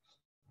path.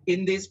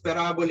 In this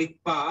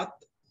parabolic path,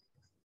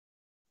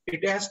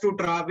 it has to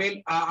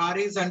travel a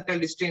horizontal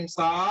distance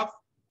of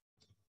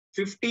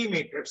 50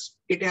 meters.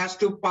 It has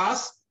to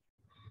pass.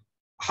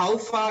 How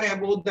far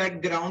above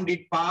that ground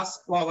it pass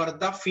over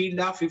the field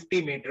of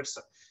 50 meters.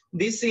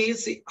 This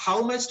is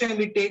how much time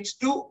it takes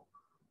to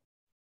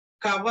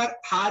cover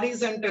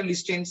horizontal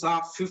distance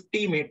of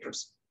 50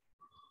 meters.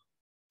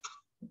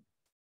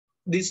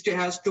 This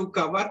has to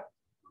cover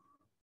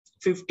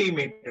 50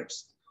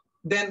 meters.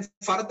 Then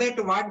for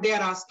that, what they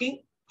are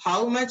asking,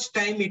 how much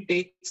time it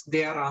takes,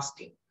 they are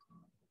asking.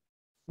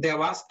 They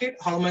have asked it,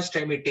 how much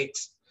time it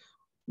takes.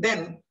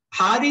 Then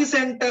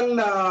horizontal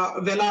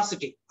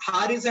velocity,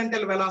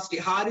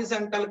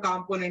 horizontal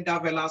component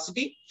of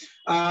velocity,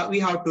 we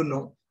have to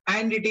know.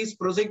 And it is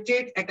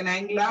projected at an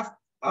angle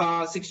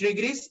of 60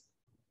 degrees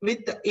with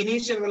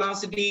initial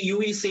velocity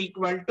u is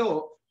equal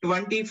to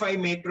 25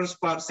 meters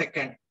per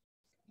second.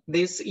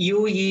 This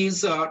u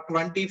is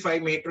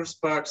 25 meters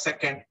per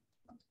second.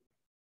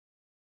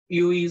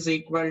 U is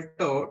equal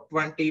to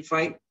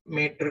 25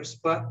 meters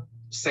per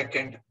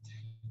second.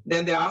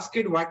 Then they asked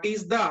it, what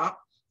is the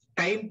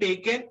time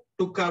taken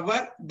to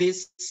cover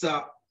this,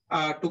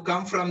 to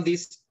come from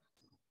this,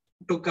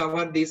 to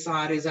cover this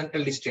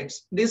horizontal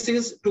distance. This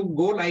is to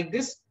go like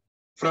this,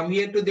 from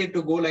here to there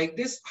to go like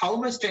this. How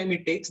much time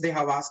it takes, they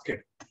have asked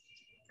it,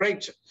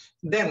 right?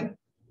 Then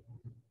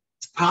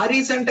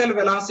horizontal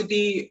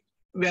velocity,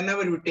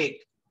 whenever you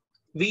take,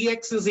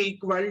 Vx is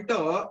equal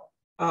to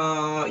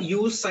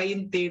u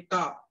sin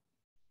theta.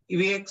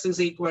 Vx is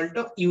equal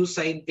to u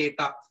sin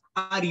theta,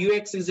 or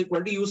ux is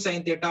equal to u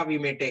sin theta we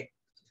may take.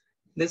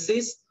 This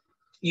is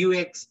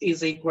ux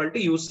is equal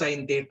to u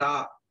sin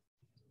theta.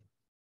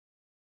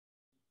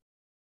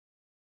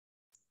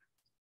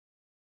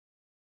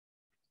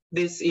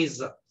 This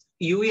is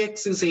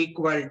ux is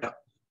equal to,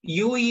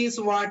 u is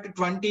what,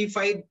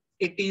 25,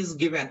 it is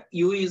given.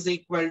 U is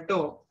equal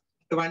to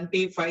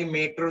 25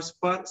 meters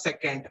per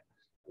second.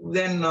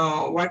 Then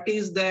what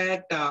is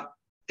that?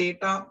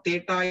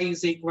 Theta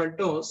is equal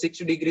to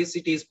 60 degrees,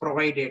 it is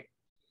provided.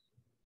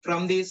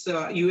 From this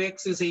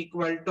ux is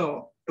equal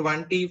to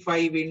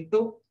 25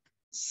 into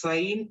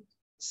sin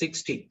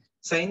 60.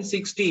 Sin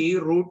 60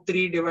 root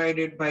 3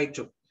 divided by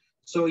 2.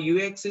 So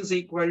ux is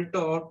equal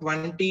to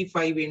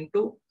 25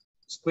 into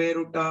square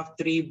root of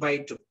 3 by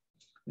 2.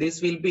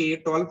 This will be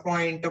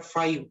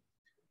 12.5.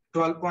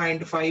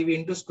 12.5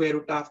 into square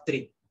root of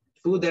 3.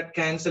 2 that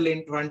cancel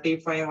in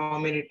 25 how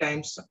many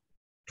times?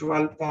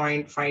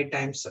 12.5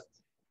 times.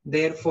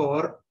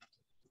 Therefore,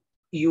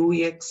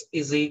 ux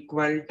is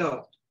equal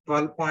to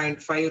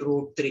 12.5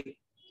 root 3.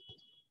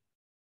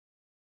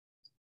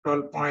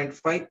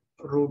 12.5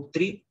 root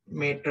 3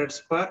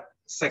 meters per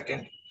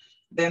second.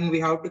 Then we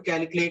have to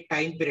calculate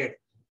time period.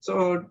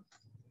 So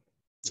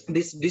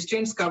this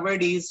distance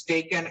covered is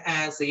taken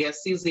as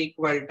s is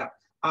equal to,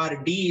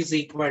 or d is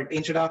equal to,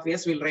 instead of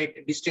s we'll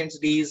write distance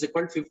d is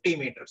equal to 50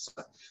 meters.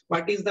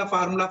 What is the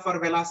formula for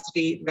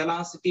velocity?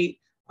 Velocity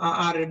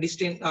or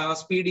distance,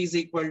 speed is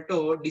equal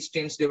to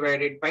distance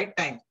divided by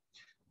time.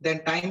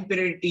 Then time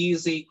period t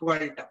is equal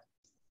to,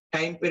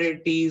 time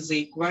period t is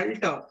equal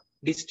to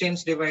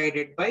distance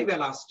divided by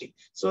velocity.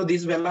 So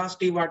this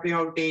velocity what we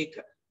have to take,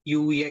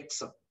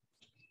 ux.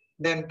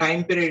 Then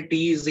time period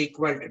t is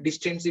equal to,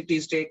 distance it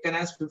is taken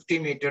as 50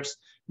 meters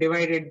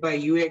divided by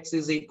ux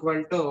is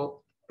equal to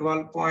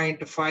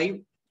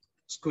 12.5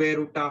 square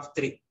root of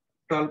 3.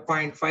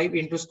 12.5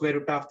 into square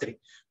root of 3.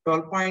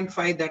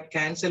 12.5 that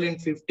cancel in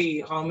 50.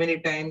 How many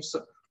times?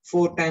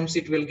 4 times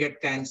it will get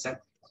cancelled.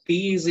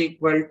 T is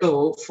equal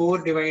to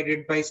 4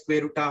 divided by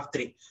square root of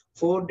 3.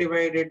 4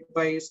 divided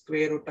by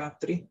square root of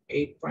 3.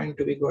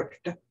 8.2 we got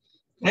it.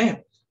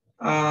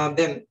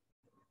 Then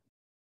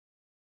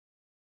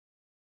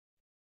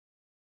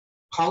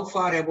how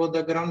far above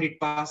the ground it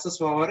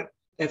passes over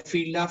a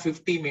field of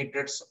 50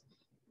 meters.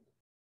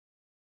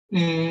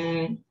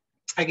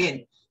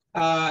 Again,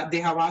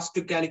 they have asked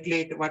to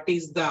calculate what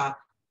is the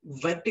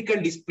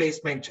vertical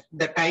displacement.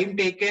 The time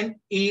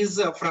taken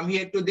is from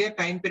here to there,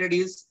 time period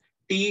is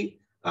t.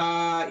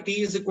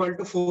 T is equal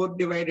to 4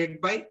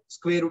 divided by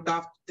square root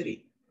of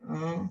 3.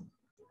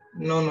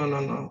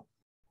 No.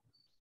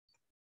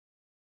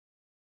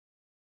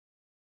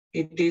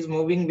 It is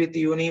moving with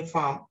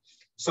uniform.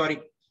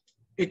 Sorry.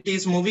 It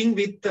is moving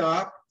with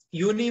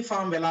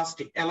uniform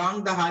velocity.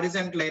 Along the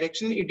horizontal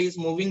direction, it is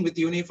moving with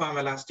uniform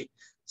velocity.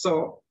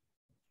 So,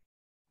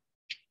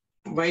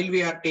 while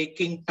we are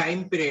taking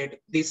time period,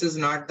 this is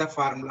not the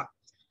formula.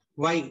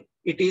 Why?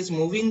 It is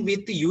moving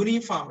with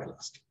uniform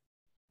velocity.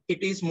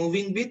 It is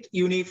moving with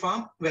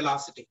uniform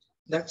velocity.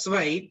 That's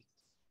why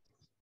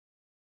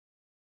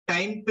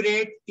time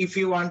period, if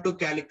you want to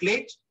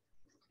calculate,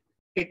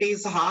 it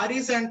is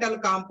horizontal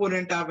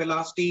component of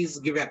velocity is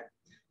given.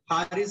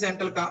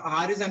 Horizontal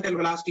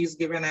velocity is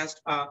given as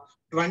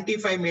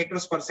 25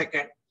 meters per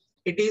second.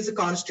 It is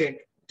constant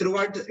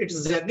throughout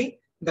its journey.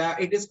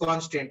 It is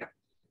constant.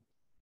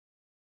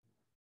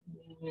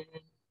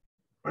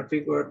 What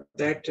we got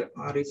that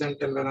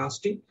horizontal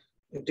velocity?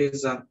 It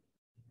is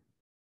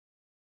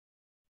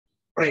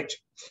right.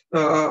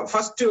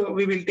 First,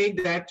 we will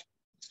take that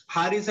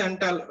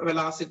horizontal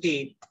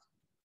velocity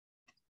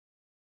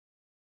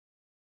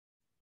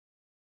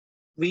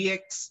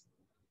Vx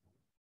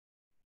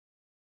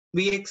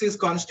is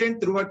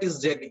constant throughout its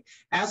journey.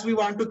 As we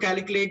want to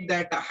calculate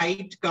that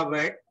height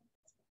covered,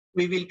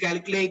 we will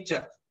calculate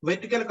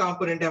vertical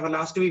component of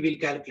velocity, we will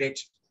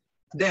calculate.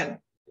 Then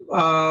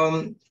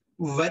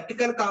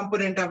vertical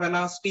component of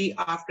velocity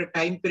after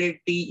time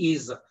period t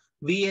is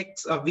Vy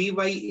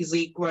is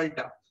equal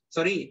to,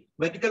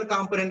 vertical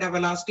component of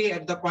velocity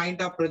at the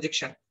point of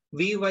projection.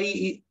 Vy or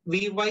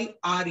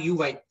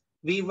Uy.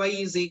 Vy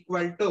is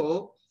equal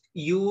to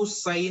u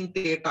sin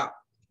theta.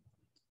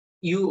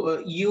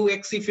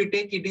 Ux if you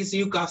take, it is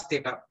u cos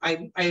theta.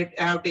 I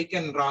have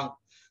taken wrong.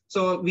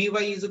 So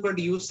Vy is equal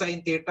to u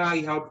sin theta,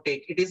 you have to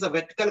take. It is a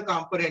vertical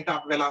component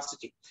of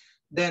velocity.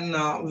 Then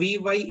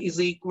Vy is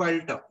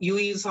equal to, u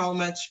is how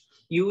much?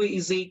 u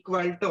is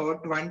equal to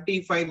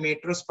 25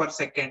 meters per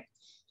second.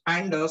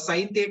 And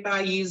sine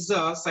theta is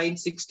sine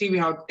 60 we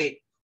have to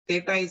take.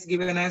 Theta is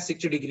given as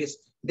 60 degrees.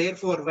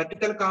 Therefore,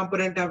 vertical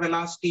component of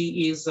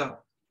velocity is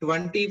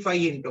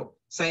 25 into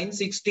sine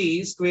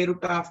 60 square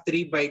root of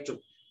 3 by 2.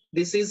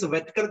 This is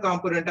vertical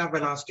component of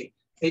velocity.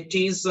 It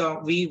is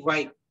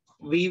Vy.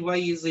 Vy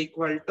is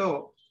equal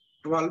to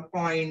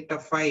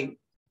 12.5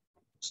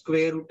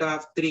 square root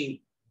of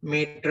 3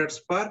 meters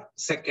per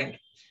second.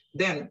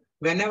 Then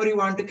whenever you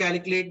want to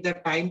calculate the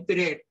time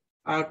period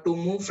to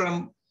move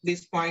from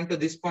this point to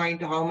this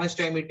point, how much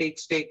time it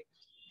takes, take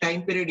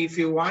time period. If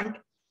you want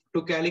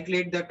to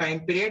calculate the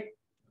time period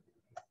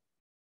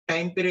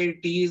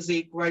T is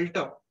equal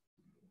to,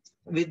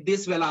 with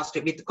this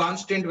velocity, with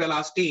constant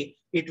velocity,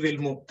 it will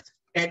move.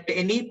 At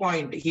any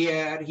point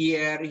here,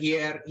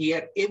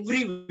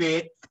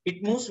 everywhere,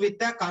 it moves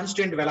with a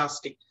constant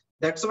velocity.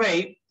 That's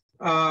why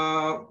we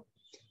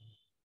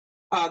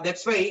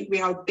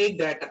have to take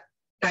that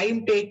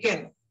time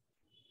taken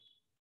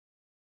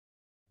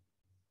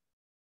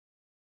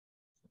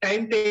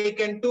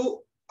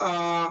to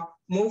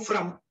move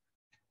from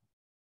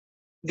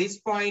this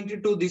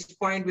point to this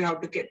point. We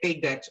have to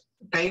take that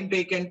time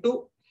taken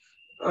to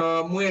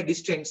move a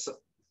distance.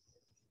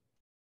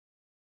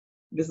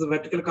 This is the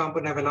vertical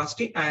component of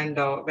velocity, and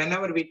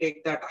whenever we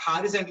take that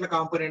horizontal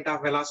component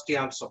of velocity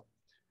also.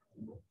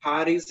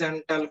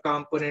 Horizontal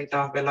component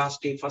of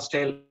velocity, first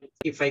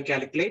if I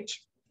calculate,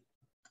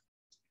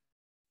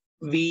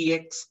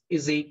 Vx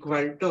is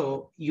equal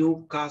to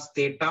u cos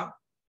theta.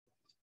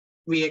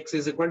 Vx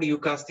is equal to u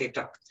cos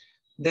theta.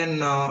 Then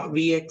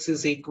Vx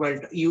is equal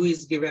to, u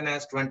is given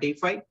as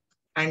 25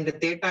 and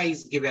theta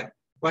is given.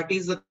 What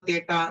is the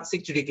theta?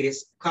 60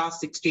 degrees. Cos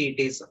 60 it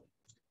is.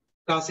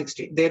 Cos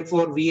 60.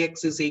 Therefore,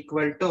 Vx is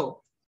equal to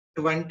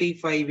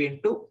 25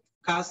 into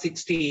cos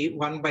 60,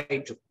 1 by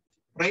 2.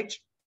 Right?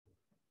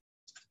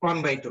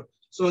 1 by 2.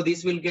 So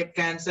this will get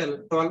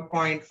cancelled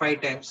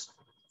 12.5 times.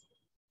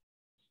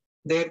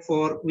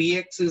 Therefore,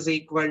 Vx is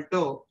equal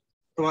to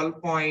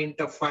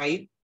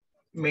 12.5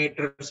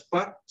 meters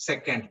per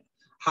second.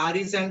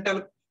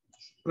 Horizontal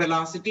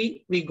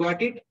velocity, we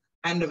got it,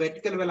 and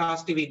vertical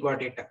velocity, we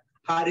got it.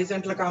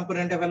 Horizontal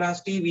component of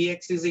velocity,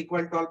 Vx is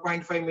equal to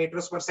 12.5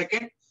 meters per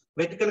second.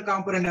 Vertical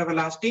component of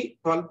velocity,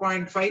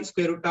 12.5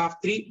 square root of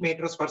 3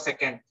 meters per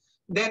second.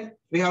 Then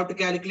we have to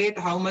calculate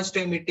how much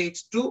time it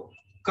takes to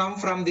come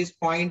from this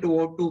point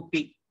O to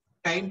P.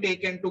 Time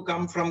taken to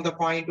come from the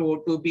point O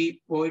to P.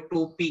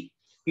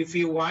 If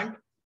you want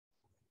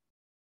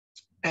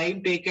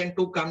time taken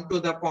to come to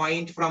the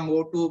point from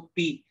O to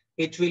P,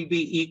 it will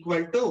be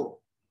equal to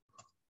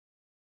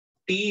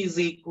T is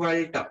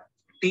equal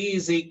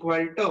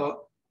to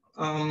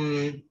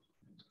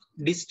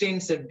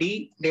distance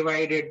D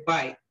divided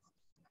by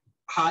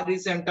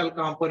horizontal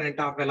component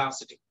of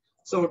velocity.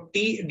 So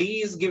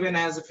D is given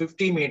as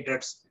 50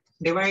 meters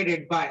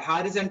divided by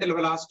horizontal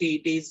velocity,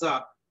 it is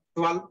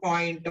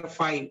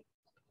 12.5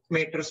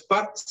 meters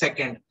per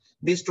second.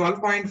 This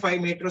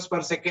 12.5 meters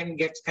per second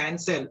gets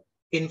cancelled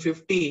in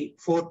 50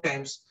 4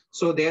 times.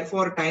 So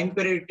therefore, time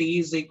period T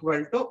is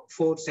equal to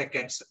 4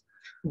 seconds.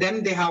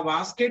 Then they have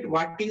asked it,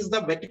 what is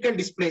the vertical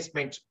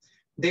displacement?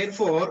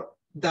 Therefore,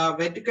 the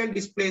vertical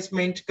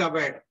displacement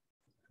covered.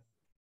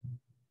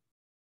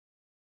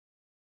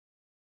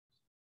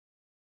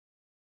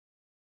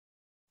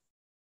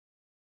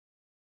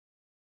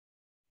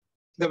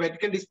 The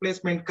vertical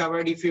displacement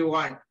covered, if you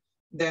want,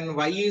 then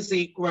y is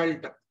equal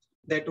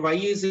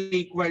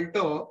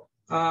to,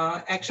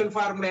 actual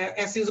formula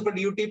S is equal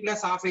to ut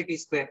plus half at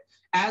square.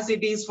 As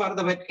it is for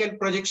the vertical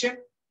projection,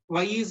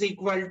 y is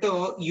equal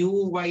to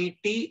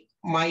uyt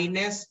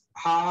minus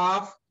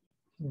half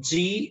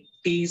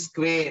gt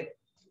square.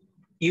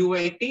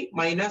 Uyt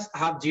minus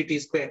half gt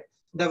square.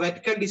 The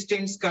vertical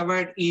distance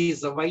covered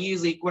is y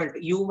is equal to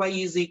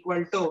uy is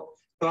equal to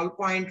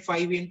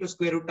 12.5 into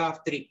square root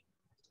of 3.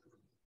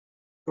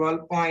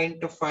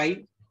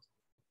 12.5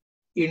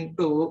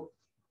 into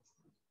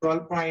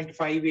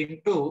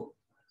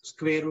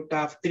square root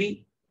of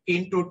 3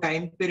 into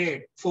time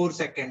period 4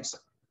 seconds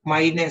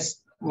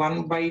minus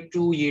 1 by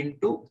 2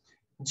 into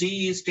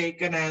g is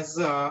taken as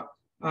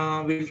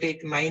we'll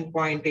take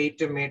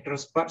 9.8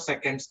 meters per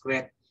second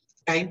square.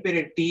 Time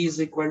period t is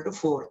equal to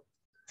 4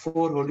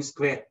 whole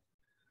square,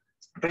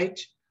 right?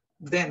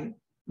 Then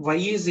y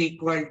is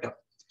equal to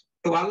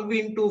 12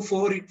 into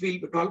 4, it will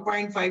be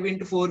 12.5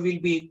 into 4 will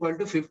be equal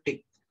to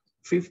 50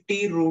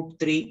 root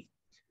 3.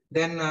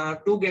 Then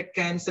 2 get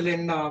cancelled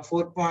in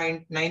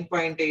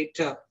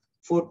 4.9.8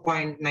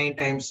 4.9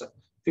 times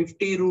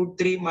 50 root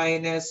 3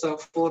 minus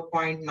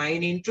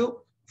 4.9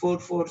 into 4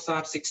 4s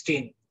are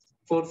 16.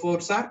 4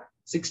 4s are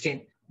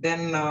 16.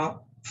 Then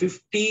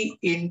 50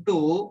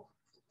 into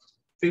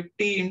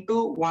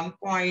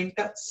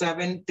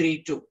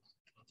 1.732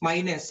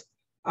 minus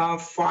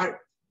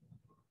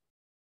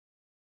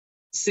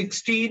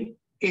 16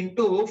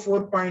 into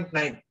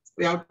 4.9.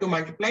 We have to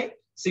multiply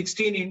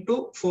 16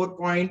 into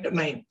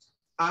 4.9.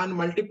 On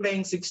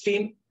multiplying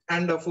 16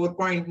 and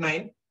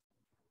 4.9,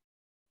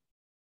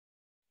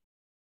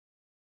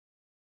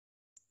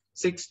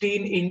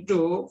 16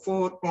 into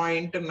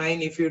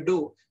 4.9, if you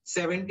do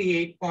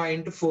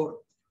 78.4,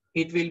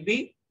 it will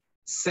be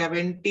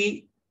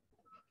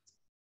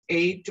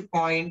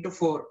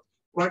 78.4.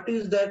 What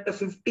is that?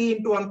 50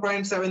 into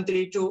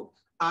 1.732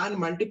 and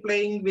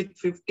multiplying with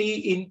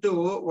 50 into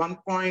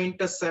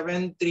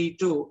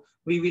 1.732,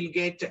 we will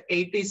get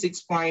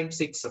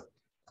 86.6.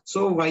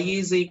 So y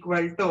is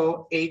equal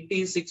to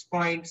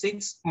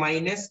 86.6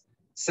 minus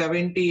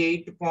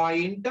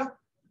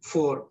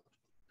 78.4.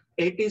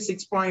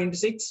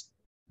 86.6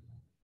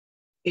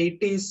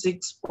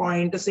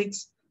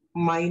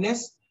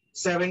 minus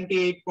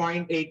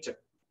 78.8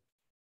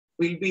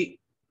 will be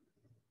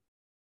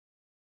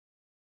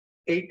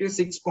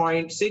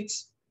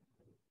 86.6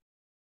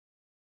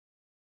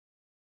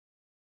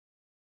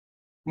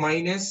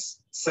 minus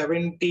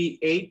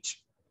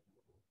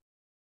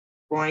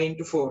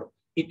 78.4.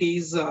 It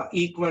is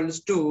equals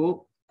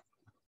to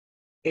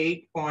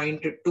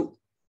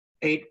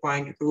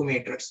 8.2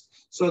 meters.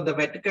 So the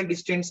vertical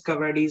distance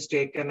covered is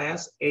taken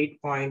as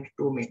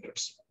 8.2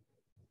 meters.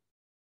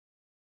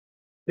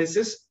 This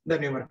is the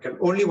numerical.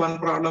 Only one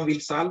problem we'll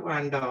solve,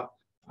 and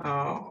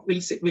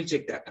we'll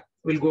check that.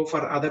 We'll go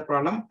for other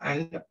problem,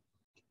 and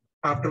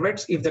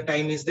afterwards, if the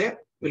time is there,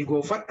 we'll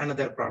go for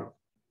another problem.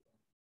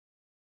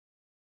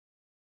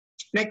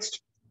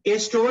 Next, a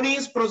stone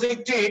is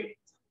projected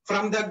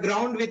from the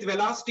ground with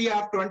velocity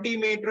of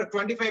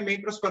 25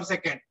 meters per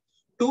second.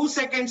 2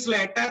 seconds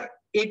later,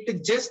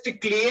 it just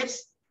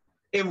clears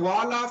a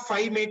wall of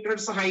 5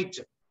 meters height.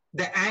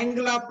 The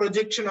angle of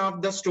projection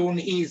of the stone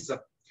is.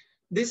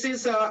 This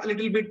is a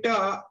little bit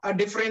a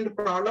different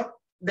problem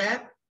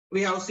than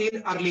we have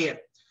seen earlier.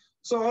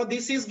 So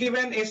this is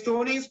given: a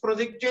stone is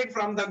projected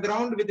from the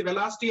ground with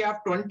velocity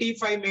of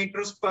 25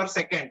 meters per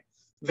second.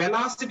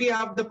 Velocity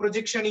of the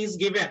projection is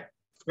given.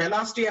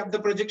 Velocity of the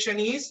projection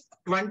is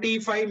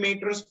 25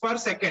 meters per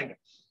second.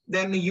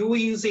 Then u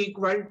is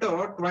equal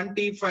to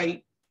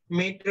 25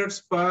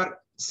 meters per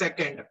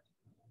second.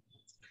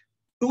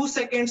 2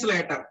 seconds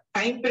later,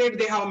 time period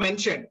they have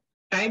mentioned.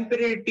 Time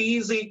period t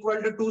is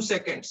equal to 2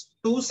 seconds.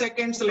 2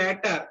 seconds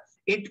later,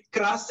 it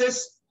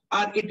crosses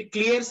or it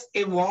clears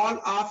a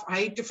wall of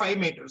height 5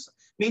 meters.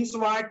 Means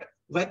what?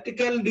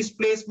 Vertical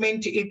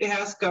displacement it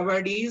has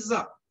covered is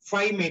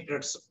 5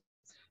 meters.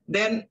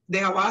 Then they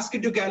have asked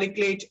to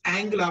calculate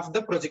angle of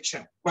the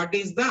projection. What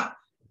is the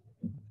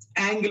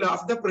angle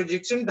of the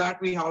projection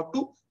that we have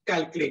to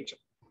calculate?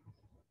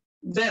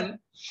 Then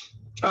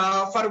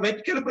for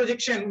vertical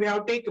projection, we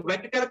have to take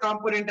vertical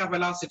component of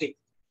velocity.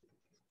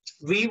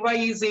 Vy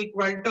is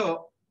equal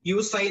to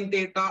u sin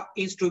theta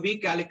is to be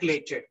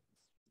calculated.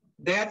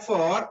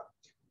 Therefore,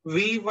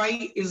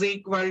 Vy is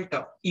equal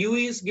to u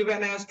is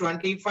given as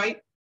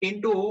 25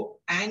 into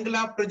angle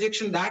of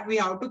projection that we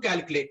have to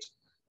calculate.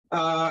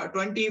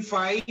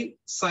 25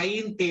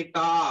 sin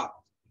theta.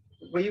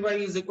 Vy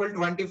is equal to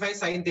 25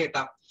 sin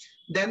theta.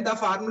 Then the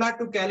formula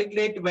to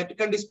calculate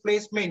vertical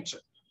displacement,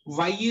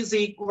 y is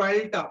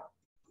equal to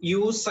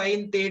u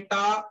sin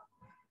theta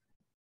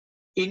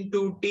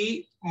into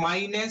t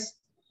minus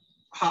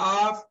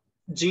half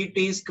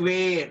gt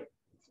square.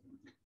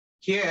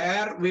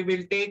 Here we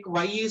will take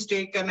y is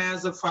taken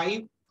as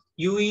 5,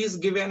 u is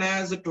given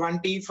as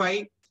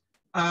 25,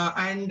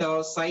 and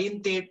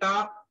sin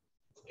theta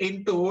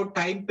into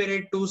time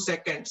period 2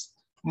 seconds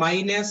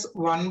minus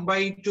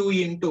 1/2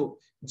 into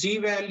g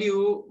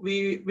value.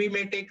 We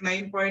may take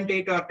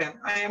 9.8 or 10.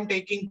 I am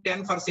taking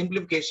 10 for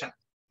simplification.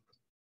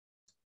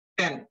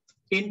 10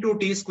 into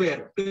t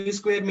square. T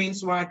square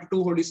means what?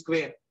 2 whole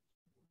square.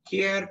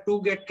 Here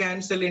 2 get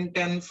cancelled in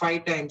 10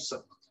 5 times.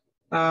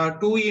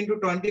 2 into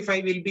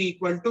 25 will be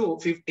equal to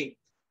 50.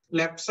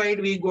 Left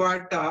side we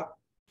got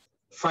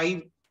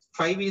 5.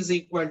 5 is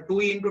equal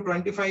 2 into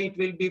 25, it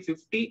will be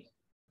 50.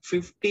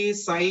 50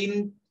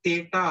 sin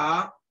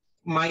theta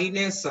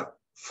minus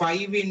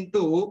 5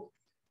 into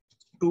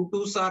 2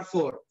 2s are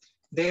 4.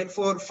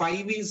 Therefore,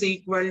 5 is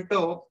equal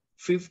to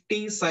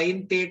 50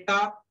 sin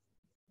theta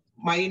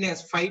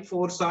minus 5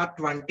 4s are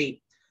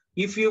 20.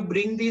 If you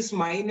bring this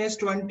minus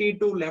 20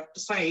 to left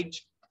side,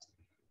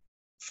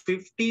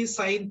 50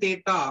 sin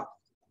theta,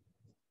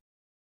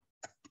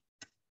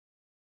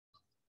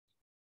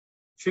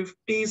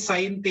 50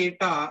 sin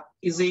theta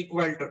is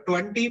equal to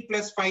 20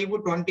 plus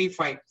 5,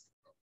 25.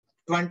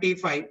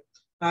 25.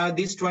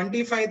 This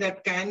 25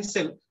 that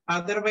cancel.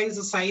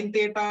 Otherwise, sin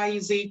theta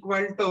is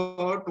equal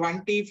to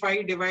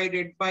 25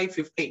 divided by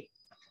 50.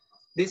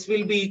 This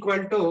will be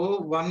equal to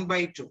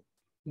 1/2.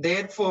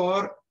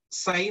 Therefore,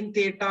 sin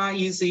theta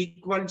is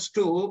equals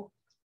to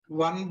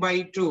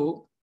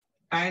 1/2,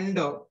 and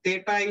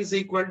theta is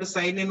equal to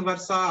sin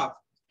inverse of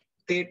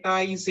theta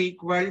is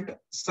equal to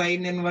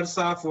sin inverse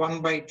of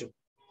 1/2.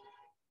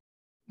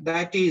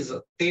 That is,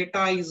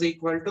 theta is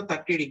equal to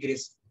 30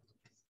 degrees.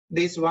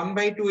 This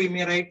 1/2 we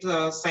may write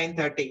sin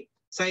 30.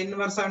 Sin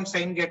inverse and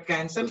sin get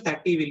cancelled,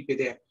 30 will be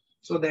there.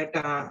 So that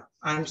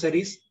answer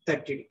is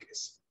 30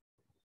 degrees.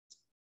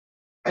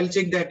 I'll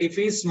check that if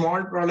a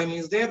small problem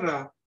is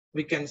there,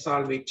 we can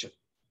solve it.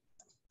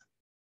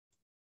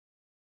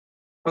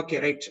 Okay,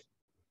 right.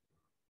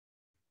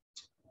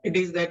 It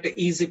is that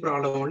easy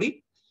problem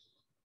only.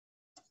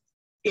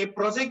 A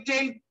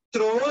projectile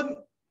thrown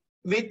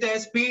with a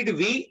speed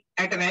v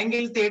at an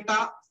angle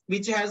theta,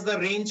 which has the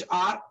range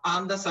r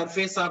on the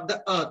surface of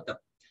the earth.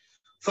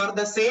 For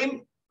the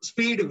same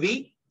speed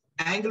v,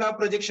 angle of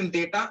projection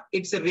theta,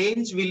 its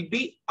range will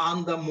be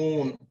on the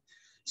moon.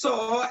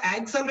 So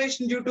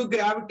acceleration due to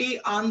gravity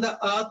on the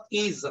earth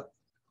is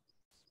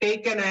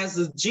taken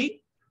as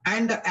g,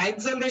 and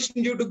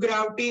acceleration due to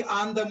gravity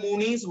on the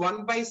moon is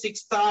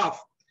 1/6 of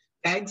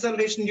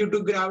acceleration due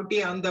to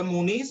gravity on the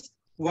moon is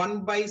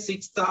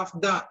 1/6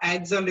 of the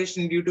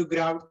acceleration due to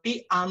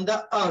gravity on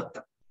the earth.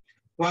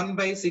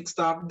 1/6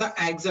 of the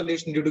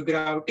acceleration due to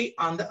gravity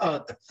on the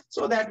earth.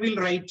 So that will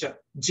write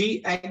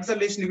g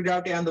acceleration due to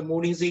gravity on the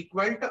moon is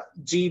equal to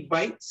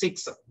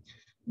g/6.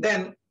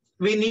 Then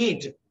we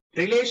need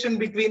relation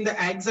between the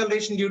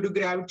acceleration due to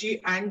gravity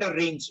and the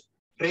range.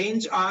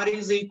 Range r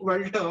is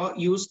equal to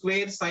u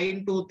square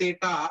sine 2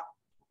 theta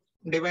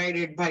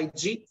divided by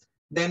g.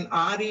 Then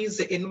r is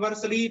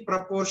inversely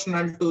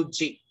proportional to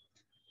g.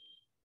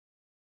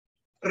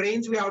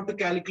 Range we have to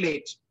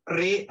calculate.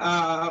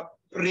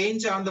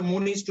 Range on the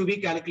moon is to be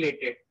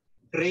calculated.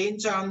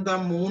 Range on the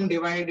moon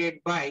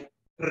divided by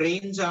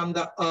range on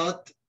the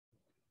earth.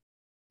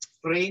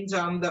 Range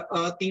on the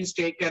earth is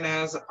taken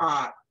as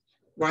r.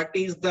 What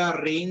is the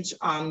range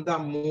on the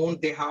moon,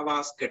 they have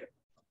asked.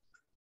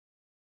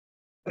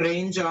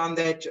 Range on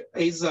that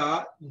is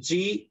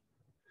g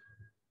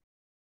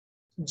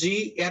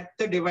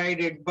earth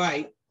divided by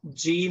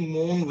g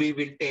moon we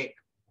will take.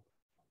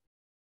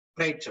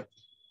 Right.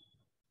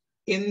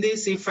 In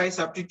this, if I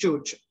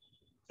substitute,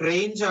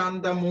 range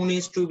on the moon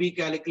is to be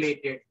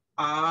calculated.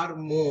 R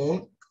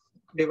moon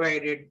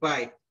divided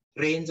by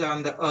range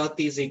on the earth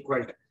is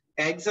equal to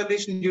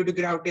acceleration due to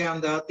gravity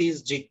on the earth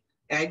is g.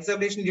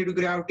 Acceleration due to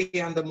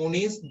gravity on the moon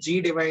is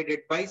g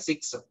divided by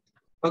 6.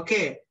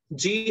 Okay,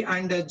 g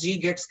and g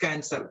gets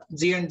cancelled.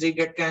 G and g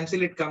get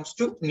cancelled. It comes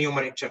to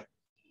numerator.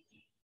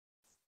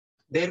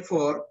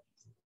 Therefore,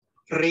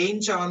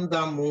 range on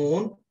the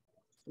moon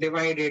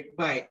divided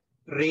by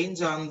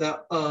range on the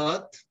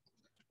earth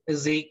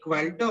is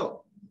equal to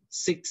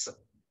 6.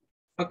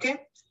 Okay,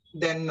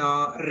 then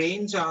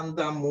range on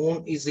the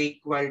moon is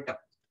equal to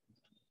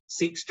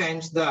 6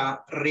 times the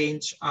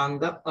range on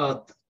the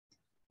earth.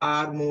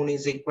 R moon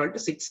is equal to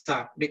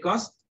 6r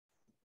because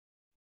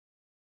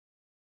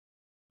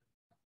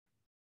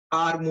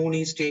R moon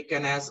is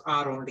taken as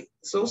R only.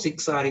 So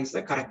 6r is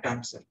the correct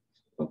answer.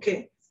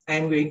 Okay, I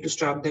am going to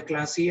stop the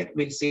class here.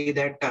 We'll see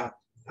that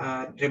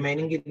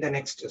remaining in the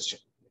next session.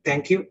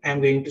 Thank you. I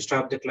am going to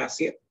stop the class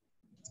here.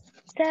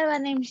 Sir,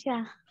 one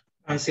nimsha.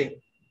 I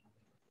say.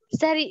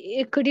 Sir,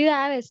 could you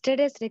have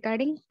yesterday's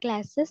recording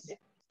classes?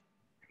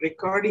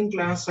 Recording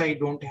class I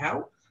don't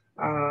have.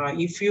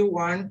 If you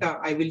want,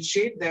 I will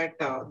share that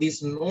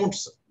these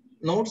notes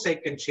I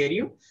can share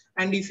you.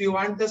 And if you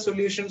want the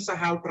solutions, I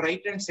have to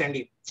write and send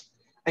you.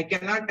 I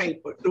cannot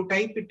type. To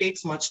type, it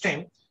takes much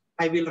time.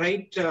 I will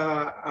write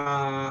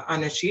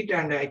on a sheet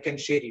and I can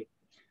share you.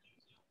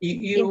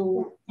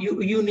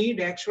 You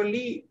need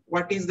actually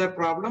what is the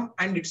problem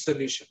and its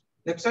solution.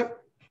 That's all.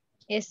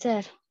 Yes,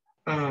 sir.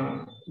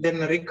 Then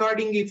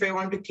recording, if I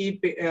want to keep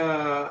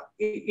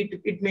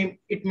it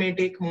may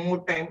take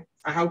more time.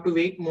 I have to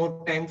wait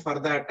more time for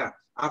that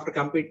after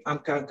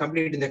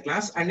completing the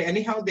class. And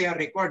anyhow, they are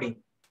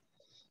recording.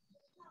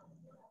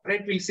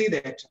 Right, we'll see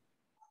that.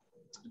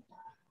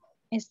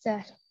 Yes,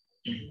 sir.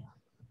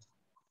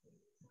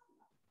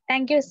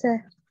 Thank you,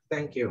 sir.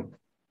 Thank you.